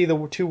excited to see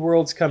the two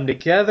worlds come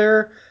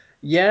together.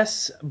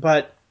 Yes,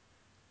 but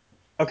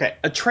okay,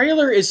 a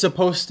trailer is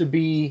supposed to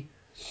be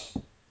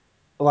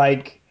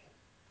like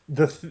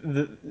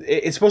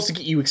it's supposed to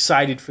get you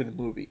excited for the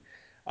movie.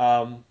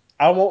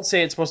 I won't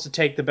say it's supposed to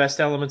take the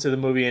best elements of the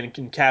movie and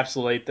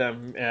encapsulate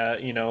them,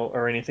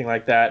 or anything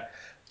like that,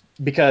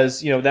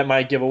 because that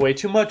might give away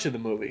too much of the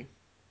movie.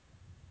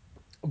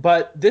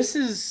 But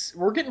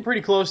we're getting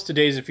pretty close to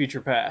Days of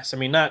Future Past. I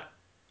mean, not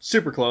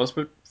super close,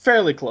 but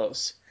fairly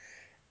close.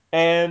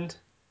 And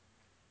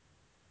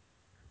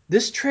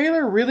this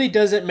trailer really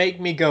doesn't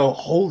make me go,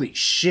 holy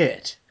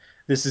shit,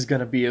 this is going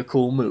to be a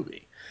cool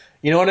movie.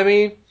 You know what I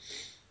mean?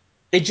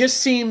 It just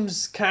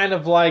seems kind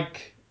of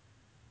like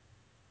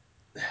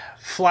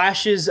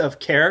flashes of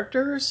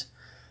characters.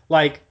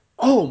 Like,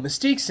 oh,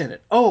 Mystique's in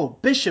it. Oh,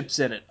 Bishop's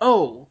in it.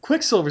 Oh,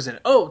 Quicksilver's in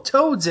it. Oh,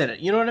 Toad's in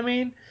it. You know what I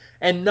mean?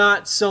 And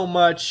not so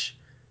much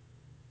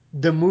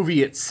the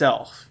movie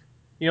itself.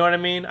 You know what I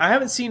mean?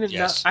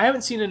 Yes. I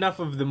haven't seen enough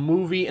of the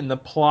movie and the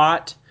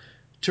plot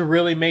to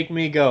really make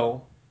me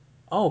go,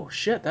 "Oh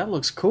shit, that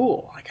looks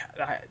cool." Like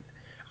I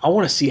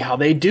want to see how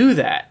they do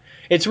that.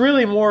 It's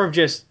really more of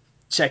just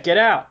check it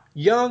out.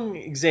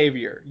 Young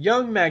Xavier,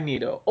 young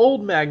Magneto,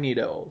 old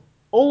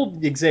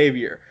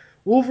Xavier,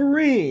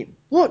 Wolverine.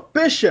 Look,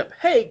 Bishop.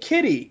 Hey,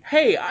 Kitty.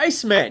 Hey,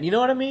 Iceman. You know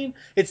what I mean?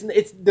 It's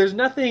there's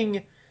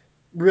nothing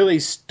really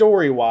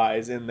story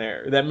wise in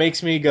there that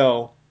makes me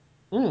go,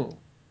 hmm,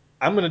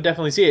 I'm gonna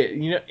definitely see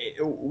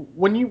it.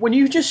 When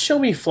you just show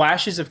me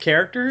flashes of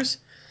characters,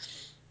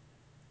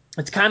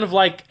 it's kind of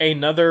like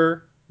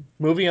another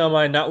movie on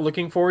my not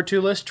looking forward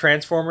to list,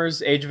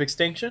 Transformers: Age of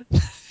Extinction.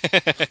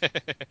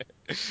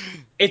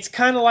 It's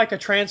kind of like a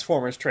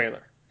Transformers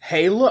trailer.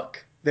 Hey,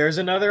 look, there's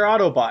another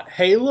Autobot.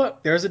 Hey,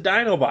 look, there's a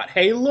Dinobot.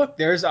 Hey, look,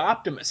 there's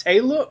Optimus.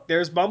 Hey, look,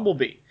 there's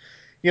Bumblebee.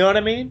 You know what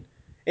I mean?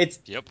 It's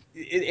Yep.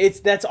 it's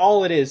that's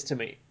all it is to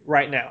me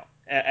right now.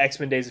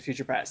 X-Men Days of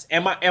Future Past.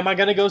 Am I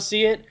gonna go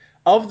see it?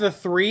 Of the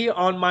 3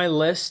 on my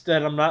list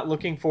that I'm not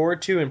looking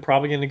forward to and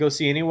probably gonna go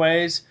see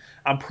anyways,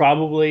 I'm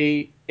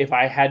probably, if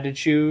I had to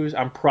choose,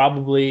 I'm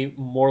probably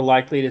more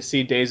likely to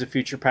see Days of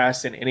Future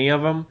Past than any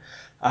of them.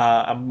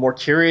 I'm more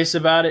curious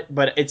about it,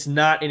 but it's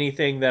not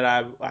anything that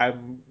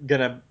I'm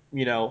gonna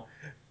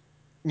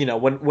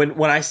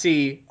when I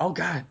see, oh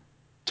god,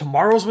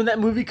 tomorrow's when that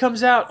movie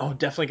comes out. Oh,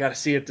 definitely got to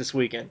see it this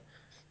weekend.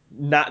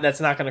 Not That's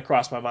not going to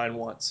cross my mind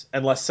once,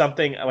 unless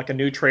something like a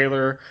new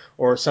trailer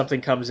or something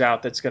comes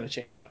out that's going to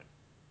change.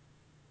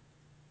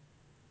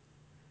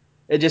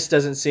 It just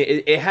doesn't see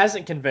it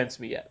hasn't convinced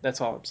me yet.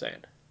 That's all I'm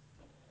saying.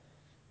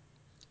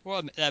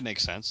 Well, that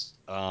makes sense.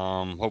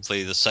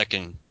 Hopefully the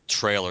second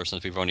trailer,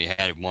 since we've only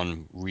had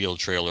one real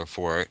trailer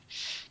for it,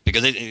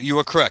 because you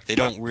were correct. They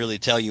don't really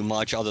tell you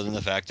much other than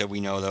the fact that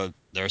we know that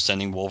they're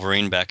sending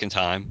Wolverine back in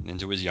time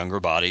into his younger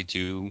body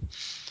to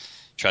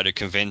try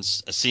to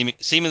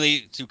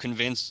seemingly to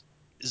convince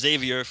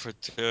Xavier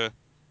to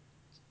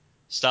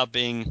stop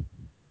being,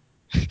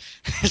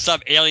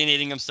 stop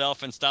alienating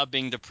himself and stop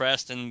being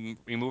depressed and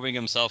removing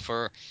himself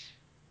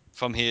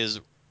from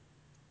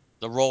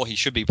the role he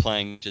should be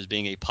playing, which is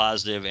being a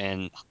positive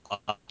and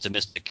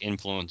optimistic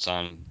influence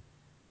on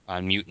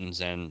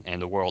mutants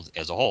and the world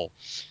as a whole.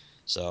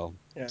 So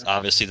Yeah.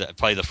 obviously that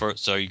probably the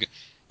first.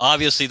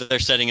 Obviously they're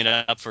setting it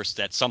up for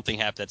that something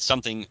happens. That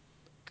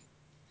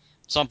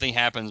something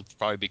happens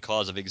probably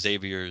because of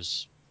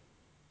Xavier's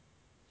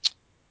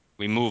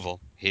removal,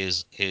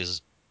 his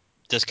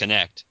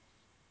disconnect.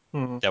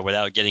 Mm-hmm. That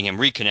without getting him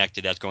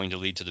reconnected, that's going to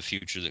lead to the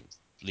future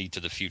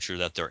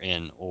that they're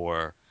in,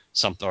 or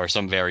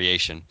some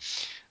variation.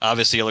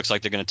 Obviously, it looks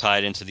like they're going to tie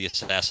it into the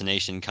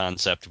assassination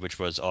concept, which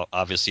was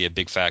obviously a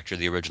big factor of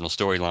the original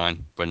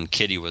storyline when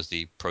Kitty was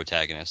the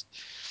protagonist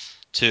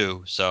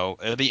too. So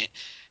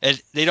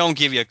they don't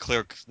give you a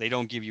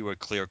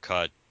clear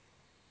cut,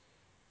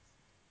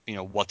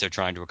 what they're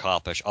trying to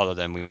accomplish, other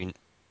than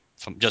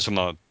from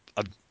a,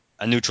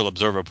 a neutral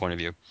observer point of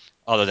view,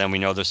 other than we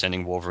know they're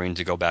sending Wolverine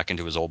to go back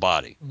into his old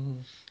body,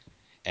 Mhm.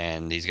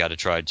 and he's got to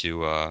try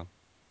to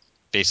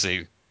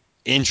basically,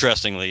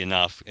 interestingly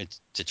enough,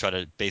 it's to try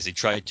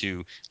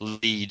to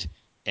lead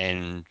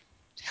and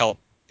help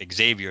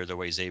Xavier the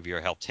way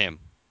Xavier helped him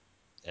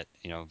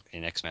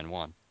in X-Men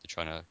 1, to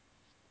try to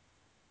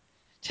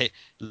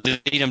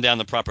lead him down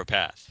the proper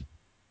path.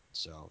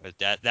 So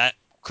that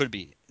could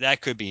be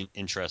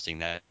interesting,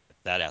 that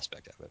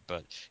aspect of it.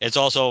 But it's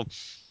also,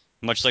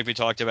 much like we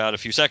talked about a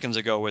few seconds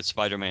ago with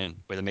Spider-Man,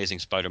 with Amazing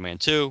Spider-Man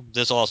 2,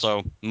 this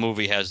also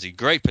movie has the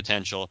great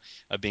potential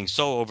of being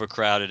so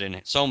overcrowded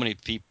and so many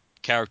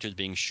characters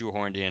being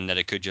shoehorned in that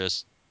it could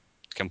just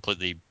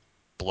completely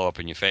blow up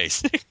in your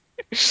face.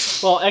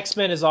 Well, X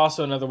Men is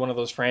also another one of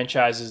those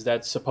franchises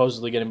that's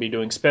supposedly going to be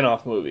doing spin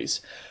off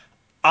movies.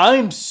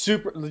 I'm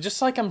super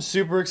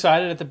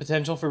excited at the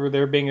potential for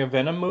there being a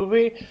Venom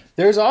movie.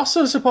 There's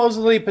also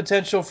supposedly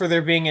potential for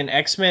there being some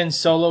X Men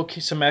solo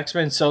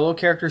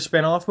character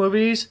spin-off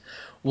movies.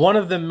 One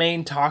of the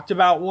main talked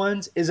about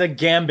ones is a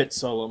Gambit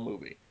solo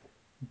movie.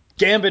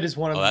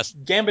 Oh, that's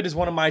Gambit is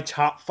one of my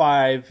top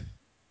five.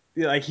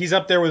 Like he's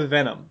up there with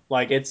Venom.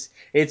 Like it's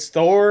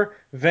Thor,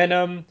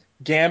 Venom,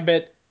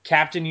 Gambit,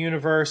 Captain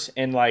Universe,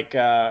 and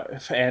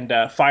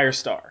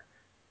Firestar.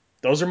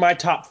 Those are my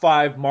top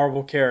five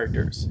Marvel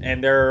characters,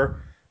 and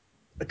they're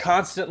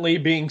constantly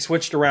being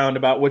switched around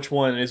about which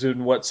one is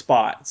in what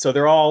spot. So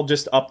they're all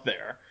just up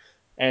there.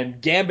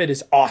 And Gambit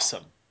is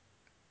awesome,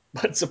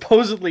 but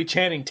supposedly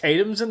Channing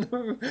Tatum's in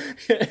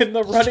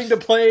the running to I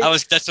play.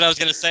 was that's what I was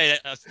gonna say.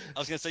 I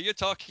was gonna say, you're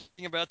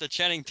talking about the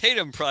Channing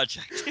Tatum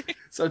project.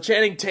 So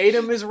Channing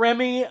Tatum is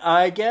Remy,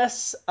 I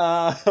guess.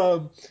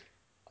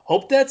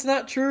 Hope that's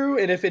not true,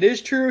 and if it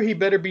is true, he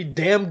better be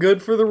damn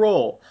good for the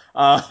role.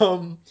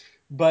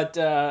 But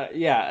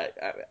yeah,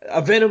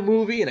 a Venom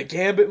movie and a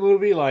Gambit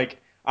movie, like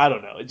I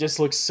don't know, it just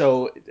looks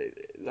so.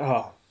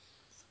 Oh,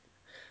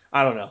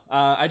 I don't know.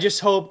 I just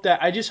hope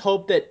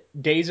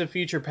that Days of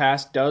Future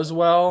Past does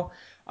well.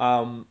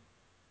 Um,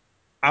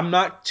 I'm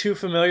not too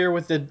familiar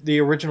with the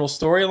original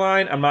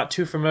storyline. I'm not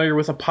too familiar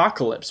with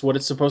Apocalypse, what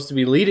it's supposed to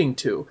be leading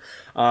to,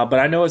 but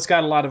I know it's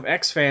got a lot of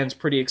X fans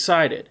pretty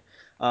excited.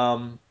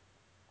 Um,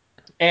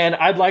 and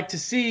I'd like to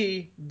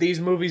see these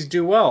movies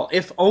do well,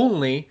 if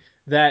only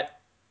that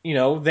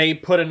they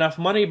put enough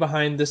money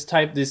behind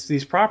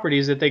these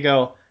properties that they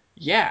go,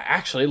 yeah,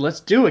 actually, let's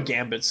do a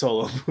Gambit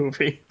solo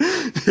movie.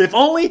 If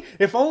only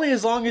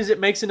as long as it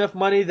makes enough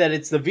money that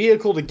it's the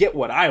vehicle to get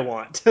what I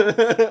want.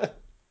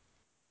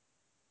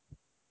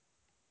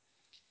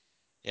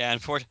 Yeah,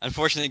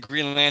 unfortunately,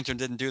 Green Lantern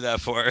didn't do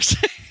that for us.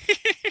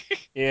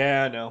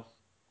 Yeah, I know.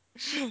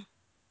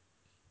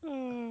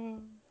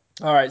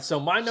 All right, so So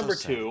sad.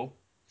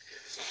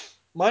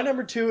 my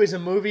number two is a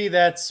movie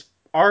that's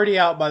already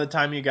out by the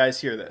time you guys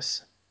hear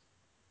this.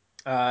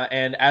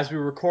 And as we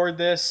record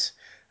this,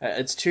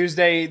 it's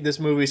Tuesday. This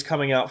movie's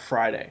coming out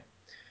Friday.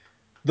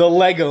 The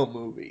Lego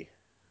Movie.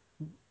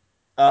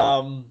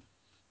 Um,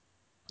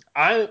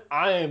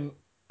 I'm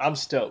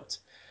stoked.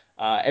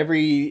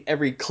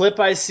 Every clip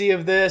I see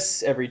of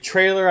this, every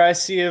trailer I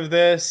see of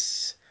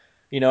this,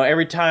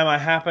 every time it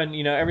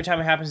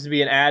happens to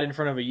be an ad in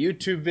front of a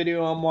YouTube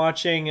video I'm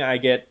watching, I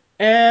get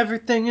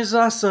 "Everything is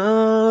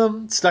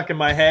awesome" stuck in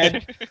my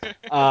head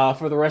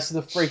for the rest of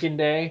the freaking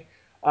day.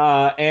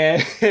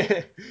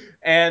 And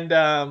and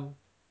I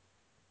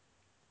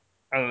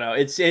don't know.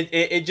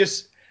 It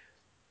just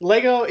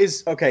Lego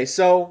is okay.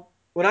 So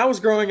when I was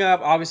growing up,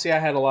 obviously I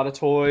had a lot of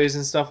toys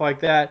and stuff like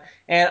that,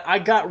 and I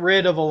got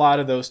rid of a lot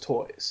of those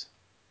toys.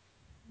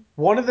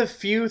 One of the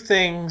few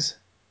things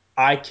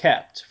I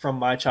kept from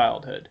my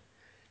childhood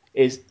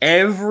is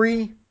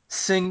every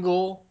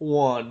single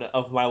one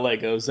of my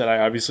Legos that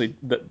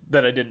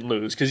that I didn't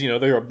lose because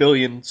there are a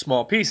billion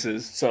small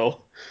pieces.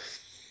 So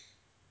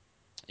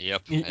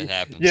Yep, it you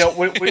happens. know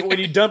when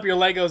you dump your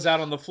Legos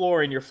out on the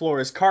floor and your floor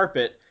is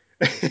carpet,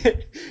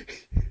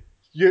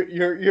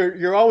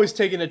 you're always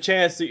taking a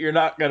chance that you're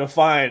not gonna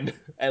find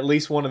at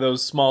least one of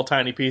those small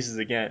tiny pieces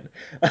again.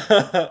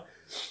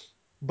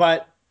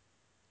 But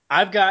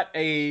I've got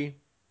a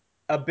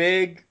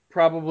big,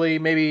 probably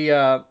maybe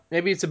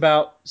it's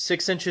about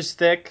 6 inches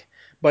thick,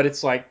 but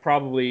it's like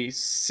probably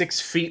 6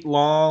 feet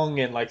long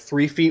and like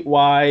 3 feet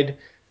wide.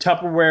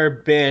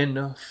 Tupperware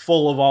bin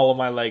full of all of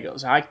my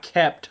Legos. I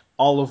kept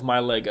all of my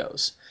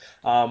Legos.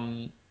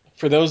 Um,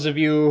 for those of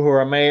you who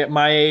are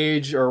my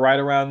age or right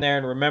around there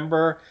and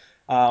remember,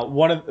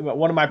 one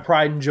of my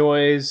pride and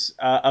joys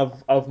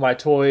of my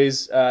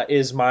toys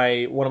is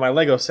my one of my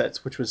Lego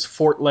sets, which was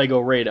Fort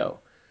Lego Rado.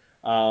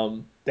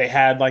 They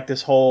had like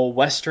this whole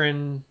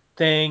Western.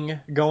 thing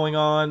going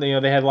on. You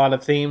know, they had a lot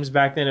of themes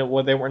back then.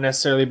 They weren't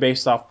necessarily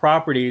based off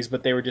properties,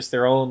 but they were just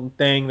their own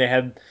thing. They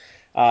had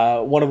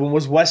one of them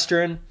was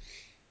Western,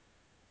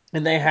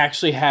 and they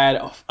actually had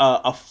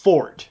a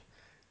fort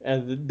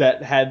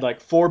that had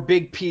like four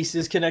big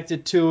pieces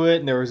connected to it,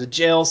 and there was a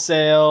jail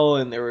cell,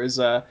 and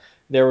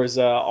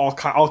all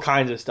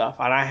kinds of stuff.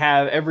 And I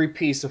have every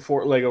piece of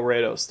Fort Lego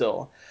Rado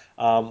still.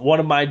 One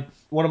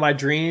of my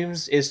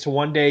dreams is to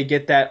one day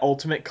get that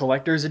ultimate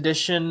collector's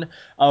edition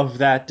of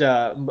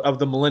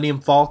the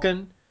Millennium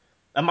Falcon.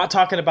 I'm not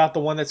talking about the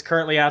one that's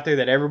currently out there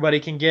that everybody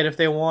can get if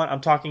they want.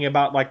 I'm talking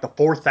about like the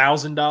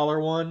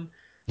 $4,000 one,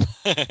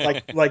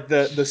 like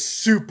the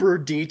super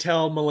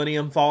detailed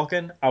Millennium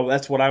Falcon. Oh,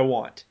 that's what I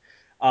want.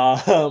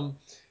 Um,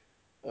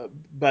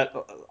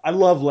 but I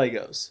love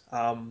Legos.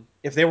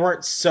 If they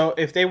weren't so,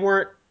 I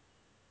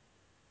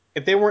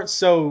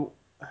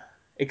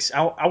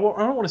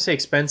don't want to say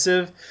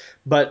expensive,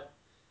 but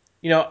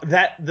you know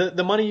that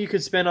the money you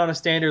could spend on a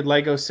standard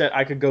Lego set,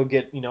 I could go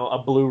get a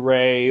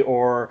Blu-ray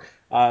or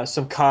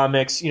some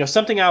comics. You know,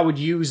 something I would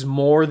use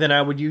more than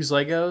I would use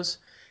Legos.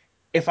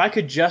 If I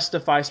could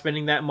justify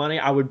spending that money,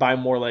 I would buy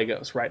more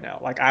Legos right now.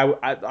 Like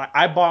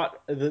I bought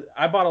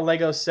a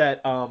Lego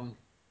set.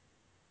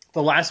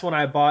 The last one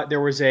I bought,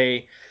 there was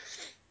a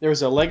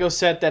Lego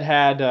set that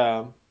had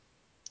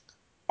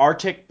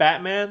Arctic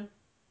Batman,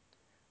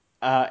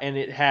 and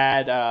it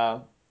had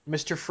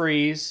Mr.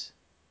 Freeze,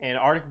 and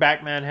Arctic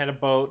Batman had a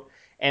boat,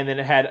 and then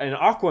it had an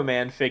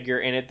Aquaman figure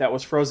in it that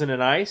was frozen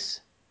in ice.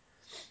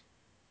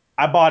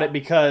 I bought it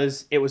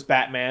because it was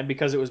Batman,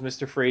 because it was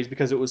Mr. Freeze,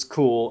 because it was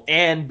cool,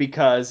 and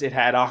because it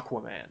had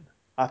Aquaman.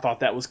 I thought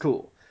that was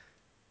cool.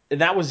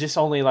 And that was just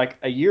only like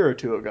a year or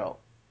two ago.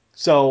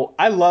 So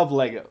I love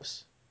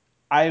Legos.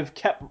 I've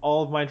kept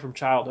all of mine from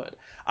childhood.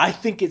 I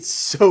think it's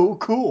so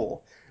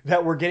cool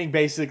that we're getting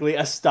basically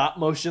a stop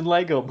motion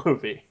Lego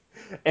movie.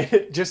 And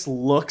it just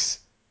looks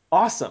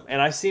awesome.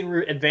 And I've seen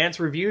advanced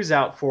reviews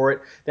out for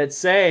it that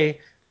say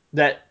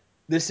that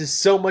this is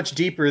so much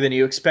deeper than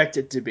you expect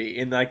it to be.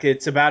 And like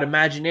it's about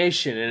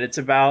imagination and it's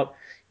about,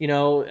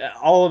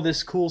 all of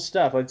this cool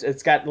stuff.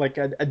 It's got like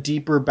a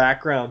deeper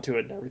background to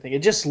it and everything.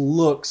 It just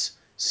looks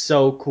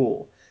so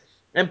cool.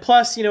 And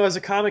plus, as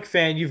a comic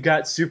fan, you've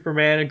got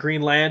Superman and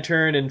Green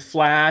Lantern and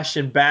Flash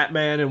and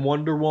Batman and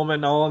Wonder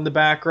Woman all in the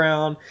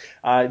background.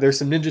 There's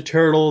some Ninja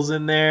Turtles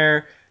in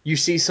there. You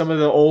see some of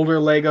the older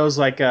Legos,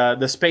 like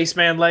the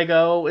Spaceman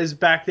Lego is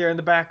back there in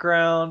the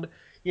background,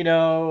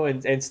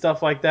 and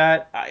stuff like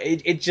that.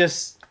 It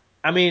just,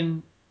 I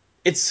mean,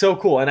 it's so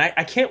cool. And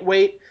I can't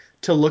wait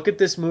to look at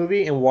this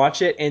movie and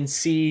watch it and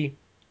see,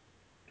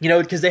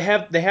 because they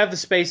have the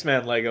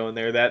Spaceman Lego in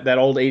there, that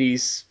old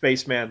 80s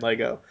Spaceman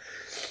Lego,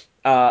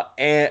 or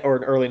in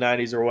early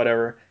 '90s or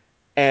whatever.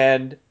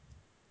 And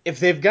if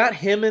they've got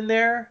him in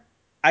there,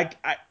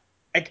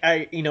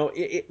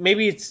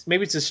 maybe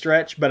it's a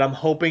stretch, but I'm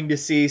hoping to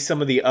see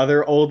some of the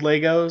other old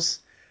Legos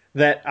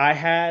that I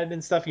had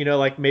and stuff.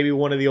 Like maybe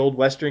one of the old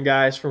Western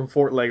guys from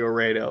Fort Lego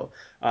Rado,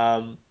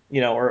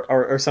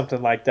 or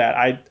something like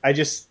that. I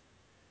just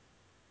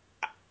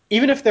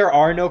even if there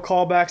are no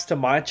callbacks to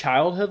my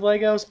childhood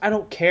Legos, I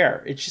don't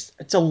care. It's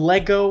a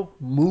Lego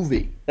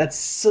movie.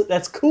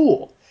 That's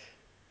cool.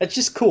 It's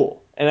just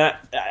cool, and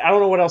I don't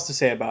know what else to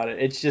say about it.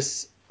 It's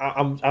just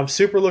I'm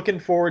super looking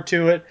forward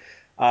to it.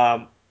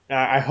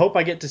 I hope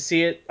I get to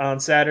see it on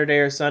Saturday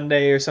or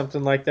Sunday or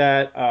something like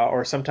that,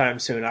 or sometime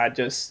soon. I've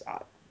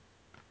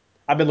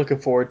been looking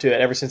forward to it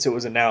ever since it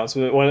was announced.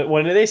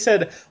 When they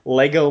said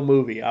Lego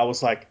Movie, I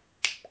was like,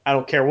 I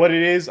don't care what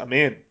it is, I'm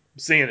in. I'm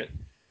seeing it.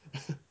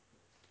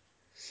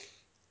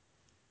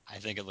 I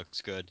think it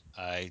looks good.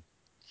 I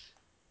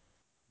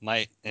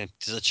might, if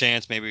there's a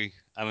chance, maybe,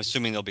 I'm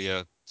assuming there'll be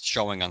a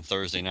showing on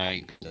Thursday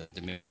night.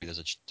 Maybe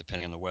there's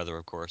depending on the weather,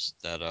 of course,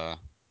 that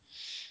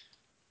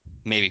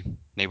maybe,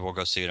 maybe we'll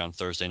go see it on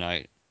Thursday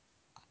night.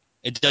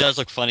 It does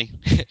look funny.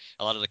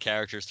 A lot of the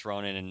characters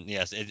thrown in, and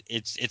yes,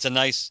 it's a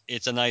nice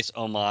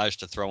homage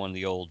to throw in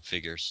the old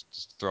figures,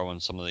 just throw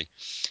in some of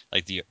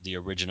the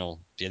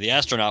original. Yeah, the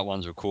astronaut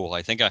ones were cool.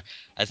 I think I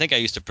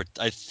used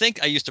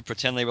to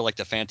pretend they were like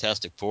the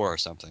Fantastic Four or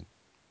something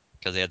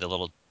because they had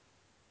the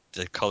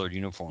colored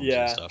uniforms and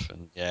Yeah. stuff,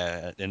 and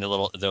yeah, and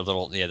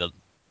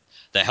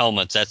the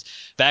helmets. That's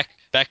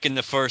back in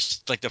the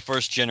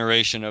first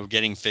generation of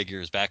getting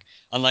figures. Back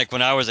unlike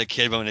when I was a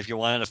kid, when if you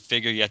wanted a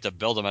figure, you had to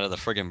build them out of the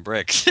friggin'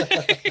 bricks. I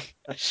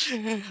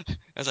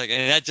was like,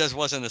 and that just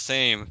wasn't the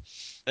same.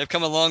 They've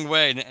come a long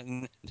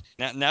way.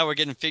 Now we're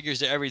getting figures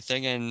to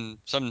everything, and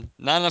some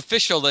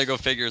non-official Lego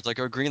figures like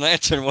our Green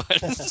Lantern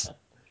ones.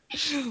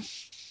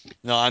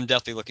 No, I'm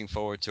definitely looking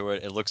forward to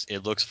it. It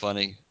looks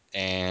funny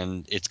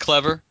and it's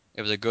clever.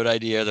 It was a good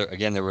idea.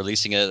 They're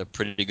releasing it at a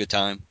pretty good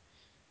time.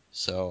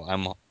 So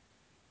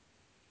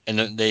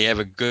and they have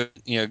a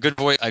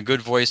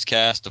good voice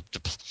cast.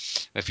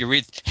 If you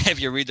read if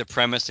you read the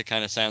premise,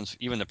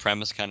 even the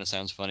premise kind of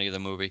sounds funny. The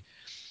movie.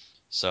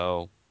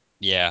 So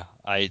yeah,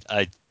 I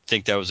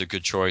think that was a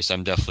good choice.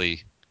 I'm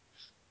definitely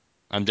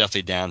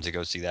down to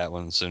go see that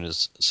one as soon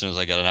as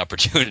I get an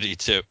opportunity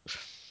to.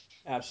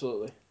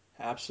 Absolutely.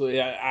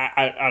 Absolutely.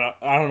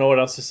 I don't know what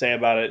else to say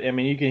about it. I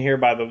mean, you can hear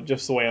by the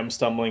just the way I'm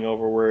stumbling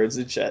over words.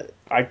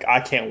 I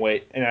can't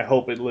wait, and I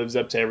hope it lives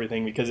up to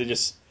everything because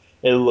it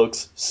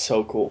looks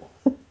so cool.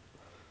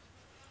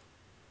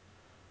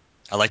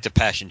 I like the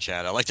passion,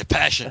 Chad. I like the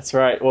passion. That's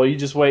right. Well, you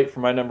just wait for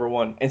my number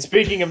one. And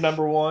speaking of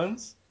number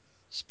ones,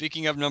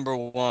 Speaking of number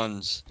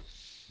ones,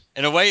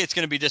 in a way, it's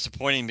going to be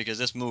disappointing because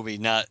this movie,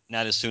 not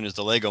as soon as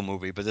the Lego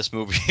movie, but this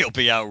movie will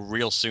be out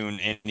real soon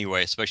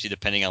anyway. Especially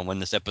depending on when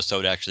this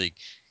episode actually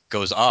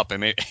goes up. I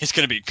mean, it's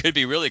going to be could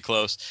be really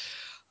close.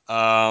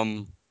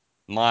 Um,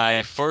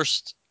 my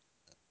first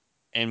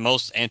and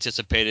most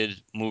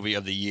anticipated movie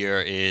of the year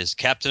is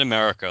Captain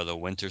America: The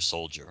Winter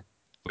Soldier,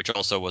 which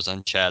also was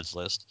on Chad's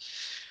list.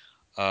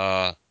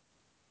 Uh,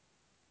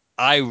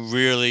 I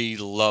really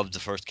loved the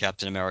first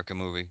Captain America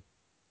movie.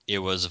 It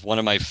was one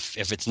of my,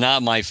 if it's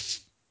not my,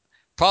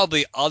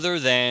 probably other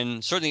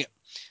than certainly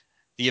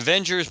the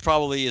Avengers,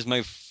 probably is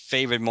my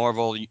favorite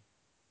Marvel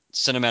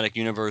Cinematic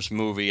Universe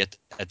movie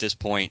at this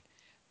point.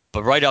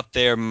 But right up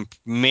there,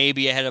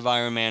 maybe ahead of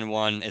Iron Man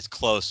 1. It's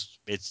close.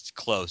 It's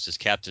close. It's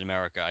Captain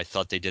America. I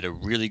thought they did a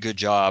really good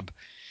job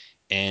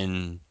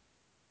in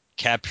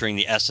capturing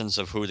the essence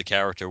of who the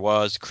character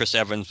was. Chris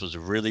Evans was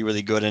really,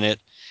 really good in it.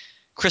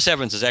 Chris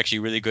Evans is actually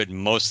really good in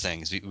most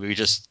things. We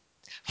just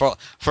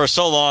for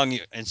so long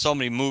in so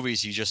many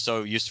movies, you just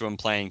so used to him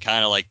playing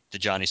kind of like the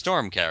Johnny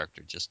Storm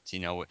character, just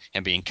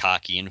and being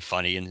cocky and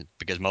funny, and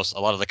because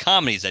a lot of the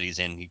comedies that he's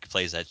in, he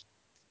plays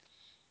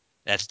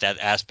that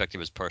aspect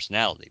of his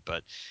personality.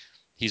 But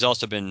he's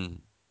also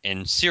been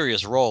in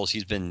serious roles.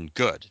 He's been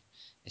good.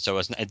 So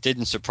it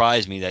didn't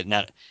surprise me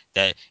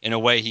that in a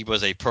way he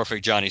was a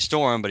perfect Johnny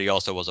Storm, but he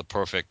also was a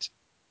perfect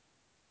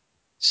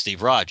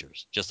Steve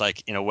Rogers. Just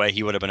like in a way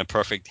he would have been a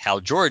perfect Hal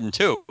Jordan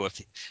too,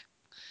 if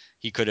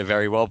he could have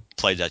very well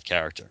played that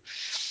character.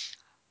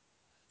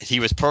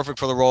 He was perfect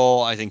for the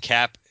role. I think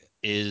Cap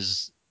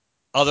is,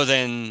 other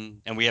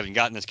than, and we haven't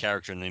gotten this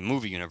character in the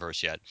movie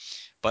universe yet,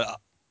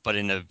 but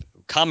in the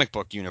comic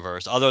book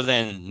universe, other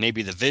than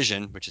maybe the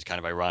Vision, which is kind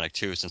of ironic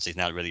too, since he's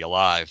not really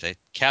alive, that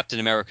Captain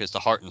America is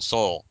the heart and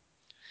soul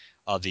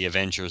of the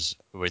Avengers,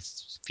 with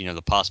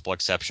the possible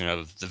exception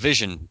of the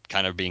Vision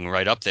kind of being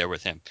right up there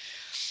with him.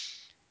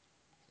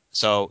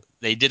 So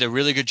they did a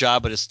really good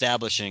job at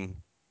establishing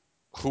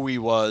who he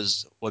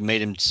was, what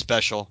made him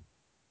special,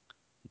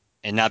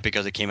 and not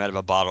because it came out of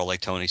a bottle, like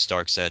Tony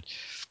Stark said.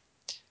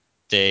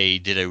 They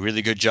did a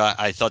really good job.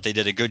 I thought they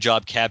did a good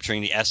job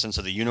capturing the essence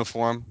of the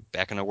uniform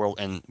back in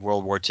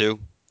World War II.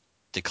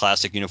 The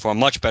classic uniform,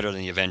 much better than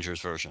the Avengers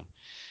version.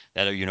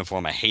 That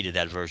uniform, I hated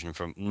that version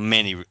for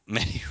many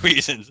many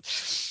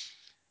reasons.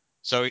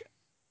 So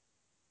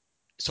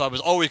I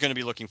was always going to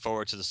be looking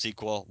forward to the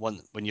sequel.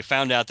 When you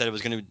found out that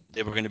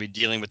they were going to be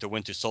dealing with the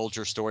Winter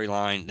Soldier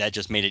storyline, that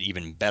just made it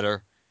even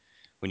better.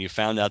 When you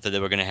found out that they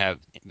were going to have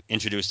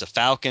introduced the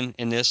Falcon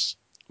in this,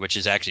 which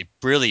is actually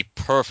really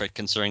perfect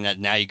considering that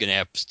now you're going to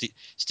have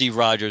Steve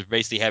Rogers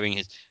basically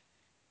having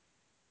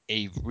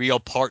a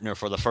real partner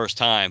for the first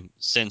time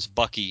since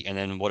Bucky, and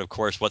then what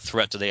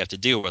threat do they have to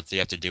deal with? They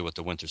have to deal with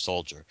the Winter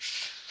Soldier.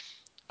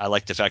 I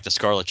like the fact that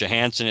Scarlett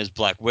Johansson as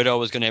Black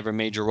Widow is going to have a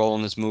major role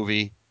in this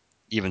movie.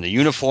 Even the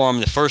uniform,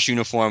 the first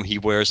uniform he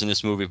wears in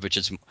this movie, which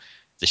is the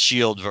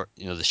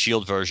the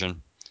Shield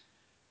version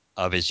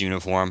of his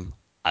uniform.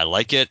 I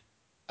like it.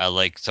 I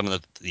like some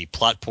of the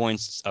plot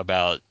points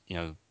about,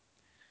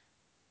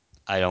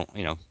 I don't,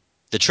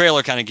 the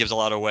trailer kind of gives a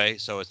lot away,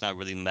 so it's not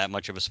really that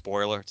much of a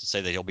spoiler to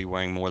say that he'll be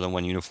wearing more than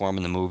one uniform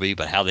in the movie,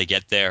 but how they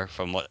get there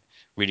from what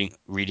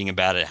reading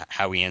about it,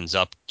 how he ends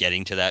up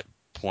getting to that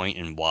point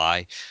and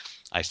why,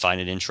 I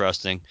find it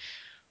interesting.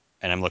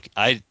 And I'm looking,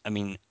 I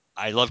mean,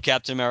 I love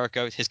Captain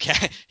America.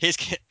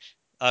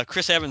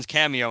 Chris Evans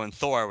cameo in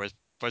Thor was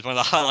one of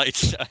the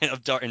highlights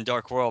in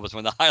Dark World, was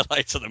one of the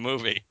highlights of the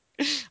movie.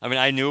 I mean,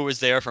 I knew it was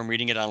there from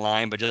reading it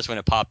online, but just when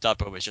it popped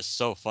up, it was just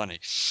so funny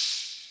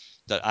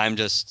that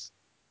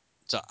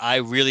so I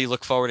really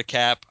look forward to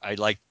Cap. I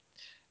like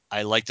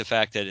the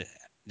fact that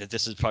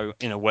this is probably,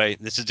 in a way,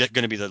 this is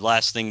going to be the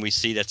last thing we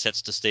see that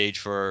sets the stage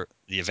for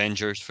the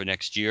Avengers for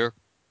next year.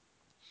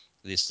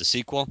 At least the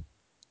sequel.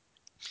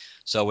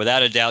 So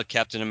without a doubt,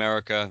 Captain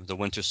America: The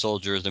Winter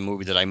Soldier is the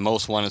movie that I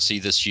most want to see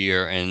this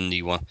year, and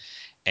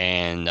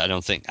I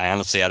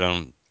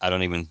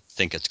don't even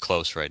think it's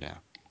close right now.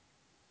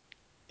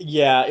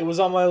 yeah, it was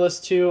on my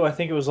list too. I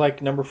think it was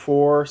like number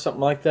four,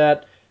 something like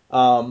that.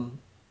 Um,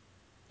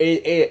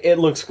 it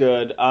looks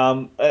good.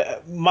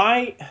 The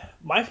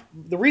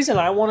reason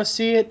I want to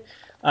see it,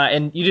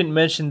 and you didn't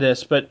mention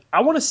this, but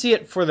I want to see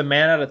it for the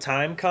man at a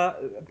time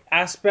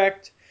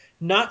aspect,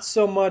 not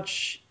so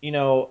much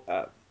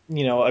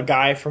a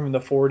guy from the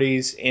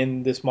 '40s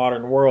in this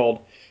modern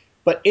world,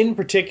 but in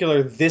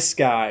particular this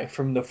guy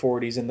from the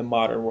 '40s in the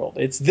modern world.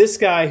 It's this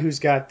guy who's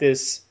got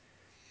this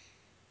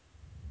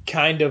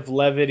kind of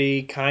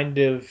levity, kind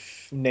of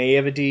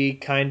naivety,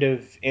 kind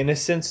of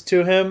innocence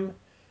to him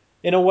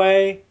in a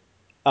way,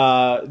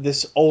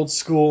 this old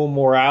school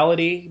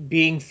morality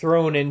being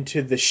thrown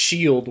into the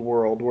shield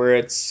world where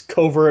it's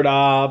covert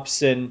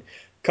ops and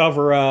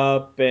cover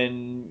up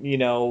and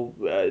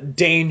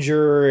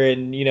danger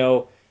and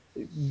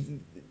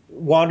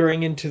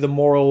wandering into the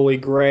morally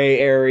gray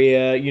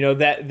area,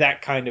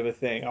 that kind of a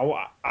thing.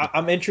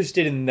 I'm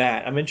interested in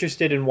that. I'm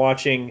interested in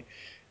watching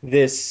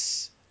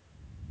this,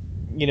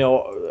 you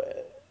know,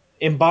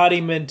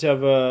 embodiment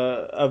of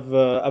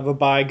a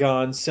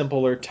bygone,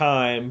 simpler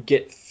time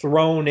get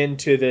thrown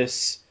into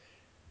this.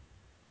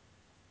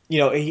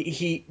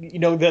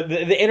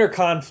 The inner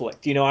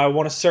conflict. I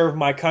want to serve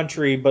my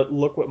country, but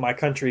look what my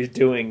country is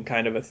doing,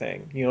 kind of a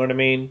thing. You know what I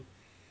mean?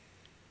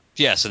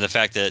 Yes, and the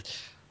fact that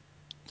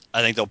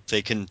I think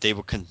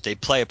they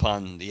play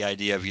upon the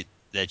idea of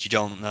that you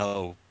don't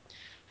know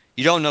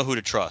who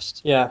to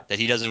trust, Yeah, that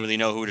he doesn't really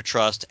know who to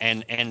trust,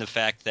 and the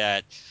fact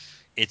that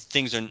it's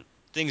things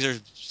are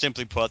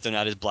simply put, they're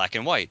not as black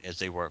and white as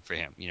they were for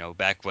him.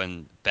 Back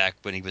when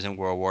he was in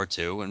World War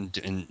II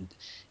and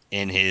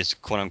in his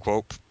quote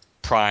unquote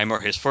prime, or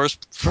his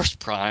first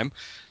prime,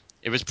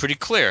 it was pretty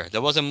clear.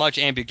 There wasn't much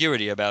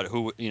ambiguity about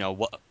who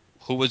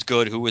was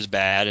good, who was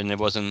bad, and there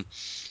wasn't.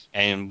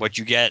 And what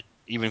you get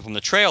even from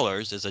the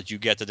trailers is that you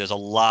get that there's a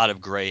lot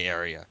of gray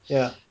area.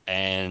 yeah.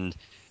 And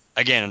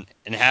again,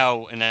 and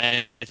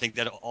I think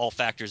that all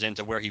factors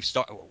into where he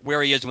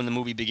is when the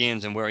movie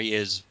begins and where he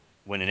is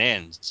when it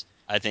ends.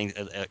 I think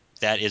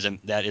that is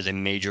a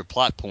major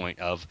plot point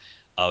of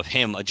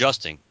him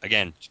adjusting.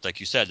 Again, like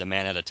you said, the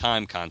man at a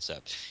time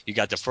concept. You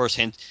got the first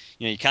hint.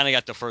 You kind of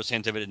got the first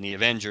hint of it in the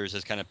Avengers.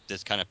 This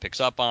kind of picks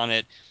up on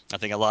it. I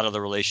think a lot of the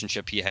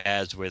relationship he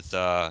has with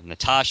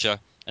Natasha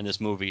in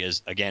this movie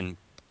is again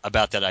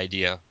about that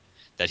idea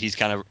that he's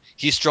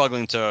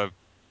struggling to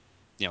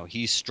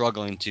he's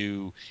struggling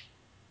to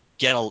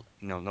get a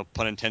no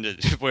pun intended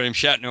William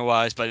Shatner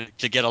wise, but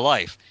to get a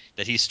life.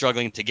 That he's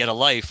struggling to get a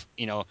life,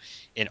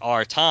 in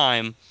our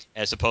time,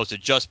 as opposed to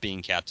just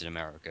being Captain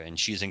America. And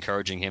she's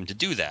encouraging him to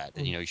do that.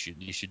 That Mm.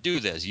 you should do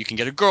this. You can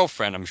get a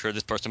girlfriend. I'm sure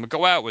this person would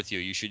go out with you.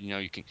 You should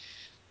you can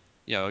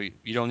you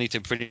don't need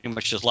to pretty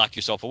much just lock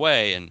yourself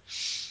away. And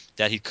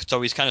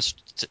he's kind of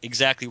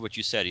exactly what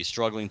you said. He's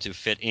struggling to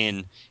fit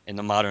in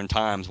the modern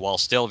times while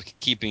still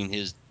keeping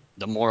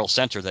the moral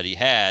center that he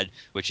had,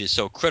 which is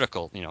so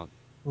critical,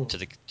 Mm.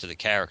 to the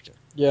character.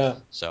 Yeah.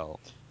 So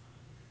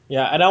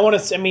Yeah, and I want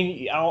to. I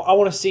mean, I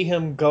want to see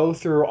him go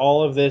through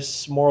all of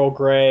this moral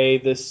gray,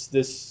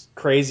 this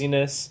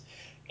craziness,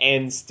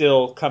 and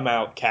still come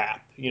out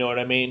Cap. You know what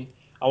I mean?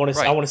 I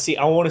right, want to see.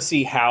 I want to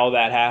see how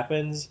that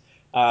happens.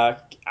 I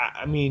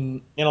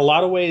mean, in a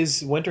lot of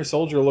ways, Winter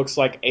Soldier looks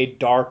like a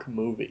dark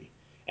movie,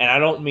 and I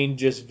don't mean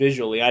just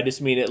visually. I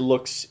just mean it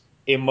looks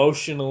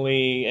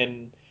emotionally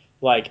and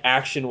like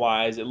action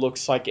wise. It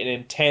looks like an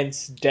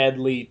intense,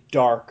 deadly,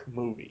 dark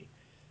movie.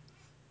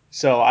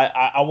 So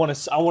I want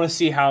to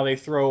see how they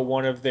throw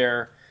one of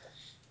their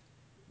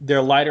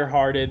lighter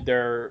hearted,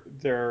 their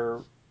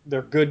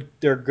good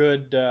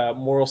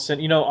moral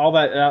sin, all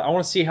that. I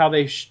want to see how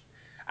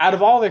out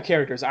of all their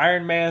characters,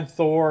 Iron Man,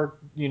 Thor,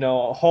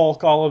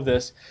 Hulk, all of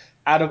this,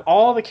 out of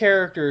all the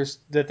characters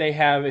that they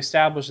have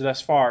established thus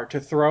far, to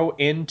throw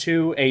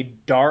into a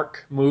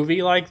dark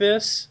movie like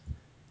this,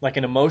 like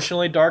an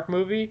emotionally dark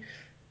movie,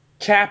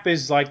 Cap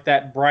is like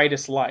that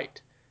brightest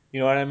light. You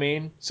know what I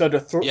mean? So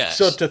yes,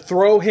 to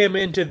throw him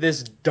into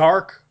this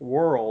dark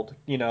world,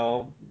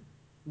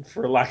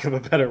 for lack of a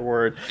better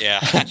word, yeah.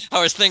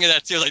 I was thinking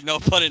that too, like no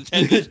pun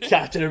intended.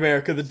 Captain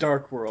America: The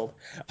Dark World.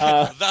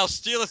 Uh, Thou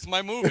stealest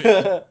my movie.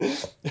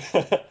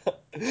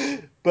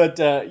 but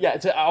yeah,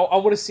 I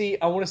want to see.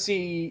 I want to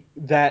see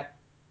that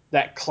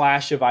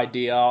clash of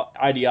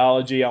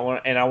ideology. I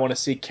want to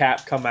see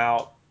Cap come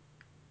out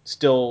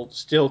still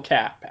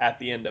Cap at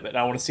the end of it.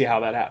 I want to see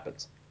how that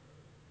happens.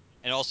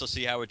 And also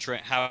see how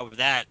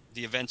that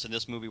the events in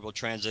this movie will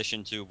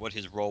transition to what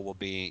his role will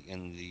be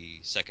in the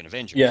second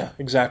Avengers, Yeah,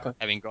 exactly.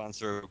 having gone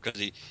through because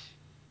he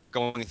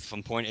going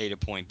from point A to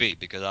point B,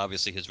 because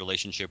obviously his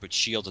relationship with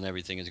Shield and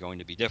everything is going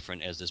to be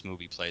different as this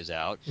movie plays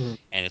out, Mm.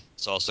 and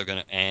it's also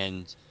going to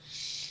end.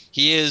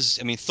 He is,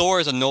 I mean, Thor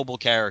is a noble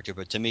character,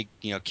 but to me,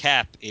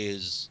 Cap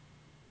is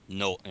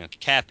no,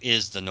 Cap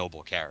is the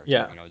noble character.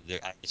 Yeah.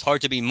 It's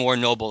hard to be more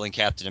noble than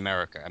Captain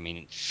America. I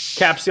mean,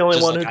 Cap's the only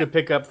just one like who could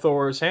pick up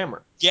Thor's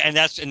hammer. yeah, and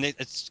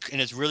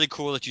it's really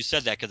cool that you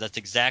said that because that's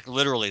exactly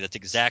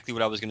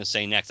what I was going to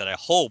say next. That I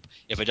hope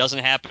if it doesn't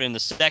happen in the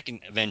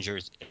second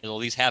Avengers, it'll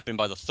at least happen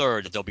by the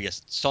third. That there'll be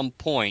some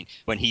point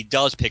when he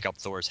does pick up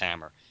Thor's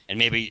hammer, and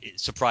maybe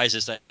it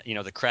surprises that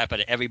the crap out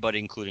of everybody,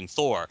 including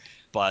Thor.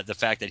 But the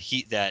fact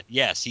that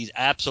yes, he's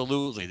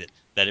absolutely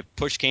that if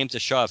push came to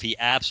shove, he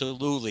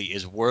absolutely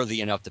is worthy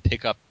enough to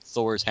pick up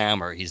Thor's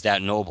hammer. He's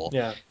that noble.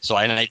 Yeah. So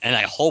I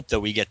hope that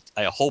we get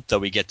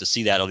to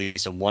see that at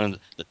least in one of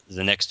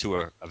the next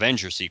two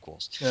Avenger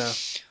sequels. Yeah.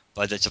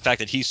 But it's the fact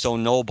that he's so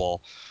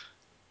noble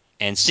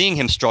and seeing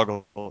him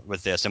struggle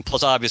with this, and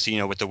plus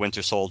obviously with the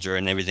Winter Soldier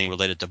and everything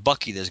related to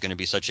Bucky, there's going to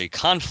be such a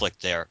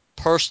conflict there,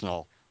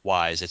 personal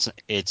wise.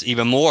 It's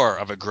even more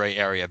of a gray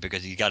area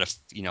because you got to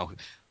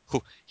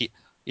who he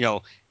you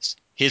know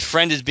his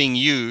friend is being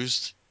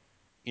used.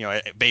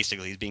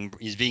 Basically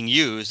he's being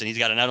used, and he's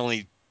got to not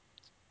only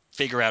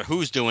figure out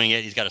who's doing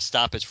it. He's got to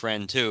stop his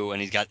friend too,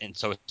 and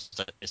so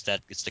it's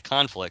the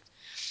conflict.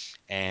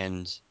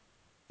 And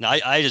no,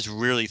 I just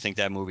really think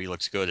that movie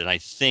looks good, and I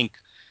think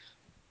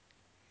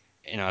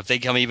if they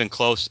come even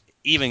close,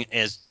 even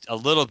as a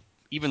little,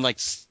 even like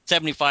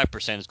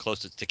 75% as close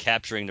to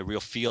capturing the real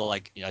feel,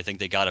 like I think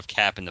they got of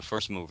Cap in the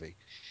first movie.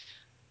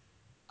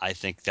 I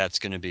think that's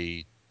going to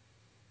be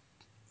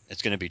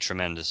it's going to be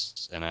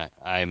tremendous, and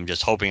I'm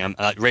just hoping I'm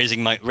not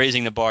raising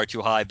the bar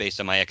too high based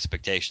on my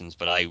expectations,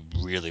 but I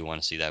really want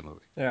to see that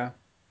movie. Yeah.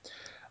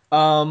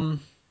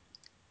 Um,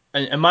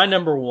 and my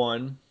number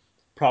one,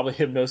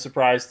 probably of no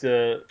surprise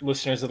to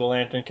listeners of the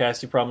Lantern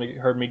Cast, you probably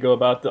heard me go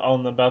about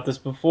this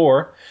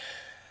before.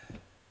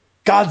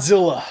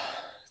 Godzilla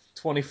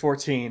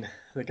 2014,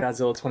 the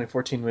Godzilla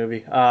 2014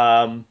 movie.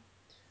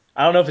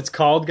 I don't know if it's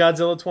called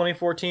Godzilla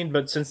 2014,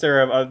 but since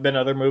there have been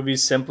other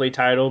movies simply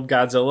titled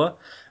Godzilla,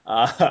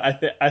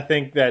 I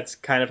think that's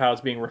kind of how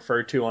it's being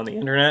referred to on the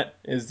internet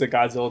is the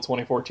Godzilla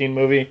 2014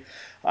 movie.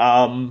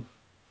 Um,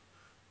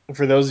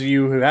 for those of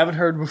you who haven't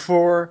heard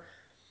before,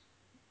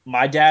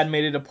 my dad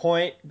made it a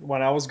point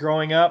when I was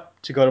growing up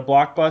to go to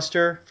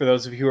Blockbuster. For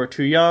those of you who are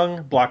too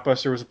young,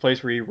 Blockbuster was a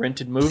place where he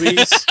rented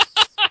movies.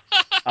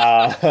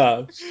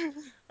 Uh,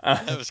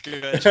 That was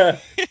good. uh,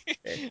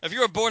 If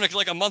you were born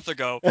like a month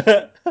ago,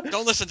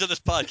 don't listen to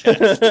this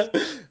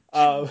podcast.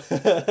 um,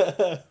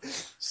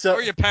 So so,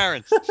 are your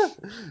parents.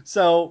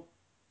 so,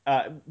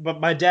 but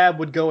my dad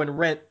would go and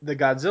rent the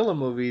Godzilla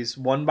movies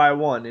one by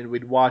one, and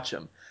we'd watch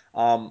them.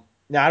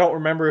 Now I don't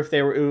remember if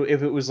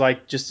it was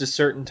like just a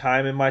certain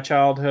time in my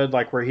childhood,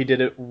 like where he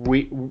did it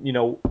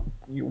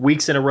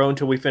weeks in a row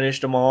until we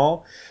finished them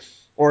all,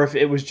 or if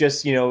it was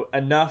just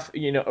enough,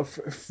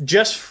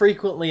 just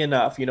frequently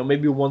enough,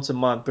 maybe once a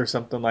month or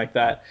something like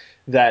that,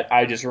 that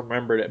I just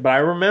remembered it. But I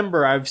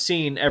remember I've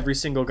seen every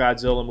single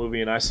Godzilla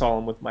movie, and I saw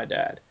them with my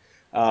dad.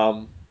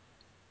 Um,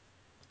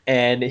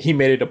 and he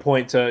made it a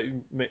point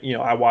to,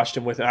 I watched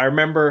him with it. I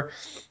remember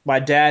my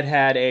dad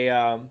had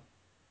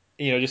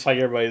just like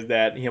everybody's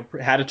dad,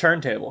 had a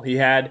turntable. He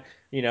had,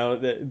 a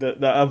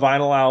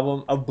vinyl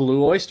album of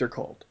Blue Oyster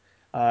Cult.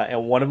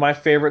 And one of my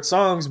favorite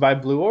songs by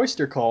Blue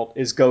Oyster Cult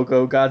is Go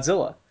Go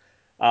Godzilla.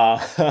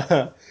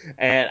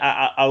 And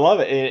I love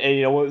it.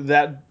 And,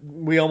 that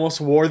we almost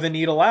wore the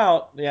needle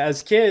out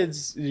as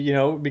kids,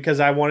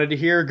 because I wanted to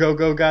hear Go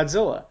Go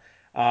Godzilla.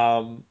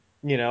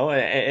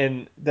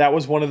 And that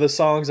was one of the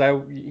songs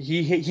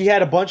he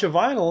had a bunch of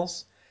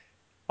vinyls,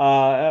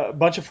 a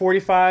bunch of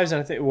 45s,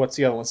 and I think what's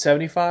the other one,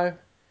 75.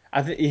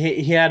 I think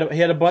he had a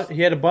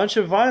bunch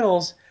of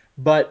vinyls,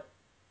 but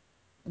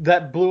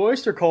that Blue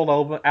Oyster Cult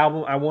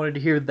album, I wanted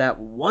to hear that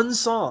one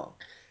song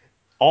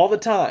all the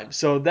time.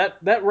 So that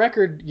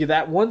record,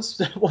 that one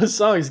that one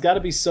song has got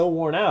to be so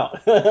worn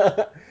out.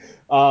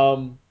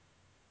 um,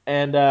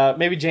 and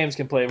maybe James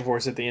can play it for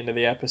us at the end of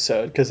the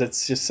episode because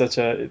it's just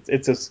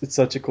it's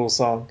such a cool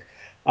song,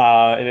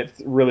 and it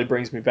really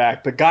brings me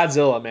back. But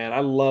Godzilla, man,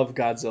 I love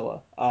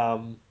Godzilla.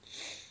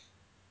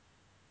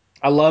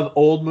 I love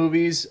old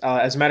movies.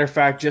 As a matter of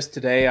fact, just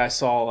today I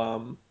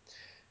saw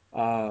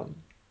um,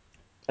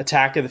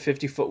 Attack of the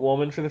 50-Foot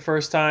Woman for the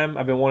first time.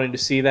 I've been wanting to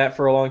see that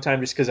for a long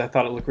time just because I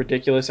thought it looked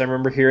ridiculous. I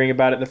remember hearing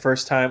about it the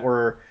first time,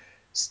 or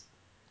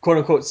quote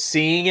unquote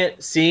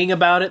seeing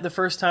about it the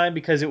first time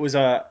because there was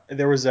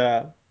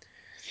a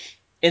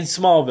in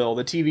Smallville,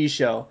 the TV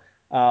show.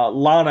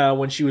 Lana,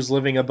 when she was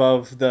living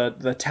above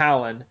the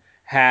Talon,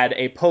 had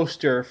a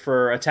poster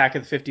for Attack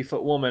of the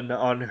 50-Foot Woman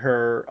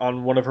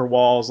on one of her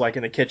walls, like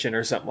in the kitchen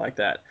or something like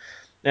that.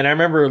 And I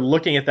remember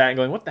looking at that and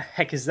going, "What the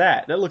heck is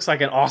that? That looks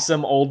like an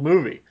awesome old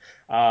movie."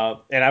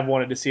 And I've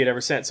wanted to see it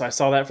ever since. So I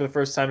saw that for the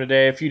first time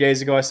today. A few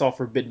days ago, I saw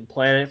Forbidden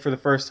Planet for the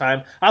first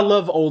time. I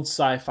love old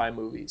sci-fi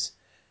movies,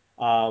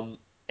 um,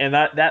 and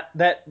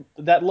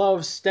that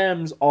love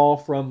stems all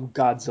from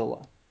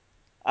Godzilla.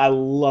 I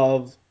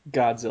love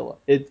Godzilla.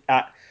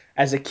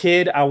 As a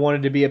kid, I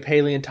wanted to be a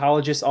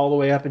paleontologist all the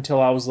way up until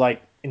I was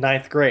like in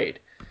ninth grade.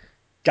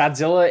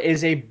 Godzilla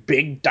is a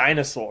big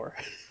dinosaur.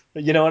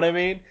 You know what I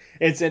mean?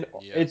 Yes.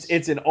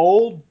 It's an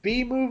old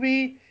B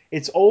movie.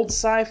 It's old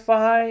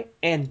sci-fi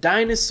and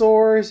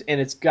dinosaurs,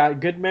 and it's got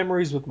good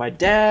memories with my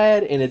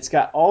dad, and it's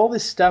got all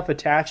this stuff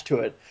attached to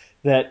it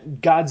that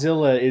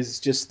Godzilla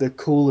is just the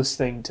coolest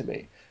thing to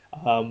me.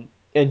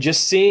 And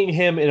just seeing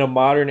him in a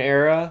modern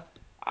era,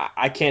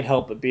 I can't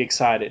help but be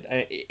excited.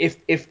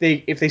 If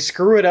they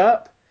screw it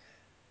up,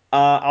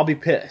 I'll be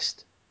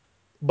pissed.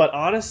 But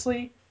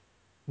honestly,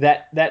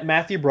 that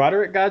Matthew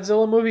Broderick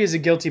Godzilla movie is a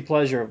guilty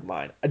pleasure of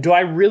mine. Do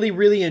I really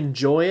really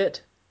enjoy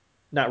it?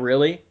 Not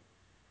really.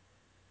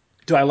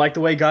 Do I like the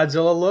way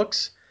Godzilla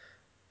looks?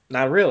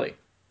 Not really.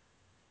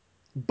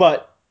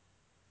 But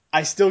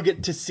I still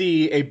get to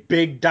see a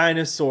big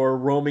dinosaur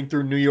roaming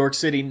through New York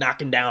City,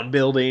 knocking down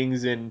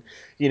buildings and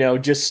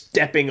just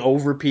stepping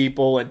over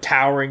people and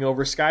towering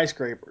over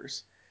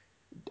skyscrapers.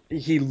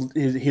 He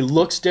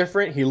looks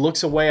different. He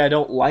looks a way I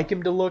don't like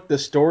him to look. The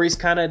story's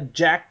kind of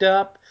jacked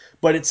up,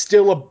 but it's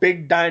still a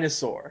big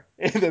dinosaur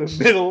in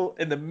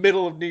the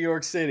middle of New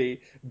York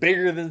City,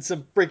 bigger than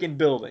some freaking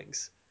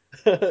buildings.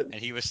 and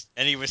he was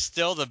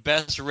still the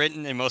best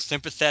written and most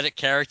sympathetic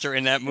character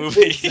in that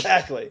movie.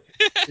 Exactly.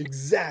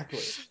 Exactly.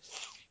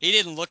 He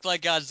didn't look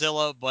like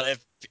Godzilla, but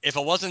if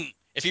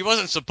he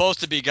wasn't supposed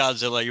to be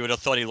Godzilla, you would have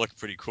thought he looked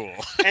pretty cool.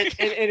 And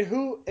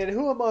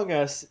who among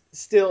us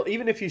still,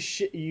 even if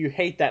you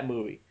hate that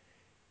movie,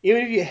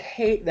 even if you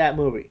hate that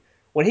movie,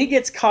 when he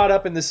gets caught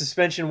up in the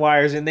suspension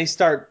wires and they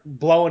start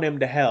blowing him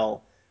to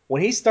hell,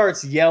 when he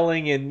starts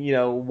yelling and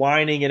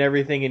whining and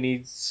everything, and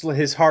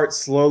his heart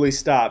slowly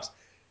stops,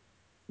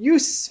 you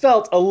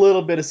felt a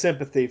little bit of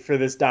sympathy for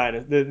this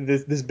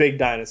big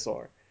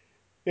dinosaur.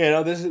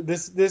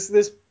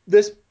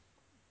 This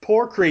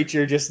poor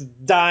creature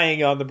just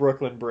dying on the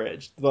Brooklyn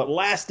Bridge, the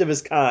last of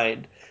his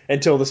kind,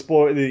 until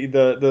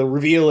the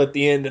reveal at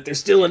the end that there's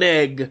still an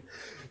egg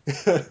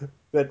that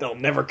they'll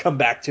never come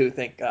back to.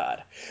 Thank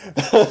God.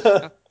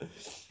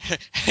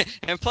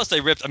 And plus they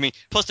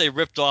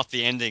ripped off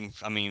the ending.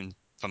 I mean,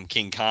 from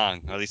King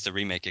Kong, or at least the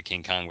remake of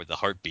King Kong with the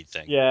heartbeat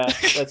thing. Yeah,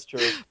 that's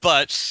true.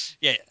 But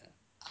yeah,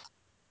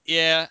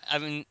 yeah. I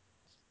mean,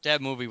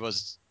 that movie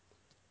was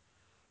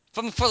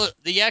from for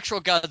the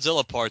actual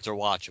Godzilla parts are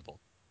watchable.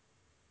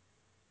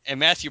 And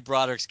Matthew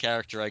Broderick's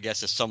character, I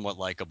guess, is somewhat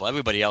likable.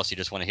 Everybody else, you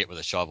just want to hit with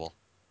a shovel.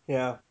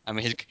 Yeah. I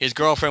mean, his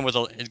girlfriend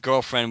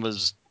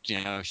was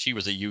she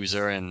was a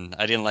user, and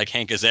I didn't like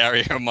Hank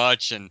Azaria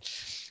much. And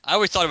I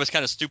always thought it was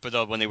kind of stupid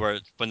though when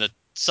the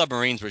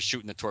submarines were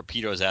shooting the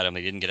torpedoes at him,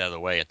 they didn't get out of the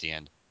way at the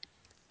end.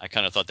 I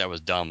kind of thought that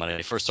was dumb. When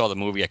I first saw the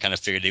movie, I kind of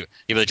figured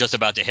he was just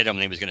about to hit him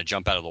and he was going to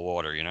jump out of the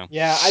water.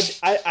 Yeah,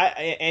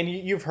 and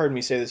you've heard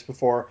me say this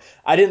before.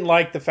 I didn't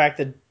like the fact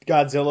that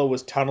Godzilla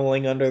was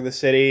tunneling under the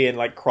city and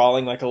like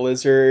crawling like a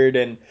lizard,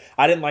 and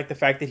I didn't like the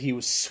fact that he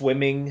was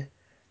swimming.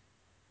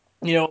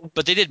 You know,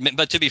 But they did.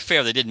 But to be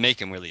fair, they did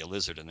make him really a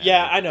lizard in that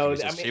yeah, I movie. He know.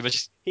 was I just. mean, He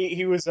was.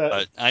 he was a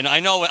But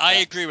I know. I yeah.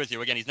 agree with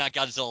you. Again, he's not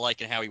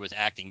Godzilla-like in how he was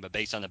acting, but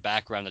based on the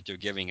background that they're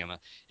giving him,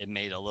 it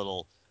made a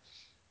little.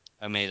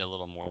 It made a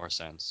little more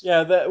sense.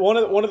 Yeah, one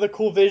Um, of the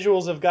cool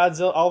visuals of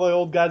Godzilla, all the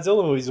old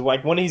Godzilla movies, is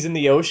like when he's in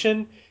the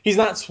ocean, he's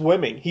not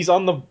swimming. He's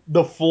on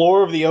the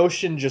floor of the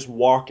ocean just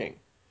walking.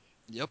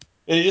 yep.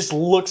 And it just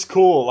looks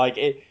cool. Like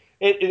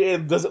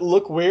does it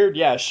look weird?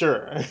 Yeah,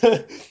 sure.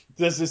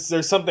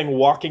 There's something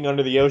walking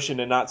under the ocean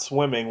and not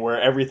swimming where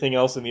everything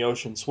else in the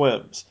ocean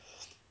swims.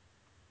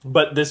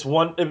 But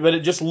it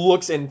just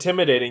looks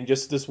intimidating.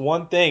 Just this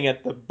one thing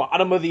at the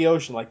bottom of the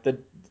ocean,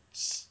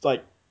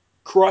 like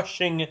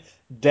crushing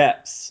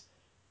depths,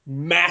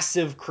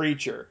 massive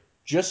creature,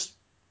 just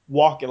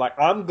walking. Like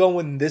I'm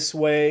going this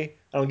way.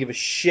 I don't give a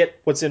shit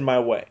what's in my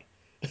way.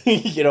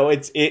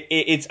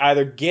 It's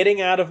either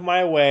getting out of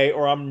my way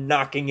or I'm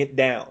knocking it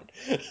down.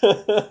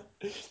 I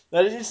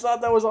just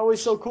thought that was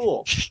always so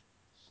cool.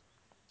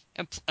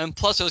 And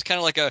plus, it was kind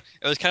of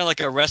like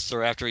a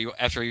wrestler after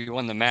he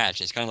won the match.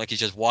 It's kind of like he's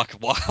just walking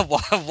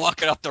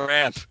up the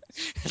ramp.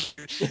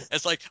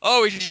 It's like,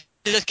 oh, he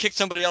just kicked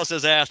somebody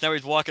else's ass. Now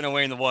he's walking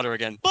away in the water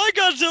again. Bye,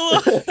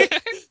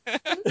 Godzilla.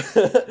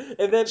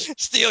 And then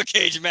Steel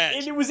cage and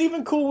match. it was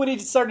even cool when he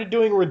started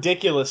doing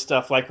ridiculous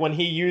stuff, like when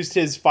he used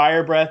his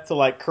fire breath to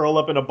like curl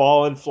up in a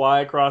ball and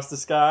fly across the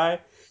sky.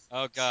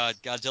 Oh God,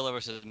 Godzilla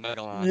versus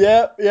Megalon.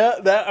 Yeah, yeah,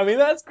 that's I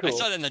saw cool.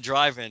 that in the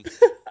drive-in.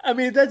 I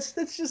mean, that's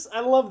just I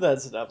love that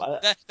stuff.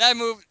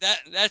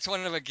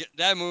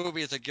 That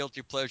movie is a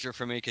guilty pleasure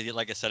for me because,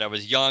 like I said, I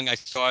was young. I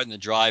saw it in the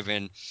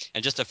drive-in,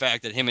 and just the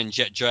fact that him and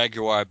Jet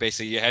Jaguar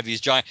basically you're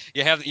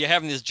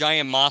having this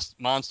giant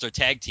monster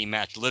tag team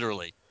match,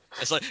 literally.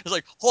 It's like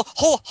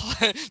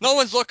no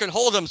one's looking.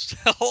 Hold them,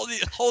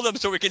 hold them,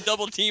 so we can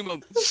double team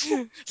them.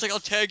 It's like I'll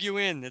tag you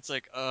in. It's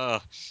like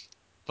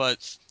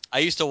but I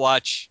used to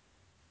watch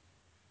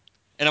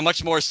in a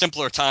much more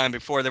simpler time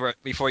there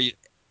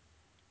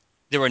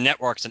were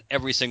networks on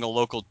every single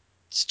local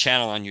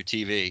channel on your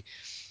TV.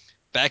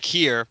 Back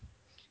here,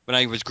 when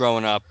I was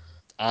growing up,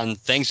 on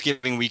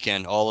Thanksgiving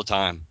weekend all the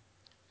time.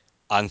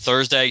 On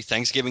Thursday,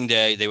 Thanksgiving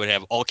Day, they would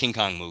have all King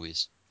Kong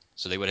movies.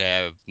 So they would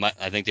have,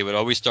 I think they would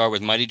always start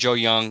with Mighty Joe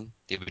Young.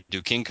 They would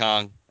do King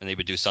Kong, and they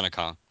would do Son of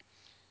Kong.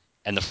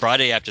 And the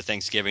Friday after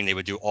Thanksgiving, they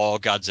would do all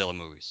Godzilla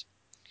movies.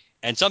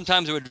 And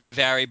sometimes it would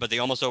vary, but they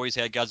almost always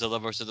had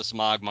Godzilla versus the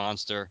Smog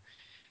Monster.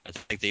 I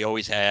think they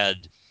always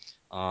had,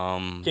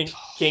 King which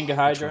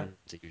Hydra. one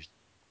did they use?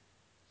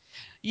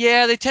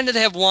 Yeah, they tended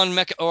to have one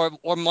mecha or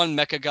one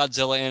mecha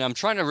Godzilla, and I'm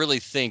trying to really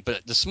think,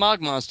 but the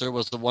Smog Monster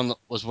was one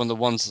of the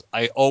ones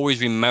I always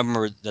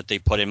remembered that they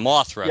put in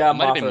Mothra. Yeah, It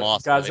might have been Mothra.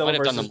 Mothra. They might Godzilla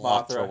have done the versus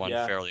Mothra Mothra. one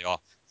Yeah.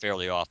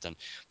 fairly often,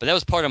 but that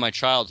was part of my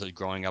childhood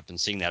growing up and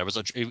seeing that.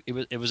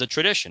 It was a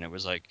tradition. It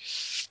was like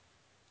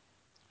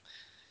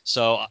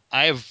so.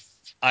 I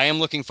am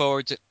looking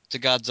forward to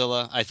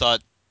Godzilla.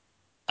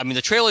 I mean,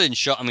 the trailer didn't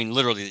show. I mean,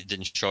 literally, it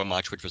didn't show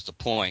much, which was the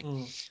point.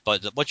 Mm,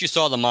 But what you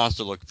saw, the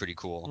monster looked pretty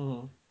cool.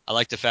 mm. I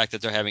like the fact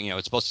that they're having,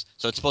 it's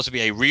supposed to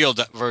be a real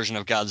version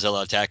of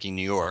Godzilla attacking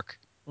New York.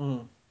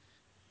 Mm.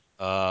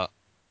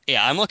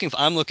 Yeah, I'm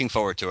looking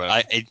forward to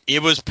it.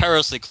 It was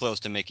perilously close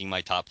to making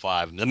my top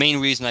five. The main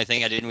reason I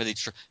think I didn't really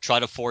try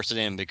to force it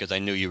in because I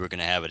knew you were going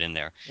to have it in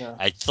there. Yeah.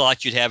 I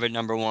thought you'd have it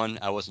number one.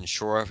 I wasn't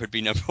sure if it'd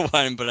be number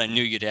one, but I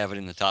knew you'd have it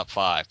in the top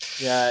five.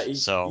 Yeah,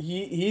 So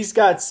he's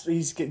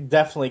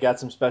definitely got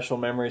some special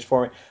memories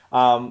for me.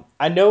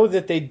 I know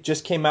that they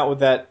just came out with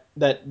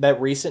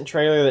that recent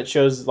trailer that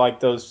shows like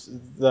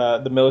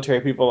the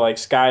military people like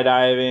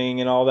skydiving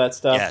and all that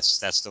stuff. yes,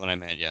 that's the one I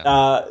meant.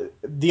 Yeah.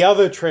 The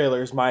other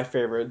trailer is my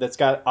favorite. That's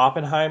got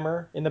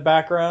Oppenheimer in the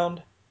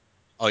background.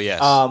 Oh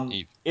yes.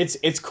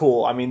 It's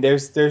cool. I mean,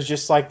 there's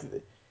just like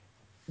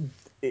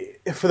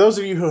for those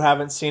of you who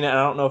haven't seen it, I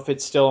don't know if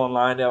it's still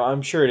online.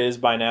 I'm sure it is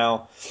by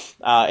now,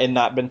 and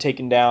not been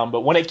taken down.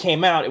 But when it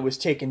came out, it was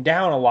taken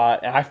down a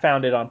lot, and I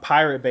found it on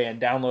Pirate Bay and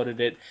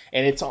downloaded it,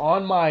 and it's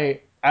on my.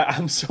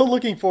 I'm so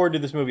looking forward to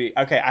this movie.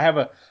 Okay, I have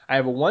a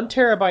 1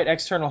 terabyte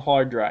external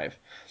hard drive,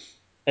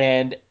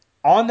 and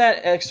on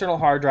that external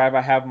hard drive,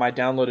 I have my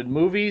downloaded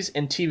movies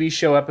and TV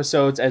show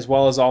episodes, as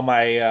well as all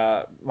my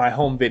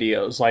home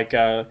videos, like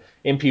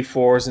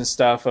MP4s and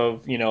stuff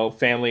of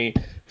family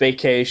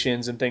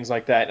vacations and things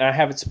like that. And I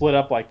have it split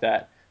up like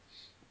that.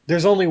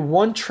 There's only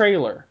one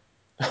trailer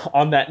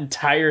on that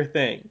entire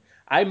thing.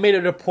 I made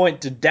it a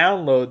point to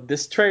download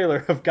this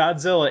trailer of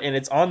Godzilla, and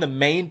it's on the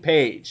main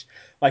page.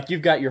 Like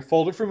you've got your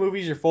folder for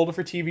movies, your folder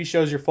for TV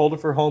shows, your folder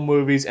for home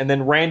movies, and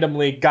then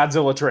randomly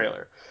Godzilla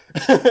trailer.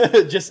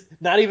 Just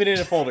not even in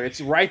a folder. It's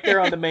right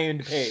there on the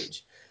main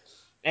page.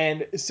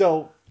 And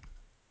so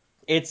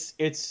it's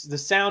the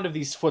sound of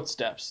these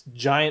footsteps,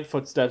 giant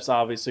footsteps,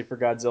 obviously for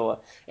Godzilla.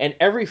 And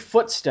every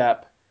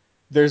footstep,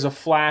 there's a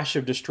flash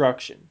of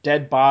destruction,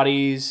 dead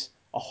bodies,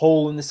 a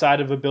hole in the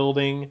side of a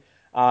building.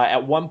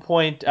 At one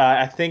point,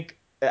 I think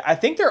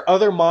there are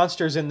other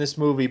monsters in this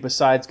movie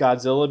besides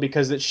Godzilla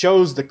because it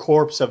shows the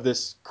corpse of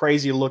this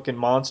crazy looking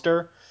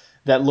monster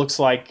that looks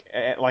like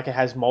it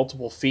has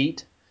multiple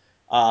feet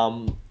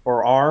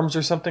or arms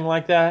or something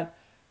like that.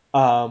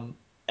 And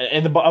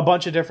a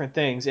bunch of different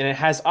things. And it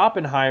has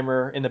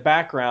Oppenheimer in the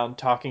background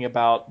talking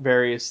about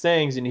various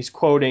things, and he's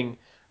quoting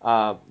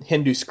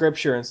Hindu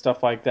scripture and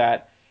stuff like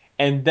that.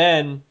 And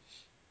then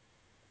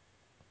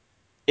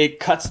it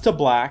cuts to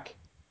black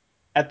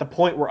at the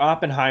point where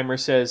Oppenheimer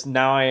says,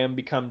 "Now I am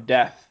become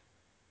death,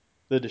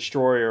 the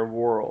destroyer of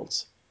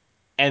worlds."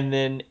 And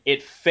then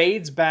it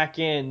fades back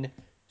in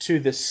to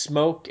the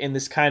smoke and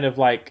this kind of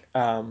like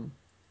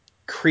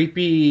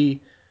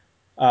creepy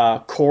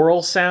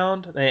choral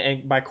sound.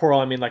 And by choral,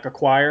 I mean like a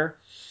choir.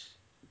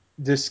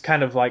 This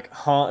kind of like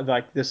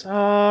this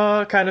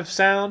kind of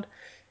sound.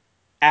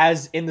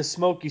 As in the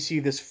smoke, you see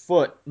this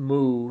foot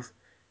move,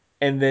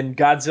 and then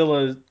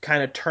Godzilla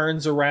kind of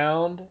turns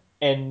around,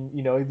 and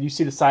you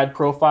see the side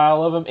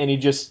profile of him, and he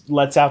just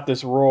lets out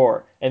this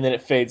roar, and then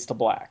it fades to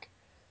black.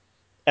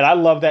 And I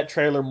love that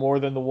trailer more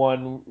than the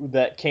one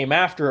that came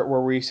after it,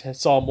 where we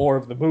saw more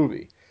of the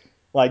movie.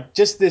 Like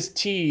just this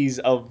tease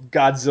of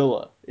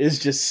Godzilla is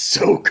just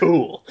so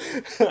cool.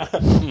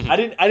 I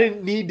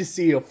didn't need to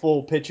see a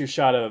full picture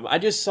shot of him. I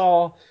just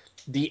saw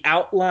the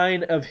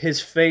outline of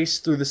his face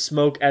through the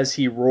smoke as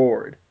he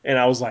roared, and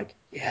I was like,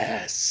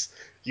 yes,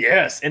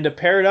 yes. And to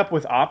pair it up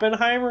with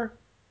Oppenheimer,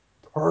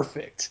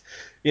 perfect.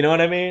 You know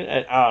what I mean?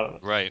 I don't know.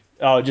 Right.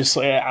 Oh, just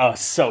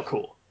so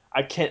cool.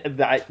 I can't.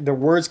 The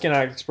words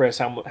cannot express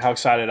how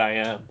excited I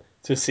am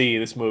to see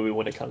this movie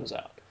when it comes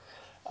out.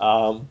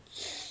 Um,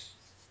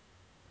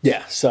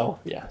 yeah. So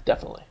yeah,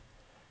 definitely.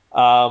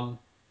 Um,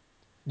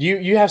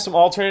 you have some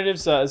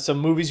alternatives, some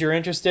movies you're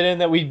interested in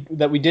that we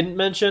didn't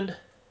mention.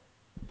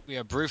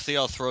 Yeah, briefly,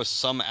 I'll throw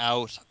some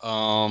out.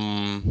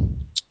 I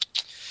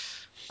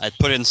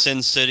put in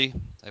Sin City.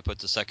 I put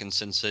the second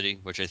Sin City,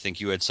 which I think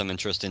you had some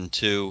interest in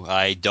too.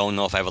 I don't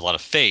know if I have a lot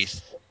of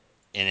faith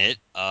in it.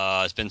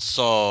 It's been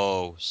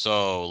so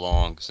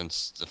long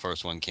since the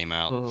first one came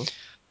out, Mhm.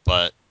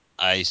 but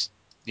I,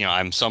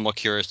 I'm somewhat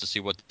curious to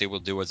see what they will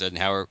do with it and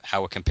how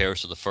it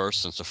compares to the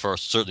first, since the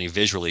first certainly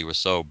visually was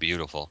so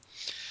beautiful.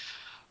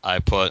 I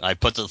put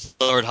the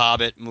third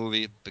Hobbit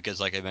movie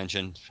because, like I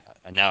mentioned,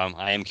 now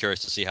I am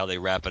curious to see how they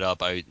wrap it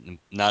up. I'm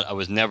not a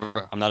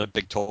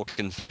big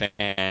Tolkien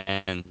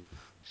fan.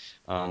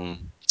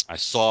 I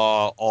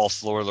saw all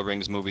Lord of the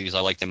Rings movies. I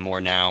like them more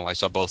now. I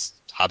saw both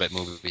Hobbit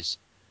movies,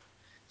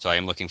 so I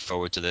am looking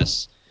forward to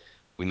this.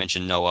 We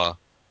mentioned Noah,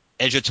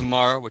 Edge of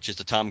Tomorrow, which is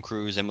the Tom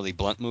Cruise Emily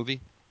Blunt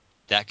movie.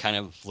 That kind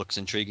of looks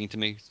intriguing to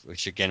me,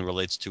 which again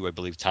relates to, I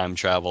believe, time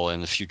travel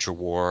and the future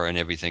war and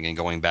everything, and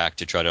going back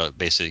to try to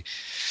basically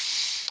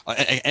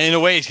and in a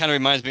way, it kind of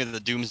reminds me of the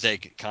Doomsday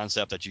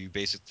concept that you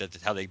basically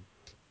that how they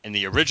in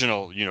the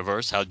original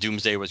universe how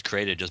Doomsday was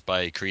created just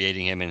by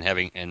creating him and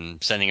having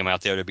and sending him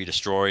out there to be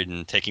destroyed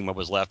and taking what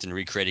was left and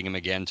recreating him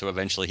again to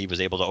eventually he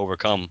was able to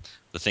overcome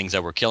the things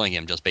that were killing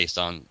him just based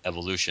on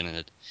evolution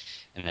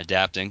and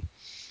adapting.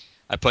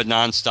 I put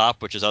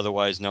Nonstop, which is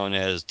otherwise known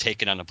as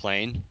Taken on a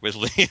Plane with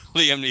Liam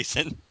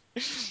Neeson.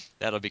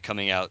 That'll be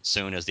coming out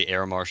soon as the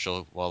air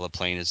marshal while the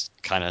plane is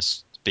kind of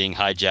being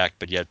hijacked,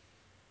 but yet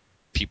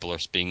people are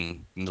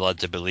being led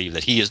to believe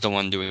that he is the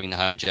one doing the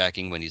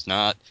hijacking when he's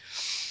not.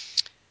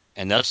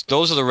 And those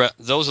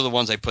are the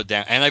ones I put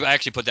down, and I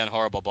actually put down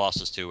horrible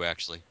bosses too.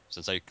 Actually,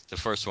 since the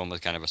first one was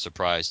kind of a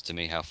surprise to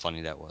me how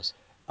funny that was.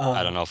 I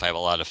don't Um, know if I have a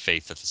lot of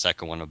faith that the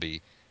second one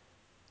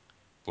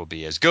will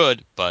be as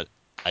good, but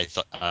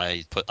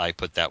I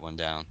put that one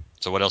down.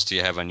 So what else do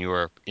you have on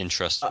your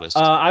interest list?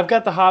 I've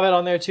got The Hobbit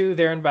on there too,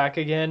 there and back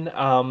again.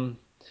 The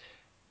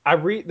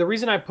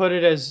reason I put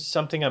it as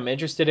something I'm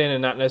interested in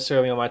and not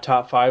necessarily on my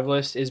top five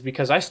list is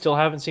because I still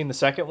haven't seen the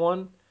second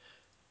one,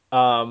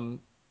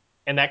 um,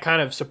 and that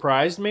kind of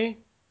surprised me.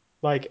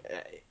 Like,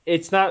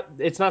 it's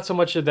not so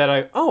much that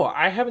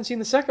I haven't seen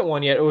the second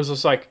one yet. It was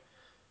just like,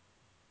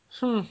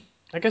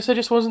 I guess I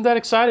just wasn't that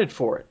excited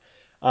for it,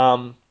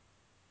 um,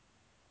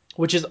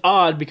 which is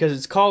odd because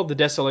it's called The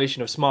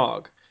Desolation of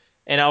Smog,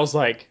 and I was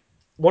like,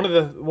 one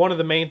of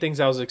the main things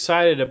I was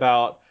excited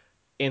about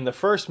in the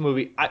first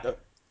movie.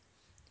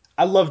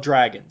 I love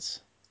dragons.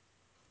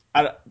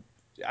 I,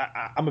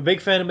 I'm a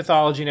big fan of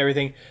mythology and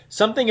everything.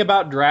 Something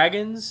about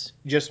dragons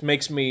just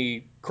makes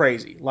me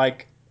crazy.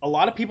 Like, a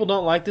lot of people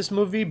don't like this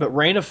movie, but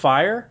Reign of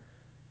Fire,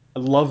 I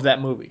love that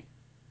movie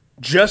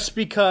just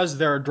because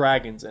there are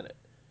dragons in it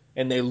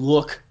and they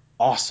look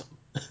awesome.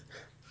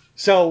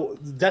 So,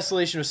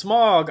 Desolation of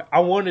Smog, I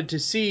wanted to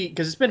see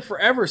because it's been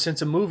forever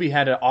since a movie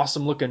had an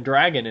awesome looking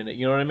dragon in it.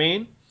 You know what I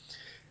mean?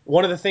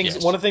 One Yes. of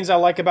the things I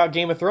like about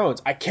Game of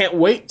Thrones, I can't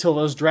wait till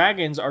those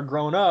dragons are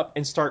grown up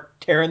and start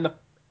tearing the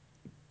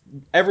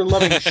ever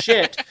loving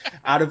shit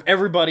out of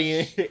everybody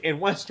in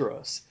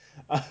Westeros.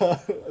 Uh,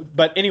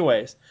 but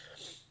anyways,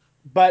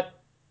 but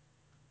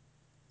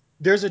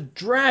there's a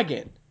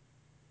dragon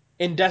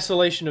in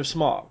Desolation of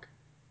Smog,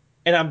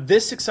 and I'm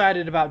this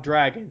excited about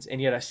dragons,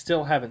 and yet I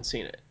still haven't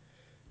seen it.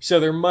 So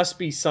there must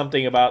be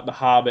something about The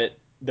Hobbit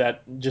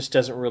that just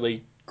doesn't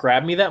really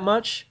grab me that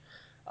much.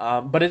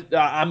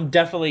 I'm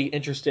definitely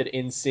interested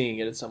in seeing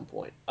it at some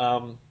point.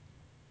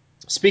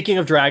 Speaking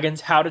of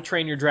dragons, How to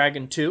Train Your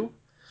Dragon 2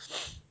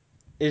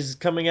 is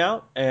coming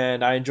out,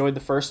 and I enjoyed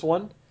the first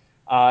one.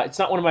 It's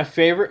not one of my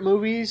favorite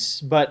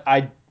movies, but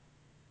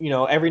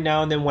every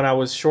now and then when I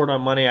was short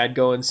on money, I'd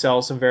go and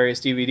sell some various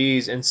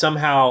DVDs, and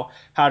somehow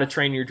How to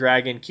Train Your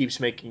Dragon keeps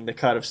making the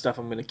cut of stuff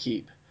I'm going to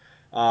keep.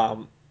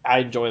 I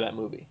enjoy that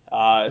movie,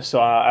 so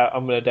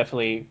I'm going to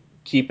definitely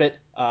keep it,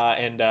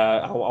 and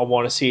I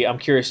want to see. I'm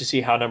curious to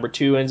see how number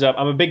two ends up.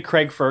 I'm a big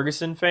Craig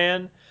Ferguson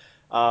fan.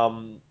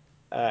 Um,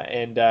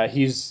 and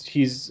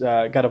he's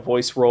got a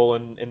voice role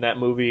in that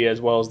movie as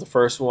well as the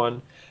first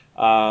one.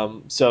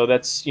 So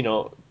that's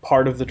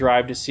part of the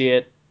drive to see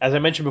it. As I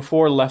mentioned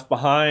before, Left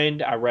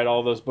Behind. I read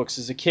all those books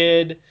as a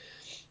kid,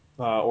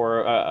 or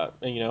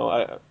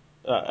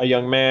a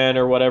young man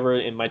or whatever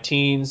in my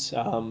teens.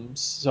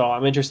 So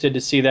I'm interested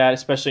to see that,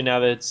 especially now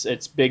that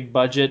it's big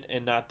budget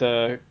and not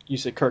the you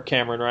said Kirk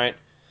Cameron, right?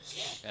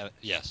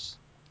 Yes.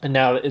 And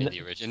now In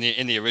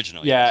the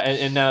original, yeah,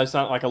 yes. and now it's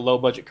not like a low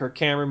budget Kirk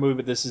Cameron movie,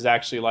 but this is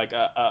actually like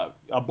a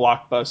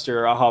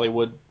blockbuster, a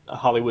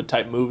Hollywood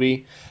type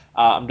movie.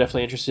 I'm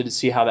definitely interested to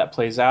see how that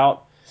plays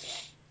out.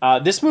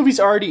 This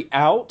movie's already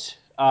out,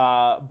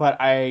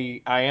 but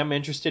I am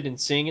interested in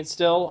seeing it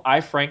still.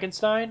 I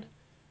Frankenstein.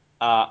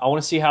 I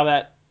want to see how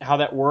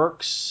that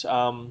works.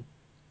 I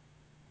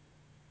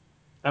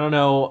don't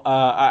know.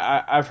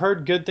 I've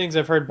heard good things.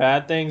 I've heard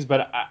bad things,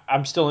 but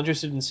I'm still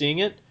interested in seeing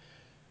it.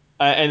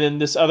 And then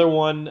this other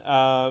one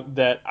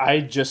that I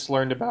just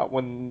learned about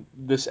when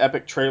this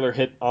epic trailer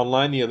hit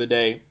online the other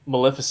day,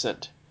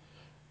 Maleficent,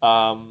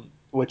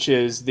 which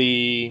is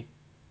the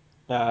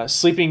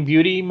Sleeping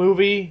Beauty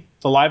movie,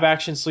 the live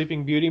action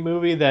Sleeping Beauty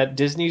movie that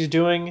Disney's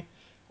doing,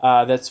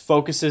 that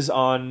focuses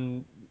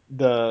on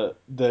the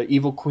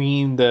evil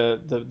queen,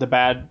 the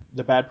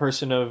bad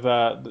person of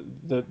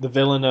the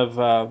villain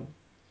of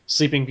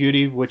Sleeping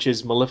Beauty, which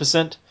is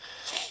Maleficent.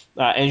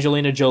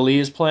 Angelina Jolie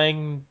is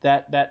playing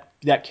that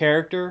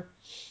character,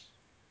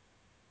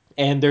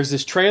 and there's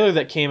this trailer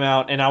that came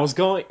out, and I was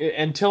going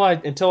until I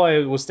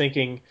was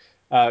thinking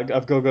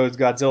of Go Go's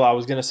Godzilla. I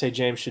was gonna say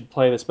James should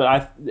play this,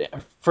 but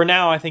for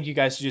now I think you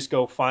guys should just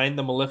go find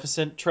the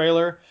Maleficent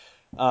trailer,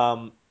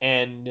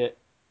 and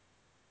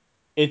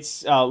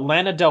it's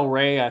Lana Del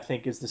Rey, I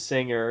think, is the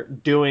singer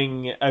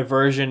doing a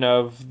version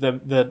of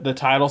the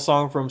title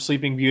song from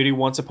Sleeping Beauty,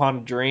 "Once Upon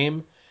a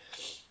Dream."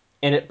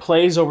 And it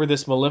plays over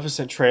this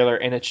Maleficent trailer,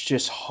 and it's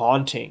just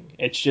haunting.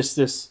 It's just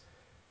this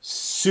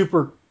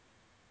super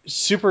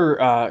super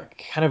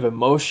kind of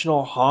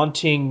emotional,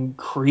 haunting,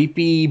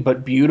 creepy,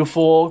 but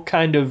beautiful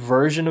kind of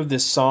version of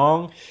this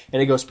song,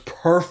 and it goes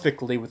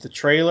perfectly with the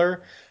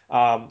trailer.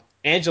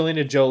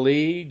 Angelina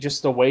Jolie,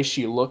 just the way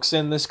she looks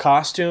in this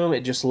costume,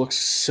 it just looks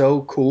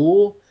so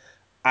cool.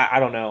 I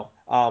don't know.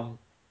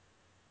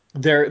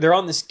 They're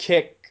on this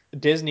kick.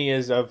 Disney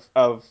is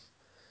of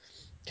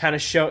kind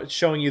of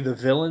showing you the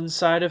villain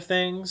side of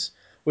things,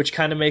 which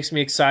kind of makes me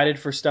excited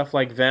for stuff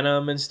like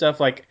Venom and stuff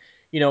like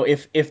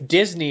if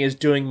Disney is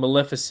doing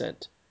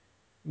Maleficent,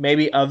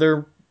 maybe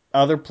other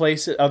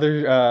places,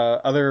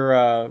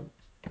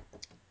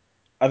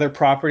 other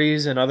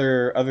properties and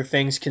other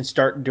things can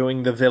start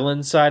doing the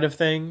villain side of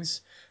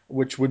things,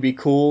 which would be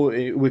cool.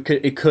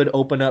 It could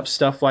open up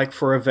stuff like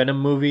for a Venom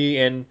movie,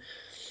 and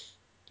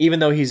even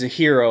though he's a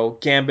hero,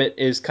 Gambit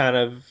is kind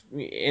of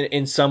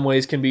in some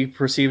ways can be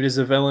perceived as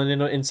a villain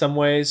in some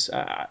ways,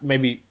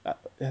 maybe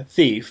a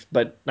thief,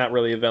 but not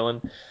really a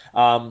villain.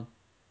 Um,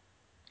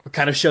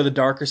 kind of show the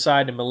darker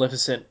side, and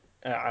Maleficent,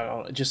 I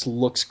don't know, it just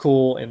looks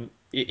cool. And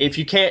if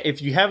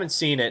you haven't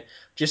seen it,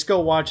 just go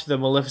watch the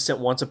Maleficent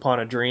Once Upon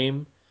a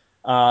Dream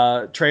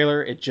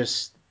trailer. It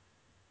just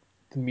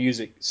the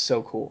music is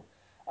so cool.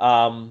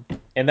 Um,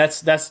 and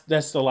that's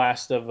the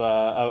last of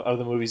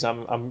the movies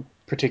I'm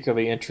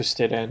particularly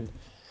interested in.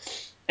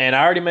 And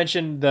I already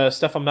mentioned the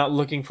stuff I'm not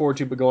looking forward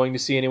to, but going to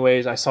see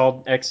anyways. I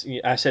said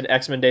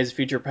X-Men: Days of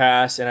Future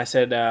Past, and I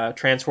said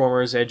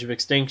Transformers: Edge of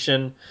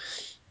Extinction.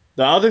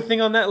 The other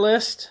thing on that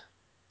list,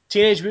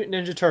 Teenage Mutant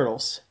Ninja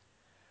Turtles.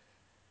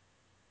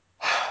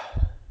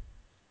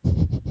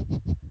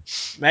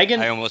 Megan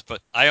I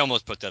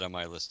almost put that on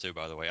my list too.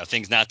 By the way, of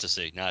things not to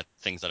see, not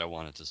things that I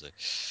wanted to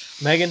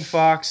see. Megan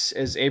Fox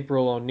as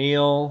April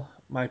O'Neil,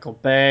 Michael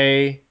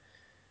Bay,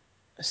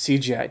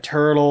 CGI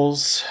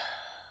Turtles.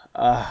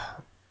 Uh,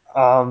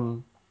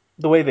 um,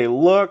 the way they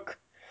look,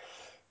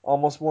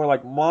 almost more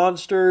like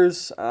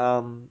monsters.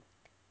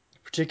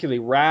 Particularly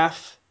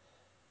Raph,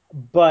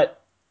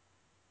 but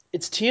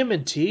it's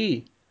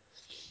TMNT.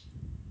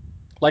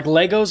 Like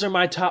Legos are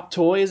my top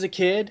toy as a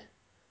kid.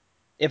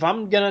 If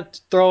I'm gonna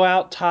throw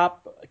out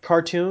top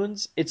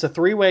cartoons, it's a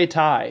three-way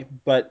tie.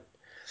 But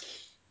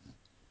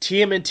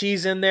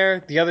TMNT's in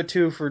there. The other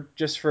two for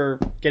just for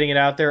getting it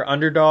out there.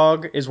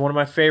 Underdog is one of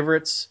my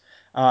favorites.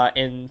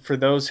 And for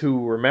those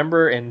who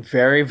remember, and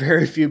very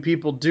very few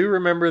people do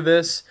remember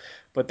this,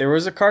 but there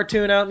was a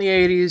cartoon out in the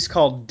 '80s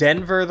called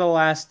Denver the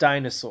Last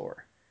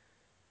Dinosaur.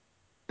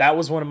 That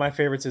was one of my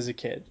favorites as a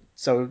kid.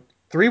 So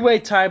three-way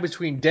tie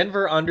between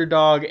Denver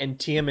Underdog and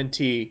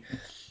TMNT.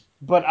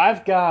 But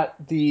I've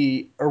got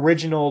the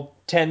original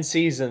 10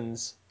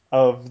 seasons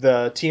of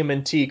the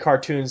TMNT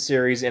cartoon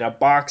series in a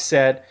box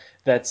set.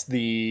 That's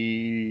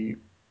the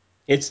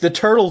it's the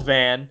turtle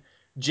van.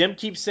 Jim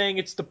keeps saying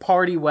it's the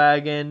party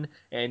wagon,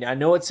 and I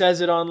know it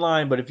says it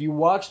online, but if you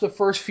watch the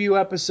first few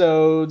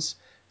episodes,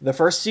 the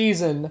first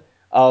season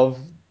of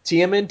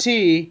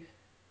TMNT,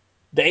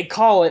 they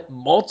call it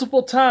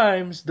multiple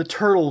times the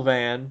turtle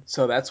van,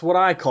 so that's what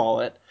I call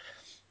it.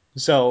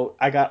 So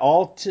I got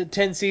all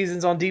 10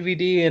 seasons on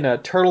DVD in a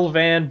Turtle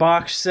Van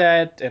box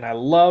set, and I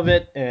love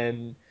it.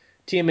 And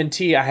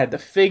TMNT, I had the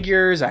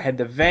figures, I had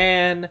the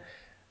van.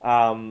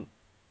 Um,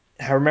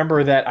 I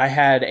remember that I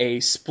had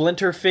a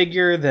Splinter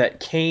figure that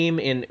came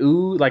in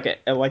like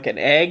an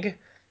egg.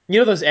 You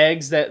know those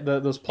eggs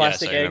those Yes,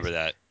 plastic I eggs. remember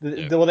that.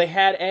 Yeah. Well, they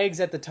had eggs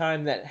at the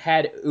time that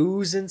had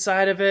ooze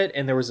inside of it,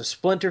 and there was a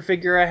Splinter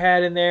figure I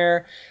had in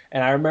there.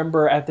 And I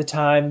remember at the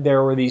time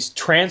there were these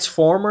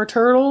Transformer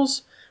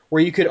turtles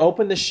where you could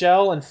open the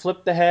shell and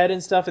flip the head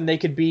and stuff, and they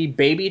could be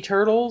baby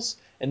turtles,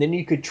 and then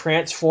you could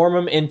transform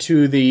them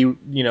into the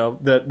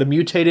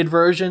mutated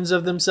versions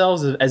of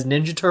themselves as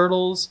Ninja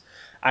Turtles.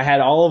 I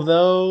had all of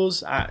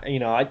those. I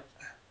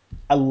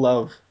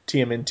love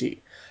TMNT.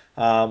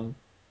 Um,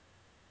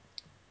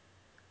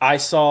 I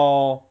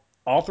saw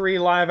all three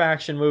live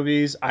action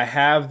movies. I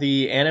have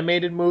the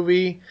animated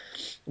movie,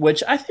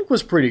 which I think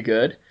was pretty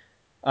good.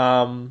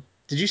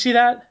 Did you see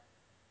that?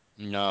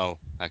 No,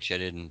 actually, I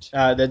didn't.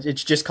 That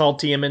it's just called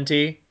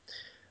TMNT.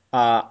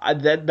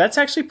 That's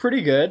actually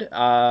pretty good.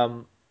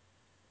 I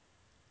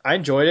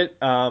enjoyed it.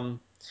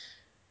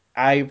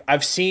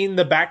 I've seen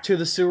the Back to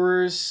the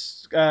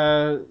Sewers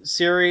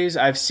series.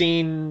 I've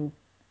seen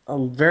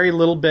a very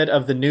little bit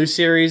of the new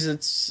series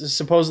that's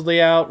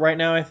supposedly out right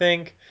now. I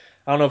think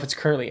I don't know if it's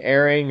currently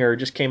airing or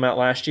just came out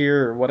last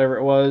year or whatever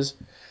it was.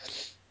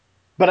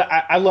 But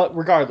I love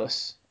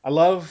regardless. I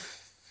love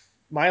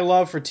my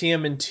love for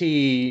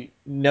TMNT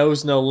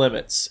knows no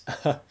limits.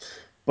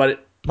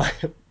 but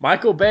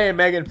Michael Bay and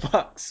Megan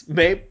Fox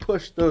may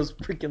push those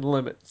freaking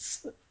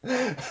limits.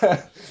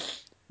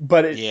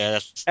 but it Yeah,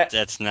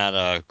 that's not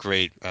a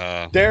great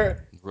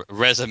there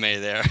resume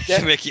there to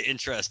there make you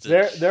interested.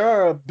 there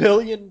are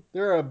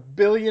a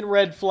billion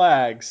red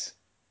flags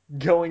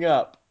going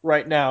up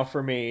right now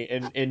for me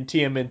in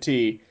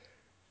TMNT,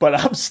 but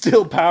I'm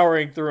still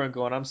powering through and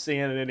going, I'm seeing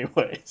it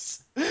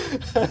anyways.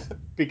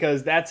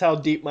 because that's how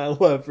deep my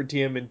love for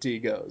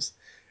TMNT goes.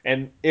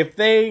 And if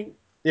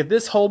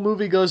this whole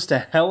movie goes to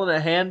hell in a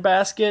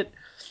handbasket,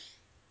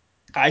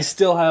 I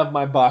still have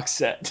my box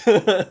set.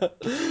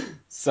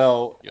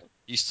 so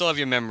You still have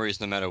your memories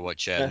no matter what,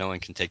 Chad. uh, No one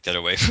can take that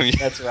away from you.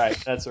 that's right.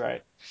 That's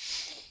right.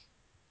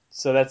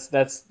 So that's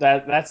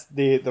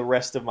the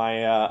rest of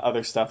my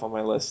other stuff on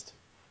my list.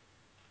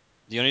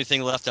 The only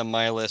thing left on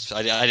my list,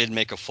 I didn't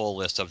make a full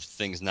list of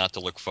things not to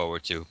look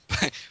forward to,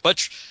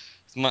 but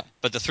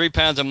but the 3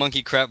 pounds of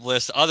monkey crap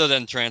list, other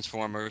than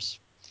Transformers,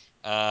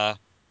 uh,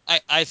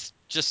 I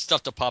just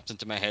stuff that popped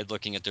into my head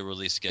looking at the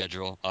release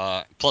schedule.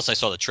 Plus, I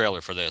saw the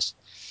trailer for this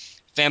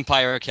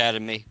Vampire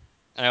Academy,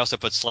 and I also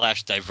put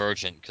slash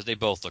Divergent because they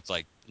both look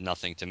like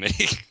nothing to me.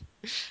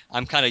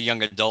 I'm kind of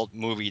young adult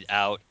movied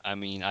out. I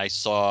mean,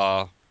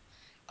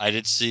 I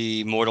did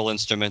see Mortal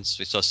Instruments.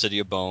 We saw City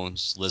of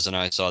Bones. Liz and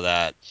I saw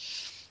that.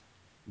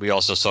 We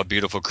also saw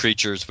Beautiful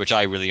Creatures, which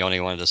I really only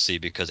wanted to see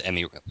because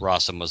Emmy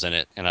Rossum was in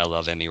it, and I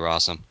love Emmy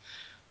Rossum.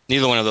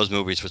 Neither one of those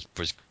movies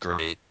was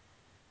great.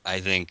 I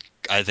think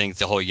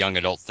the whole young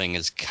adult thing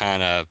is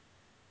kind of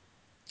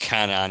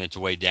on its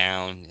way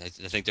down. I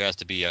think there has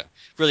to be a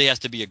really has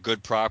to be a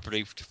good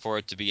property for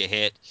it to be a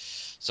hit.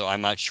 So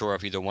I'm not sure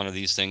if either one of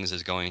these things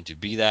is going to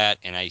be that,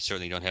 and I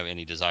certainly don't have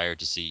any desire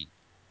to see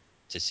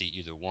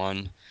either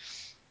one.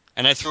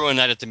 And I threw in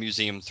that at the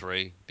Museum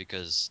 3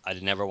 because I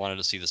never wanted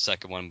to see the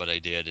second one, but I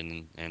did,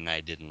 and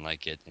I didn't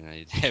like it, and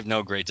I have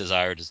no great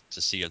desire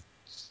to see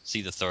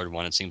the third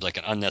one. It seems like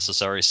an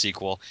unnecessary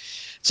sequel.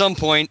 At some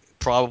point,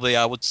 probably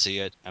I would see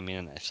it. I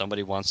mean, if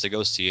somebody wants to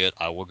go see it,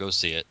 I will go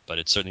see it, but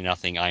it's certainly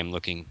nothing I'm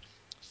looking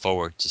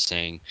forward to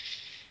seeing.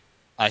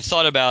 I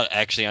thought about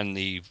actually on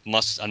the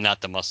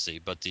not the must see,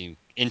 but the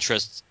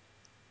interested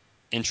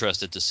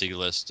to see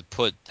list to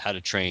put How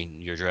to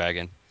Train Your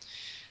Dragon.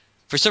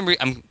 For some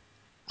reason,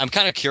 I'm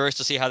kind of curious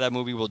to see how that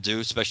movie will do,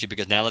 especially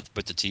because now that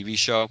with the TV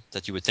show,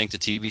 that you would think the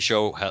TV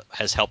show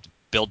has helped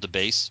build the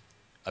base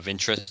of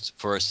interest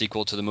for a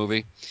sequel to the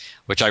movie,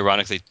 which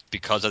ironically,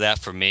 because of that,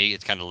 for me,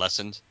 it's kind of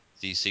lessened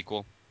the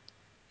sequel,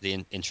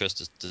 the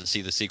interest to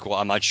see the sequel.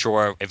 I'm not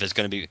sure if it's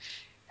going to be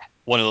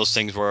one of those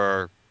things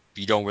where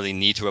you don't really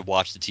need to have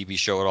watched the TV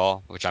show at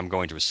all, which I'm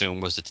going to assume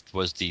was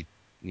the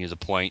the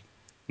point.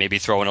 Maybe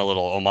throw in a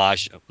little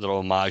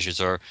homages,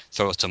 or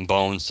throw some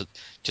bones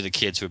to the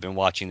kids who have been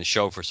watching the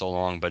show for so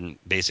long, but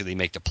basically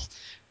make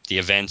the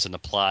events and the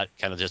plot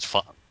kind of just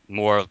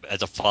more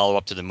as a follow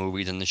up to the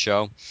movie than the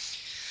show.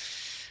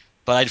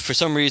 But for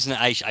some reason,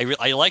 I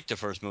liked the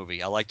first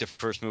movie. I liked the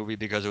first movie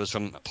because it was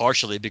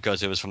partially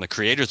because it was from the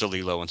creators of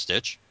Lilo and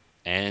Stitch,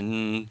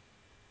 and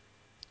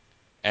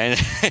and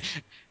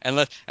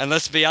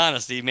let's be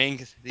honest,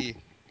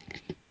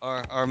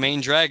 our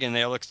main dragon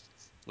there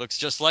looks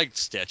just like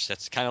Stitch.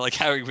 That's kind of like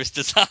how he was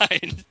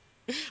designed.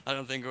 I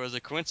don't think it was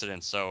a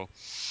coincidence. So,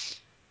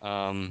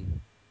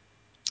 um,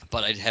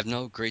 but I have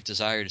no great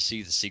desire to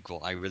see the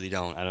sequel. I really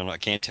don't. I don't know. I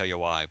can't tell you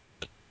why,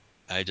 but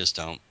I just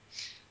don't.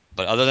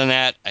 But other than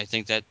that, I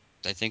think that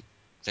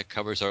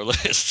covers our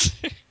list.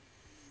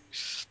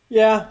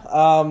 Yeah.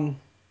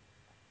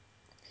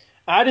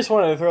 I just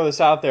wanted to throw this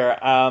out there.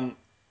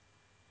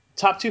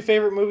 Top two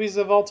favorite movies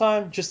of all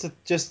time. Just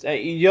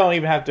you don't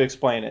even have to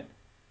explain it.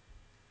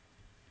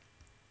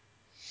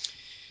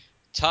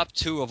 Top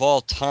two of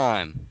all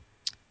time.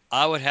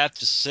 I would have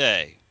to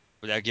say,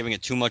 without giving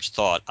it too much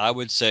thought, I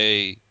would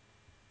say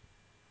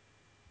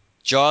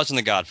Jaws and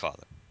The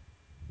Godfather.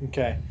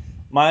 Okay,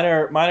 mine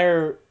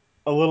are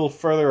a little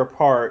further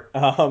apart.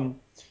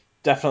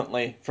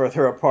 Definitely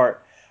further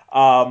apart.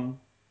 Um,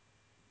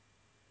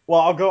 well,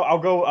 I'll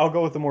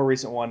go with the more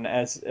recent one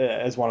as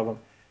one of them.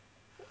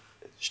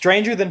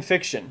 Stranger Than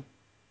Fiction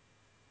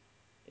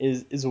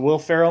is a Will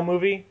Ferrell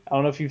movie. I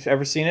don't know if you've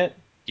ever seen it.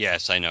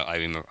 Yes, I know. I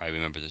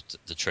remember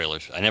the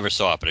trailers. I never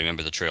saw it, but I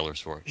remember the trailers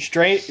for it.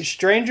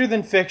 Stranger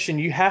Than Fiction.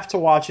 You have to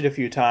watch it a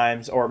few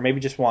times, or maybe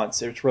just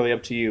once. It's really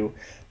up to you.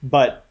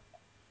 But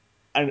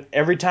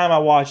every time I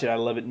watch it, I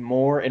love it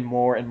more and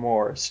more and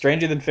more.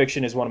 Stranger Than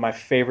Fiction is one of my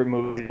favorite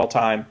movies of all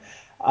time.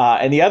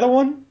 And the other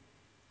one,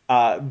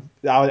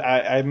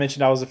 I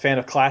mentioned I was a fan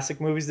of classic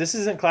movies. This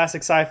isn't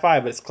classic sci-fi,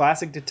 but it's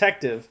classic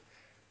detective.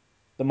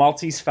 The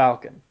Maltese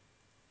Falcon.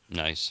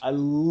 Nice. I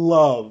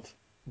love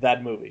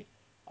that movie.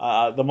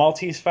 The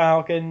Maltese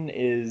Falcon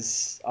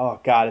is, oh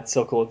god, it's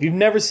so cool. If you've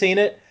never seen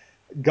it,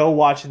 go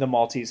watch The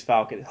Maltese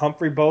Falcon.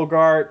 Humphrey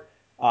Bogart,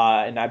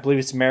 and I believe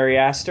it's Mary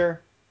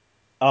Astor.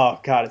 Oh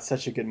god, it's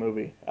such a good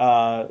movie.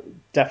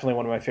 Definitely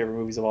one of my favorite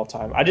movies of all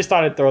time. I just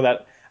thought I'd throw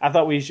that. I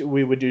thought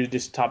we would do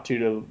just top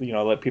two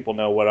to let people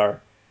know where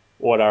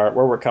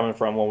we're coming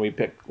from when we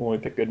pick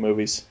good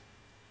movies.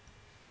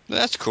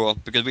 That's cool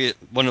because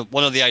one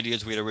of the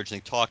ideas we had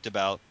originally talked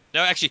about.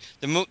 No, actually,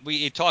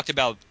 we talked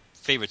about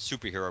favorite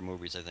superhero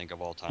movies. I think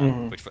of all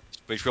time, Hmm.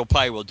 which we'll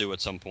probably will do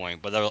at some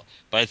point. But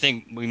I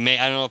think we may.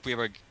 I don't know if we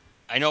ever.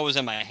 I know it was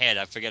in my head.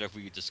 I forget if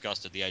we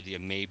discussed it. The idea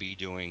of maybe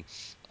doing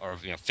our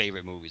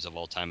favorite movies of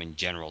all time in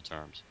general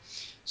terms.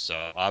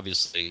 So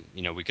obviously,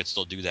 we could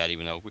still do that,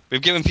 even though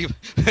we've given people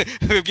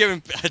we've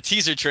given a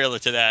teaser trailer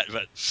to that.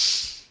 But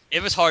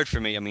it was hard for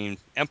me. I mean,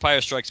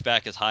 Empire Strikes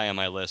Back is high on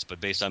my list,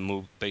 but based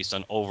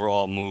on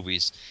overall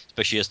movies,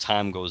 especially as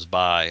time goes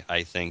by,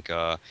 I think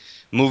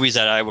movies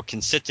that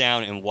can sit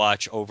down and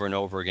watch over and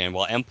over again.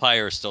 While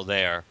Empire is still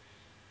there,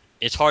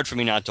 it's hard for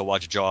me not to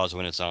watch Jaws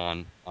when it's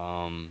on.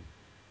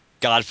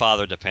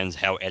 Godfather depends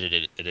how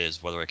edited it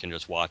is, whether I can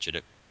just watch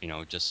it,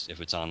 just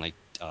if it's on like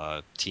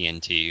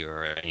TNT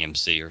or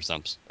AMC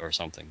or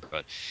something.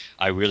 But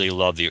I really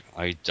love the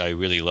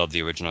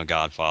original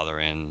Godfather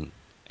and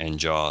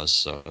Jaws.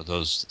 So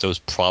those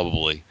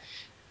probably.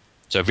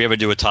 So if we ever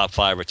do a top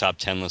five or top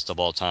 10 list of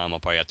all time,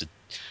 we'll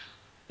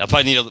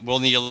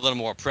need a little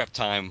more prep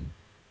time,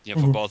 for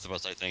Hmm. both of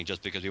us, I think,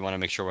 just because we want to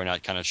make sure we're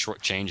not kind of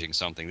shortchanging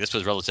something. This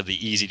was relatively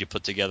easy to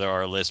put together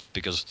our list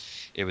because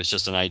it was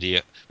just an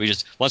idea.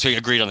 Once we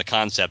agreed on the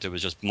concept, it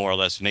was just more or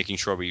less making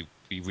sure we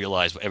we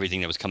realized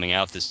everything that was coming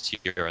out this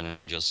year and then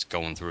just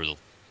going through.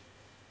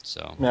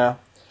 So Yeah,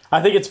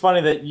 I think it's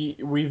funny that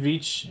we've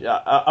each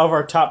of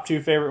our top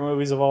two favorite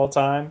movies of all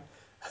time.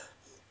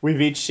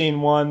 We've each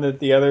seen one that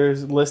the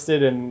others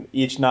listed, and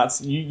each not.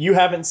 You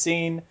haven't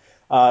seen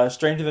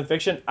Stranger Than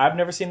Fiction. I've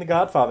never seen The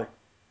Godfather.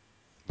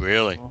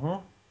 really, Hmm.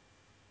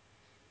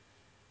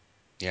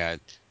 yeah,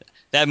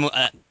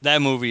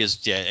 that movie is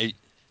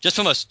just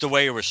from the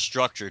way it was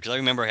structured. Because I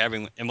remember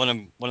having in one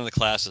of the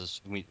classes,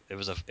 it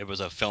was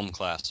a film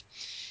class,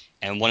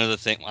 and one of the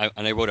thing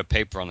and I wrote a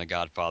paper on The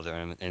Godfather,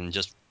 and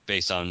just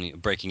based on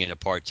breaking it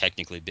apart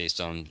technically based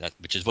on that,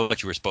 which is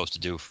what you were supposed to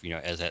do,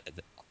 as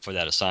for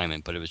that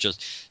assignment. But it was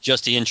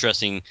just the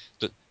interesting,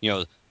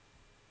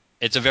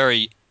 it's a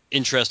very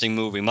interesting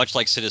movie, much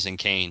like Citizen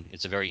Kane.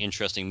 It's a very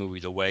interesting movie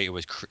the way it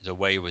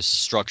was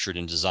structured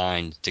and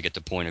designed to get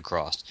the point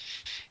across,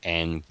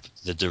 and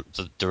the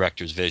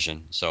director's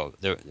vision. So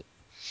there,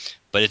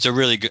 but it's a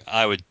really good.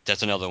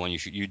 That's another one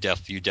you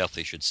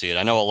definitely should see it.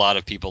 I know a lot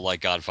of people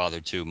like Godfather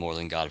 2 more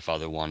than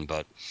Godfather 1,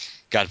 but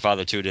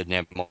Godfather 2 didn't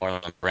have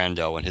Marlon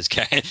Brando, and his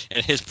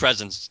and his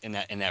presence in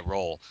that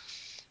role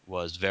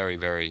was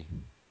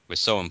was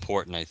so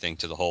important, I think,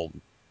 to the whole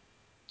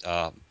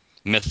uh,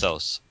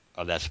 mythos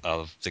of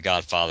the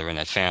Godfather and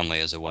that family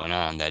as it went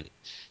on. That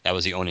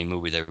was the only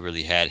movie that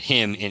really had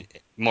him in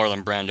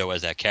Marlon Brando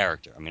as that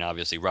character. I mean,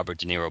 obviously Robert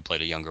De Niro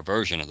played a younger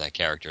version of that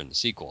character in the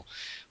sequel,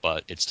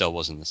 but it still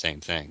wasn't the same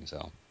thing.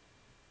 So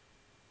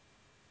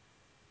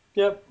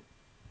Yep.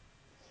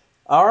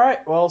 All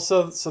right. Well,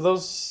 that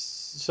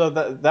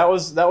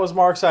was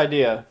Mark's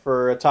idea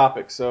for a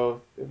topic.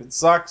 So if it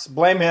sucks,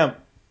 blame him.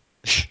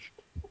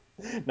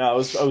 No,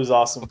 it was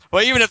awesome.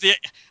 well,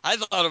 I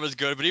thought it was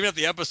good, but even if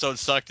the episode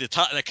sucked,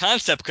 the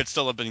concept could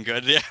still have been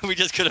good. Yeah, we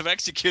just could have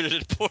executed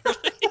it poorly.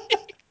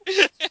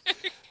 Which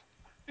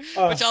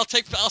Uh, I'll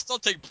still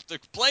take the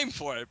blame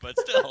for it, but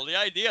still, the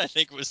idea I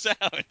think was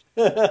sound.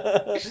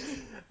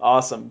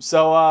 awesome.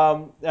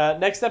 So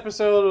next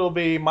episode will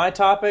be my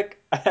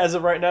topic. As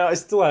of right now, I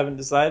still haven't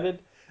decided.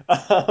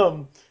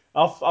 Um,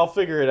 I'll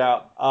figure it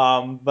out.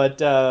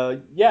 But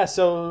yeah.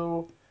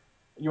 So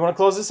you want to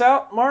close this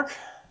out, Mark?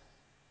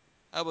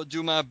 I will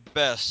do my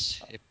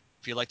best. If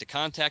you'd like to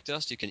contact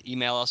us, you can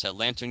email us at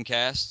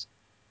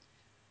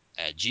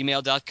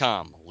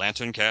lanterncast@gmail.com.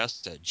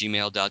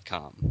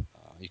 Lanterncast@gmail.com.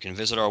 You can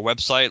visit our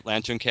website,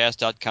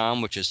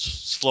 lanterncast.com, which is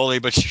slowly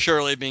but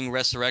surely being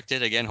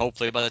resurrected. Again,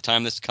 hopefully by the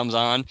time this comes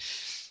on,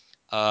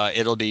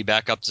 it'll be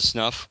back up to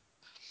snuff.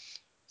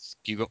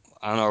 You go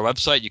on our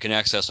website, you can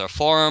access our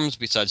forums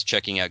besides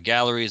checking out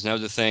galleries and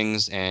other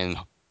things, and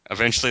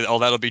eventually all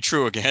that'll be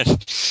true again.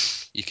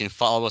 You can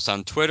follow us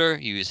on Twitter,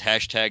 use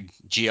hashtag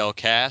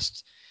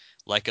GLCast,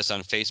 like us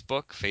on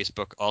Facebook.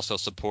 Facebook also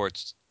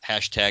supports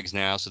hashtags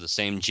now, so the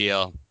same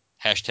hashtag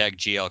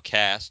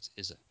GLCast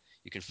is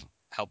you can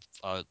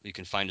you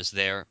can find us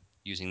there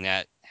using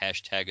that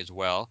hashtag as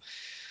well.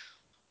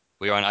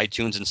 We are on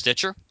iTunes and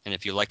Stitcher, and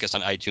if you like us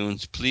on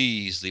iTunes,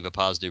 please leave a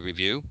positive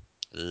review.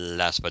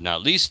 Last but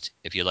not least,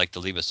 if you'd like to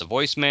leave us a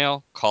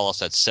voicemail, call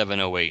us at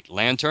 708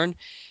 Lantern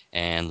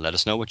and let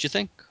us know what you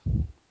think.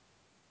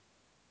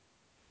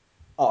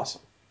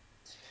 Awesome.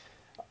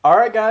 All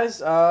right,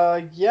 guys.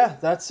 Yeah,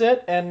 that's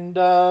it, and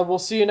we'll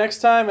see you next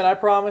time. And I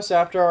promise,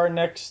 after our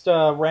next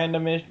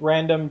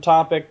random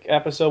topic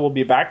episode, we'll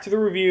be back to the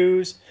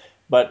reviews.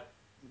 But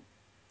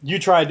you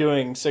try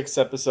doing 6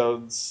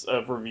 episodes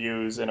of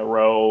reviews in a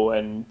row,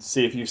 and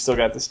see if you've still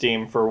got the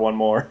steam for one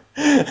more.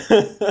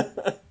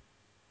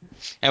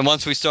 And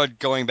once we start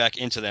going back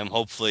into them,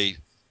 hopefully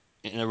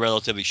in a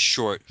relatively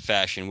short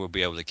fashion, we'll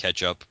be able to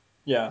catch up.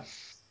 Yeah.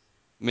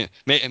 And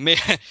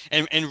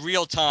in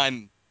real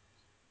time,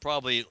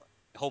 probably,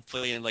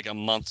 hopefully in like a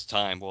month's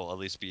time, we'll at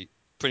least be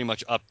pretty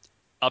much up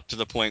to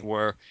the point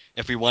where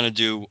if we want to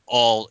do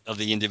all of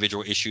the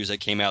individual issues that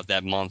came out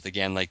that month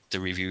again, like the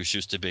reviews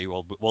used to be,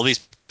 we'll at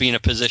least be in a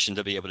position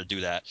to be able to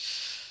do that.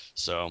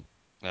 So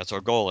that's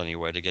our goal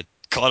anyway, to get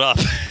caught up.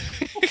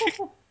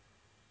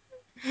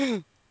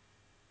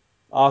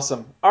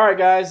 Awesome. All right,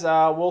 guys.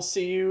 We'll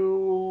see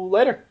you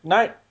later.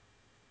 Night.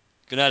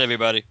 Good night,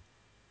 everybody.